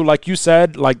around to. Like you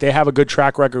said, like they have a good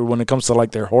track record when it comes to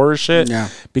like their horror shit. Yeah.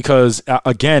 Because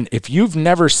again, if you've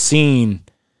never seen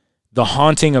The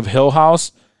Haunting of Hill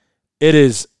House, it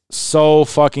is so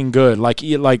fucking good. Like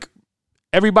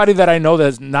everybody that I know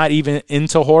that's not even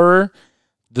into horror,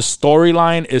 the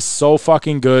storyline is so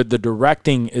fucking good. The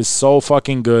directing is so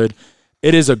fucking good.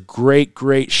 It is a great,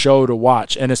 great show to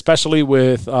watch. And especially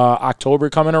with October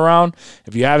coming around,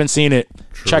 if you haven't seen it,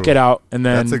 check it out. And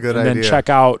then, that's a good idea. Then check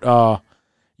out,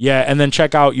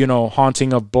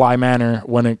 Haunting of Bly Manor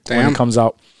when it comes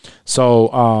out. So,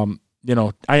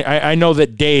 I know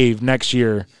that Dave next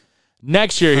year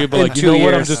he'll be like,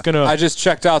 what? I'm just gonna. I just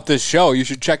checked out this show. You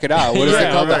should check it out. What is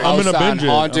it called? Right. The House on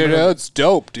Haunted. It's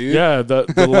dope, dude. Yeah,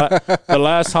 the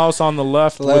last house on the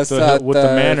left with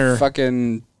the manor.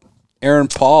 Fucking Aaron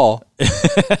Paul.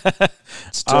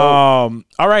 It's dope.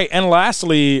 All right, and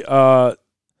lastly,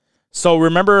 so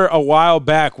remember a while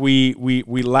back we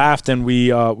laughed and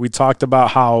we talked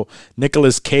about how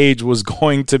Nicolas Cage was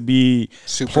going to be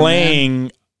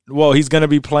playing. Well, he's going to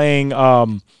be playing.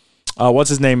 What's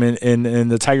his name in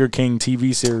the Tiger King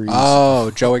TV series?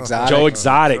 Oh, Joe Exotic. Joe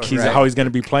Exotic. He's how he's going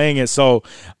to be playing it. So,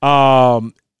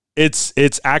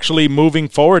 it's actually moving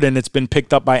forward, and it's been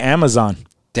picked up by Amazon.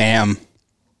 Damn.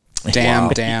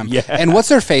 Yeah. And what's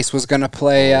her face was going to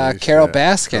play Carol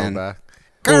Baskin.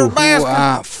 Carol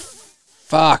Baskin.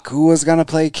 Fuck, who was going to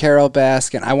play Carol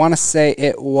Baskin? I want to say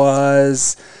it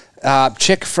was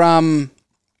chick from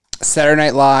Saturday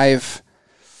Night Live.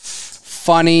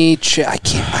 Funny chick. I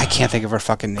can't think of her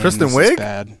fucking name. Kristen This Wiig? is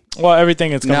bad. Well,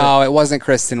 everything is coming. No, it wasn't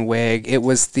Kristen Wiig. It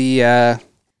was the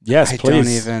Yes,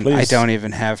 please. I don't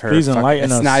even have her. Please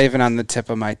enlighten us. It's not even on the tip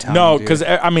of my tongue. No, because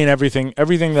everything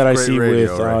that I see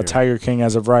radio with right here. Tiger King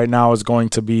as of right now is going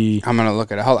to be. I'm gonna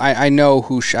look at it. I know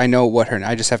who. I know what her.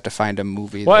 I just have to find a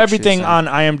movie. Well, that everything she's on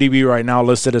IMDb right now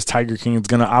listed as Tiger King is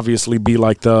going to obviously be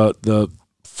like the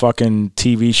fucking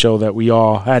TV show that we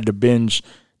all had to binge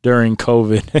during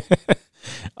COVID.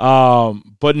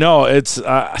 But no, it's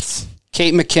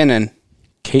Kate McKinnon.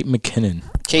 Kate McKinnon.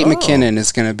 Kate McKinnon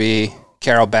is gonna be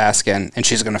Carol Baskin, and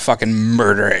she's gonna fucking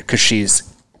murder it because she's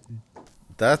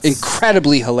That's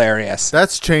incredibly hilarious.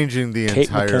 That's changing the Kate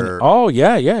entire. McKinnon. Oh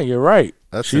yeah, you're right.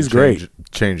 She's great.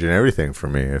 Changing everything for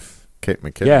me. If Kate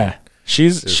McKinnon. Yeah, she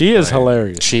is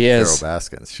hilarious. She Carol is.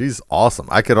 Baskins. She's awesome.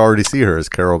 I could already see her as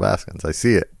Carol Baskins. I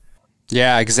see it.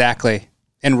 Yeah, exactly.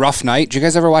 And Rough Night. Did you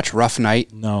guys ever watch Rough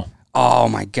Night? No. Oh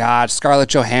my God, Scarlett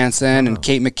Johansson and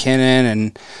Kate McKinnon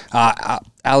and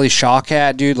Ali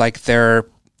Shawkat, dude. Like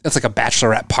it's like a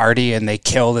bachelorette party, and they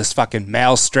kill this fucking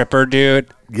male stripper, dude.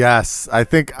 Yes, I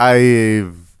think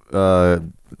I've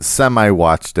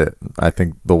semi-watched it. I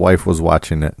think the wife was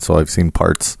watching it, so I've seen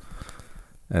parts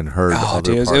and heard. Oh,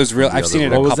 other dude, parts it was real. from the I've seen it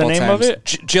other a What was couple the name times. of it?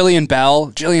 Jillian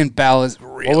Bell. Jillian Bell is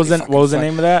really. What was the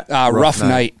name of that? Rough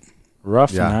Night.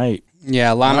 Rough Yeah. Night.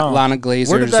 Yeah, Lana Where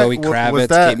Glazer, did Zoe was Kravitz,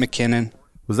 that- Kate McKinnon.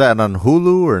 Was that on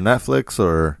Hulu or Netflix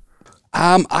or?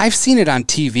 I've seen it on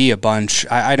TV a bunch.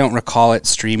 I don't recall it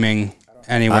streaming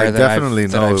anywhere. I definitely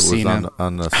know it was seen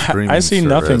on the streaming. I see service,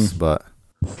 nothing. but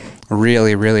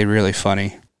Really, really, really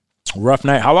funny. Rough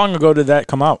Night. How long ago did that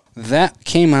come out? That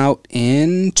came out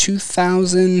in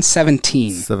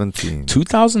 2017. 17.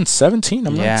 2017.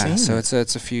 I'm not Yeah, seeing so it.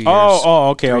 it's a few years.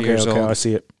 Okay, 3 years okay. old. I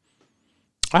see it.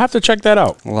 I have to check that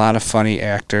out. A lot of funny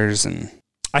actors and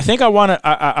I think I want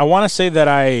to say that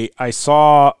I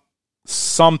saw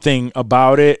something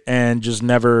about it and just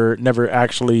never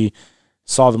actually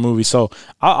saw the movie. So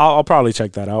I'll probably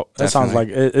check that out. That sounds like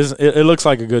it looks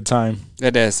like a good time.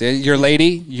 It is. You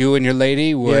and your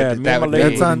lady would. Yeah, me and my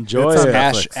lady would enjoy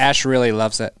it. Ash really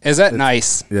loves it. Is it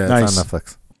nice? Yeah, nice. It's on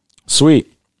Netflix.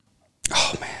 Sweet.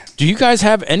 Oh man. Do you guys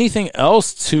have anything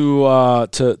else to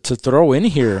throw in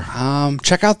here?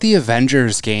 Check out the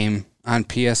Avengers game on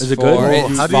PS4. Is it good?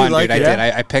 It's How do fun, you like dude. it?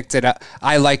 I picked it up.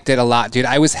 I liked it a lot, dude.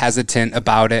 I was hesitant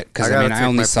about it because I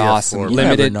only saw some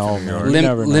limited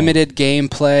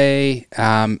gameplay.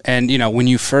 And when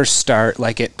you first start,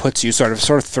 like it puts you sort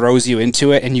of throws you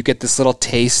into it, and you get this little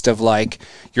taste of like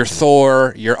your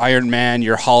Thor, your Iron Man,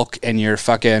 your Hulk, and your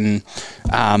fucking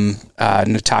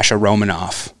Natasha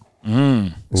Romanoff.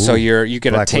 So you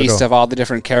get Black a taste Widow. Of all the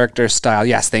different character style.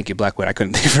 Yes, thank you, Black Widow. I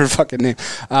couldn't think of her fucking name.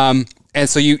 And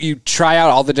so you try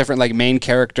out all the different like main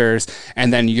characters,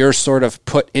 and then you're sort of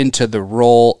put into the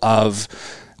role of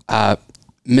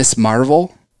Miss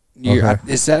Marvel.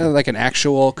 Is that like an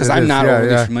actual? Because I'm not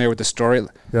overly familiar with the story.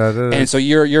 Yeah, it is. And so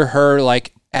you're her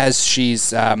like as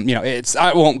she's it's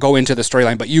I won't go into the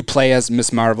storyline, but you play as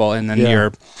Miss Marvel, and then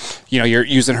you're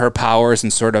using her powers,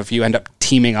 and sort of you end up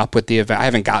teaming up with the event. I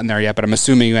haven't gotten there yet, but I'm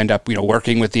assuming you end up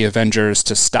working with the Avengers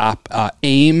to stop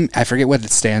AIM. I forget what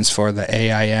it stands for, the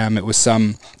AIM. It was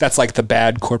that's like the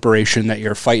bad corporation that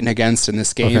you're fighting against in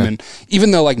this game. And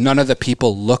even though like none of the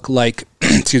people look like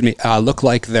look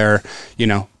like their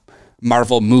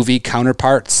Marvel movie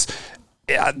counterparts.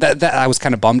 Yeah, that I was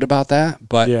kind of bummed about that,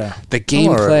 but the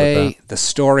gameplay, the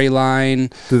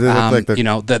storyline, do they look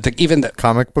like even the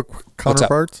comic book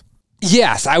counterparts?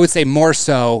 Yes, I would say more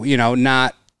so.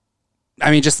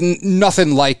 Just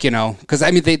nothing like because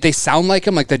they sound like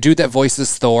him, like the dude that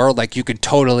voices Thor. Like you could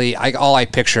totally. All I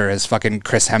picture is fucking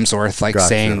Chris Hemsworth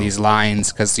saying these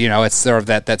lines because it's sort of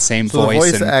that same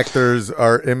voice. The voice actors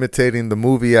are imitating the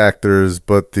movie actors,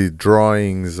 but the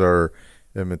drawings are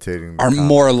imitating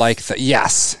more like the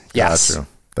yes. Gotcha.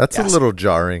 That's a little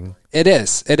jarring. It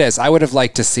is I would have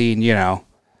liked to see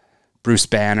Bruce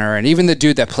Banner, and even the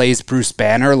dude that plays Bruce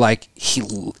Banner, like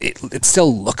it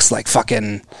still looks like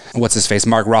fucking what's his face,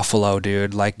 Mark Ruffalo,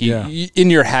 dude. Like you, in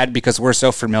your head, because we're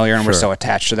so familiar and we're so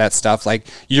attached to that stuff, like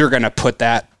you're gonna put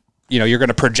that you're going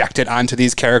to project it onto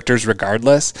these characters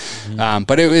regardless.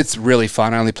 But it's really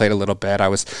fun. I only played a little bit. I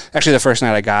was actually the first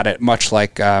night I got it, much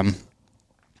like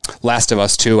Last of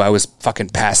Us 2, I was fucking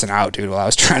passing out, dude, while I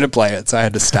was trying to play it, so I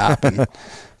had to stop and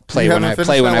play when I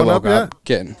woke up.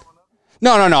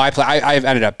 No. I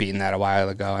ended up beating that a while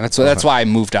ago, and that's why I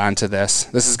moved on to this.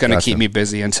 This is going to keep me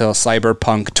busy until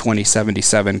Cyberpunk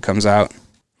 2077 comes out.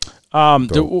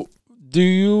 Do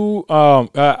you?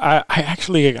 I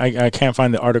can't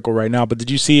find the article right now, but did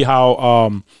you see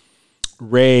how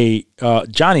Ray,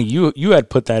 Johnny, you had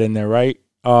put that in there, right?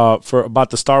 For about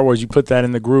the Star Wars, you put that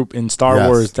in the group in Star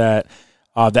Wars that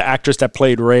the actress that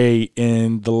played Rey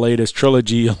in the latest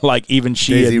trilogy, like even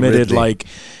she Daisy admitted, Ridley. like,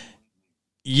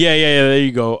 there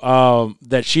you go.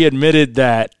 That she admitted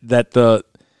that the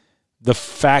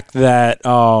fact that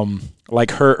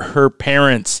like her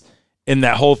parents in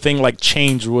that whole thing like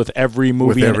changed with every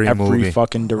movie and every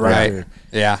fucking director. Right.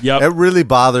 Yeah. Yep. It really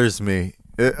bothers me.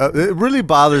 It really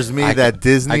bothers me that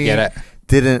Disney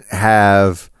didn't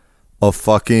have a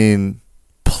fucking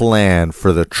plan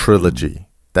for the trilogy,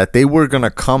 that they were going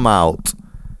to come out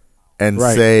and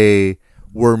say,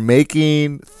 we're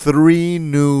making 3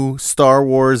 new Star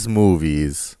Wars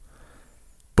movies,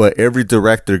 but every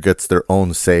director gets their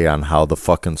own say on how the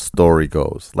fucking story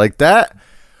goes. Like, that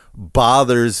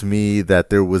bothers me, that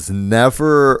there was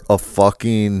never a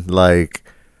fucking like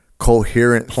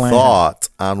coherent thought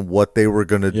on what they were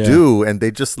going to do, and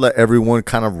they just let everyone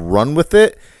kind of run with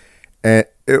it. And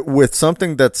with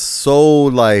something that's so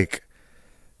like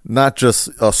not just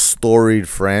a storied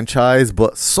franchise,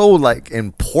 but so like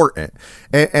important.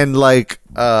 And like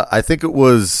I think it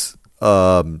was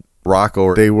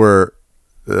Rocco. They were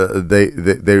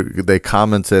they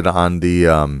commented on the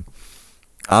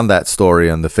on that story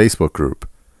on the Facebook group,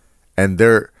 and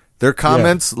their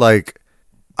comments like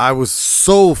I was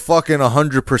so fucking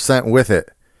 100% with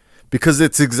it, because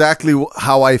it's exactly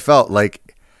how I felt.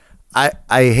 Like, I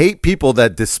hate people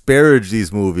that disparage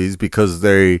these movies because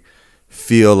they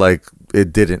feel like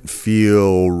it didn't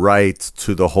feel right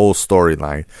to the whole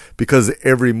storyline. Because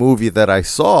every movie that I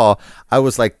saw, I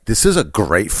was like, this is a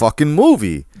great fucking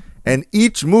movie. And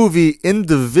each movie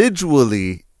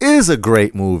individually is a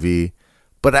great movie,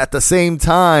 but at the same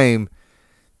time,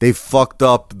 they fucked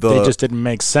up they just didn't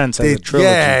make sense as a trilogy.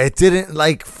 Yeah, it didn't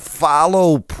like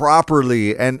follow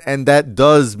properly, and that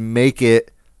does make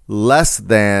it less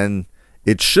than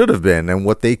it should have been and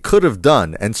what they could have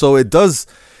done. And so it does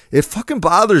it fucking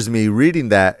bothers me reading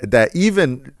that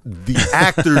even the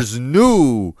actors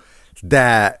knew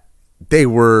that they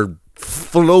were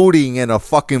floating in a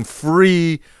fucking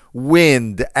free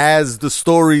wind as the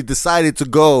story decided to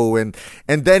go, and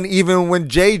then even when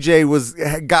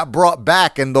JJ got brought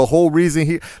back, and the whole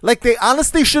reason they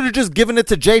honestly should have just given it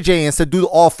to JJ and said do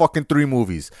all fucking 3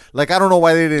 movies. Like, I don't know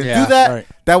why they didn't do that. Right.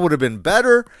 That would have been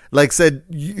better. Like, said,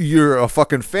 you're a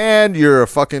fucking fan, you're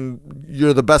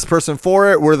the best person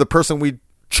for it, we're the person we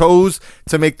chose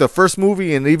to make the first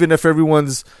movie, and even if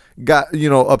everyone's got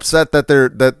upset that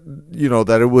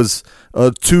that it was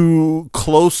too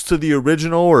close to the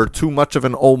original or too much of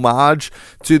an homage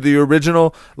to the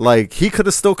original, like, he could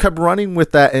have still kept running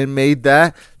with that and made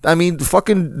that. I mean,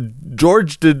 fucking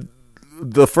George did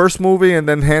the first movie and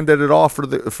then handed it off for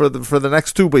the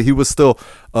next 2, but he was still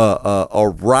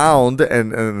around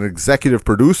and an executive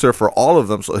producer for all of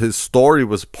them, so his story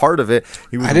was part of it.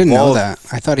 I didn't know that.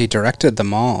 I thought he directed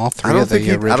them all 3 of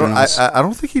the originals. I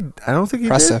don't think he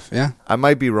impressive did. Yeah, I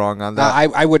might be wrong on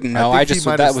that. I wouldn't know.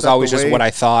 That was always just what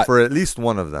I thought for at least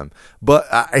one of them, but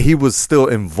he was still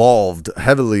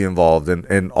heavily involved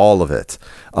in all of it.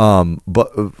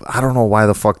 But I don't know why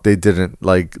the fuck they didn't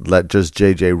let just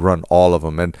JJ run all of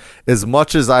them. And as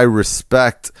much as I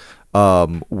respect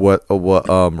what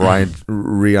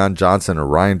Ryan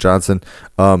Johnson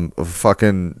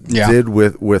fucking did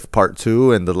with part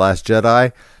 2 and The Last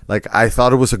Jedi, like, I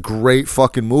thought it was a great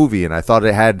fucking movie and I thought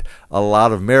it had a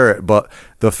lot of merit, but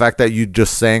the fact that you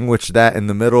just sandwiched that in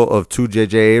the middle of 2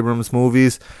 JJ Abrams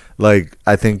movies, like,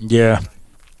 I think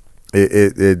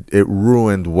it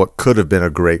ruined what could have been a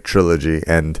great trilogy.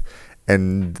 And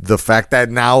the fact that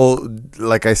now,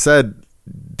 like I said,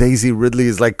 Daisy Ridley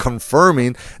is like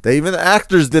confirming that even the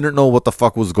actors didn't know what the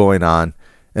fuck was going on,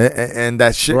 and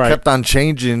that shit kept on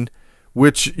changing,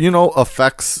 which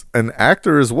affects an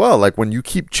actor as well. Like, when you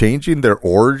keep changing their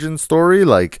origin story,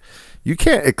 like, you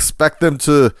can't expect them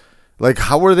to, like,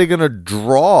 how are they gonna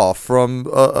draw from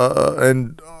what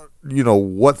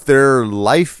their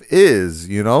life is,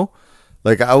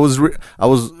 Like, I was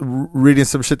reading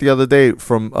some shit the other day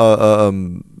from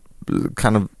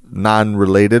kind of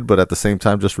non-related, but at the same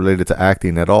time just related to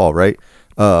acting at all, right?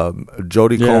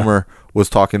 Jodie Comer was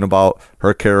talking about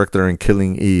her character in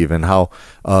Killing Eve and how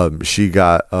she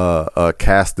got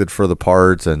casted for the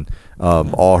parts, and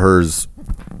all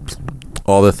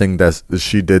the thing that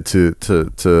she did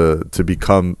to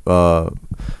become a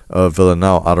villain.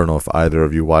 Now, I don't know if either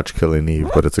of you watch Killing Eve,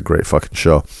 but it's a great fucking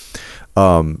show.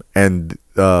 And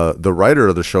the writer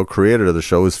of the show, creator of the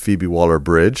show, is Phoebe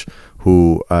Waller-Bridge,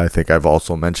 who I think I've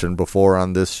also mentioned before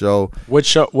on this show. What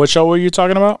show were you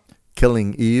talking about?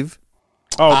 Killing Eve.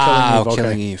 Oh, Killing Eve. Okay.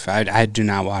 Killing Eve. I do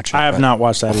not watch it. I have not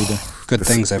watched that either. Good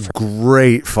things I've heard.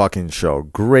 Great fucking show.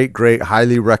 Great,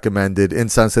 highly recommended,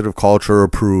 insensitive culture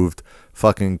approved.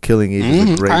 Fucking Killing Eve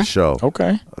is a great show.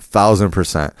 Okay.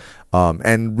 1,000%.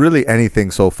 And really anything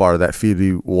so far that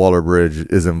Phoebe Waller-Bridge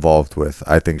is involved with,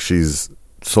 I think she's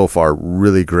so far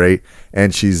really great,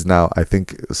 and she's now, I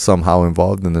think, somehow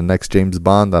involved in the next James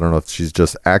Bond. I don't know if she's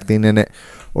just acting in it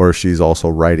or if she's also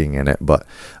writing in it, but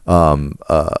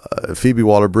Phoebe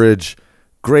Waller-Bridge,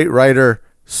 great writer,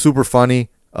 super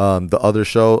funny. The other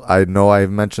show I know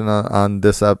I've mentioned on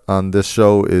this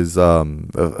show is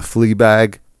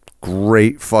Fleabag.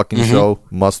 Great fucking show,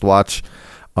 must watch.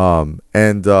 And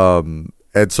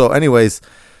so anyways,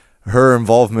 her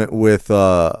involvement with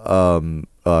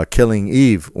Killing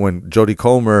Eve, when Jodie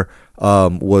Comer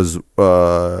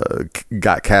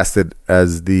got casted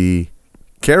as the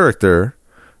character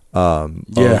of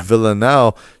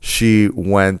Villanelle, she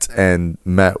went and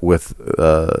met with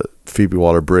Phoebe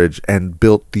Waller-Bridge and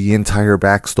built the entire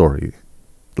backstory.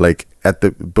 Like,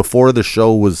 before the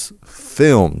show was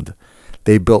filmed,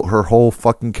 they built her whole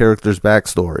fucking character's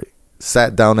backstory.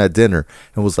 Sat down at dinner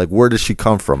and was like, where does she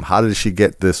come from? How did she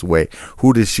get this way?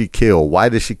 Who did she kill? Why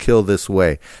did she kill this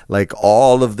way? Like,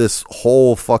 all of this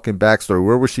whole fucking backstory.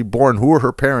 Where was she born? Who are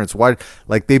her parents? Why?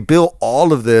 Like, they built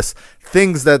all of this,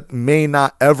 things that may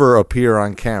not ever appear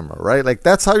on camera, right? Like,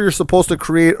 that's how you're supposed to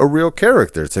create a real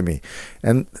character, to me.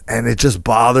 And it just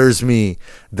bothers me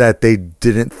that they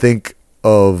didn't think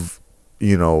of,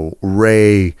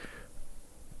 Rey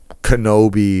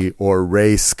Kenobi or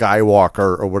Rey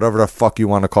Skywalker or whatever the fuck you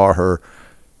want to call her.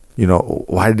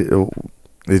 Why did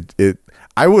it?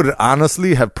 I would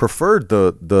honestly have preferred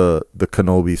the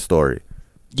Kenobi story.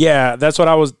 Yeah, that's what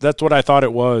I thought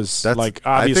it was. Like,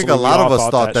 obviously, I think a lot of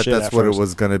us thought that that's what it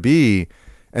was going to be,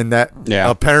 and that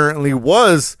apparently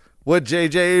was what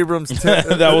J.J. Abrams'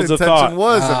 that was intention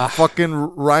was, and fucking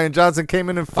Ryan Johnson came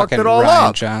in and fucked it all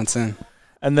up. Johnson.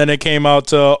 And then it came out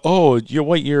to, you're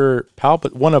one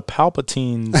of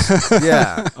Palpatine's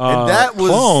Yeah, and that was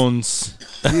clones.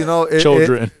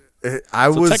 Children. I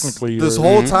was technically this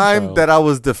whole time that I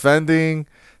was defending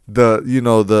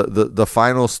the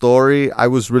final story. I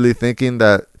was really thinking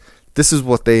that this is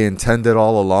what they intended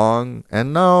all along,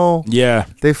 and no,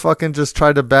 they fucking just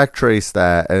tried to backtrace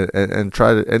that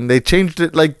and they changed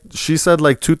it, like she said,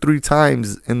 like 2-3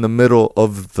 times in the middle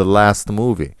of the last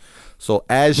movie. So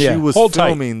as she was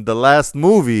filming the last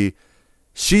movie,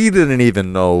 she didn't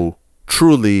even know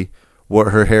truly what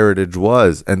her heritage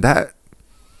was, and that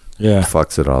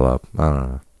fucks it all up. I don't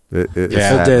know.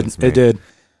 It did.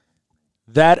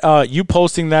 That you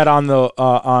posting that on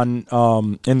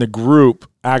the in the group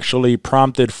actually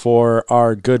prompted for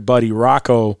our good buddy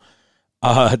Rocco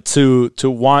to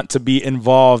want to be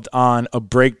involved on a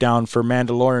breakdown for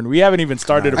Mandalorian. We haven't even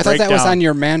started a breakdown. I thought that was on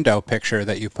your Mando picture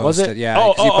that you posted. Was it? Yeah.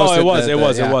 It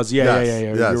was. Yeah.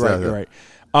 You're right.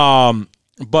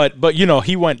 But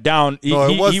he went down. He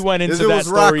went into that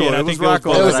story, Rocco. and I think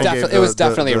it was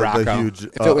definitely Rocco.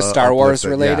 If it was Star Wars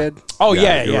related,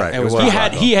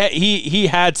 Right. He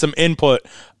had some input.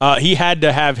 He had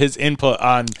to have his input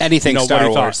on anything Star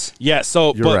Wars. Yeah.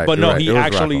 So, he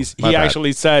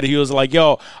actually said, he was like,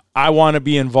 "Yo, I want to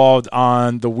be involved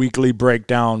on the weekly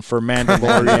breakdown for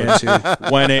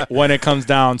Mandalorian when it comes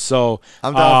down." So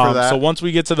I'm down for that. So once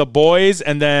we get to the boys,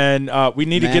 and then we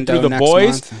need to get through the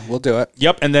boys. We'll do it.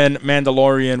 Yep, and then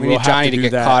Mandalorian. We need Johnny to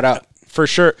get caught up. For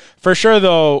sure,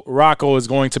 though, Rocco is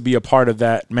going to be a part of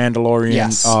that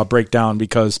Mandalorian breakdown,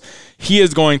 because he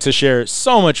is going to share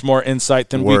so much more insight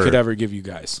than we could ever give you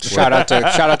guys. Shout out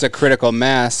to Critical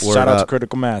Mass. Shout out to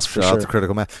Critical Mass. For Shout sure. out to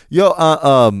Critical Mass. Yo,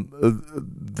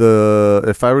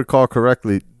 if I recall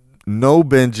correctly, no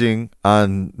binging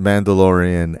on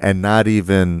Mandalorian, and not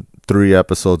even 3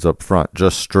 episodes up front,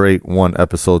 just straight 1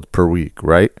 episode per week,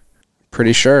 right?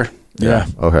 Pretty sure. Yeah.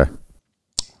 Okay.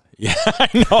 Yeah, I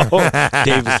know.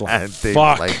 Dave is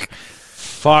like,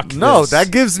 fuck. No, this. that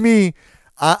gives me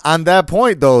on that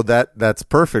point though. That's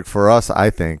perfect for us, I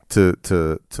think, to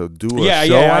do a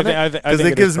show on it, because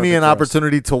it gives me an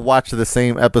opportunity to watch the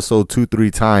same episode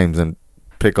 2-3 times and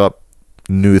pick up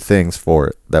new things for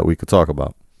it that we could talk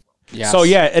about. Yes. So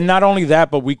and not only that,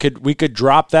 but we could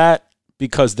drop that,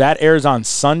 because that airs on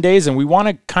Sundays, and we want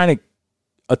to kind of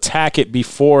attack it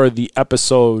before the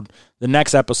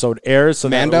next episode airs, so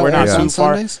Mando that we're not too on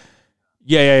far. Sundays?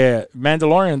 Yeah.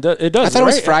 Mandalorian, it does. I thought it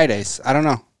was Fridays. I don't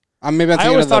know. Maybe I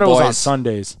always thought it was on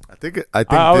Sundays. I think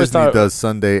Disney does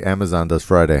Sunday, Amazon does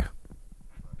Friday.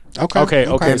 Okay.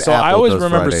 So I always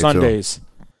remember Friday Sundays.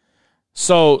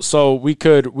 Too. So we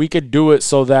could do it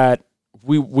so that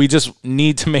we just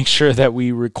need to make sure that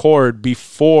we record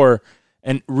before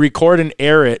and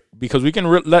air it, because we can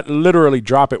literally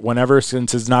drop it whenever,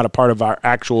 since it's not a part of our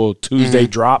actual Tuesday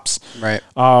drops. Right.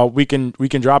 We can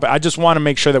drop it. I just want to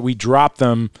make sure that we drop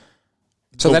them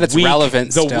so that it's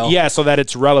relevant still. Yeah, so that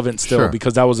it's relevant still, Sure.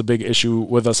 because that was a big issue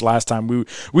with us last time.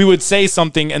 We would say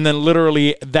something, and then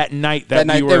literally that night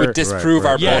they would disprove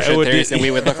our bullshit theories, and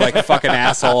we would look like fucking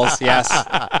assholes. Yes.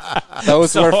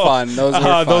 Those were fun.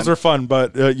 Those were fun,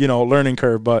 but learning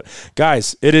curve. But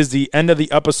guys, it is the end of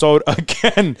the episode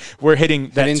again. We're hitting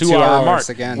that 2-hour mark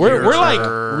again. We're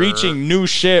like reaching new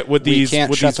shit with these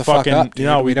fucking up,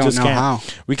 dude. We don't just know can't. how.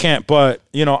 We can't. But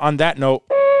on that note,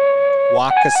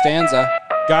 Juac Costanza.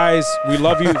 Guys, we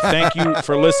love you. Thank you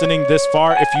for listening this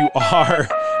far. If you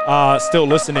are still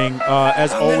listening,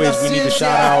 as always, we need to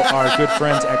shout out our good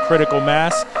friends at Critical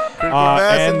Mass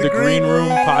and the Green Room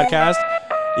Podcast.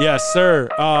 Yes, sir.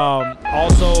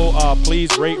 Also,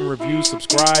 please rate and review,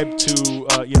 subscribe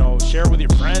to, share with your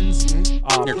friends.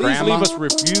 Your please grandma, leave us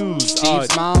reviews.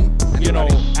 Steve's mom.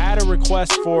 Add a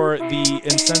request for the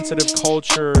Insensitive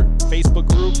Culture Facebook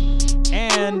group.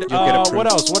 And what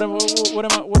else? What am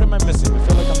I missing? I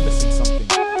feel like I'm missing something.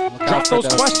 Drop those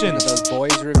questions. Those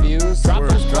boys reviews. Drop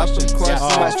those questions.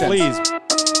 Questions. Please.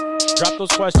 Drop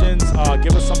those questions.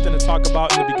 Give us something to talk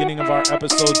about in the beginning of our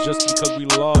episodes, just because we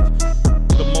love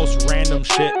the most random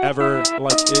shit ever.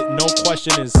 Like, no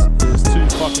question is too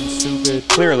fucking stupid.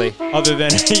 Clearly. Other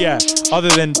than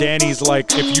Danny's,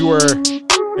 like, if you were...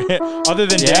 Other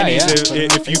than Danny's,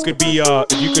 if you could be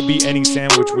any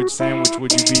sandwich, which sandwich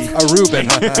would you be? A Reuben.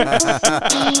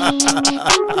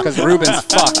 Because Reuben's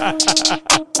fucked.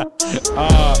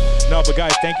 No, but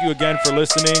guys, thank you again for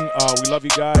listening. We love you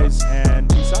guys, and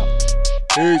peace out.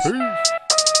 Peace.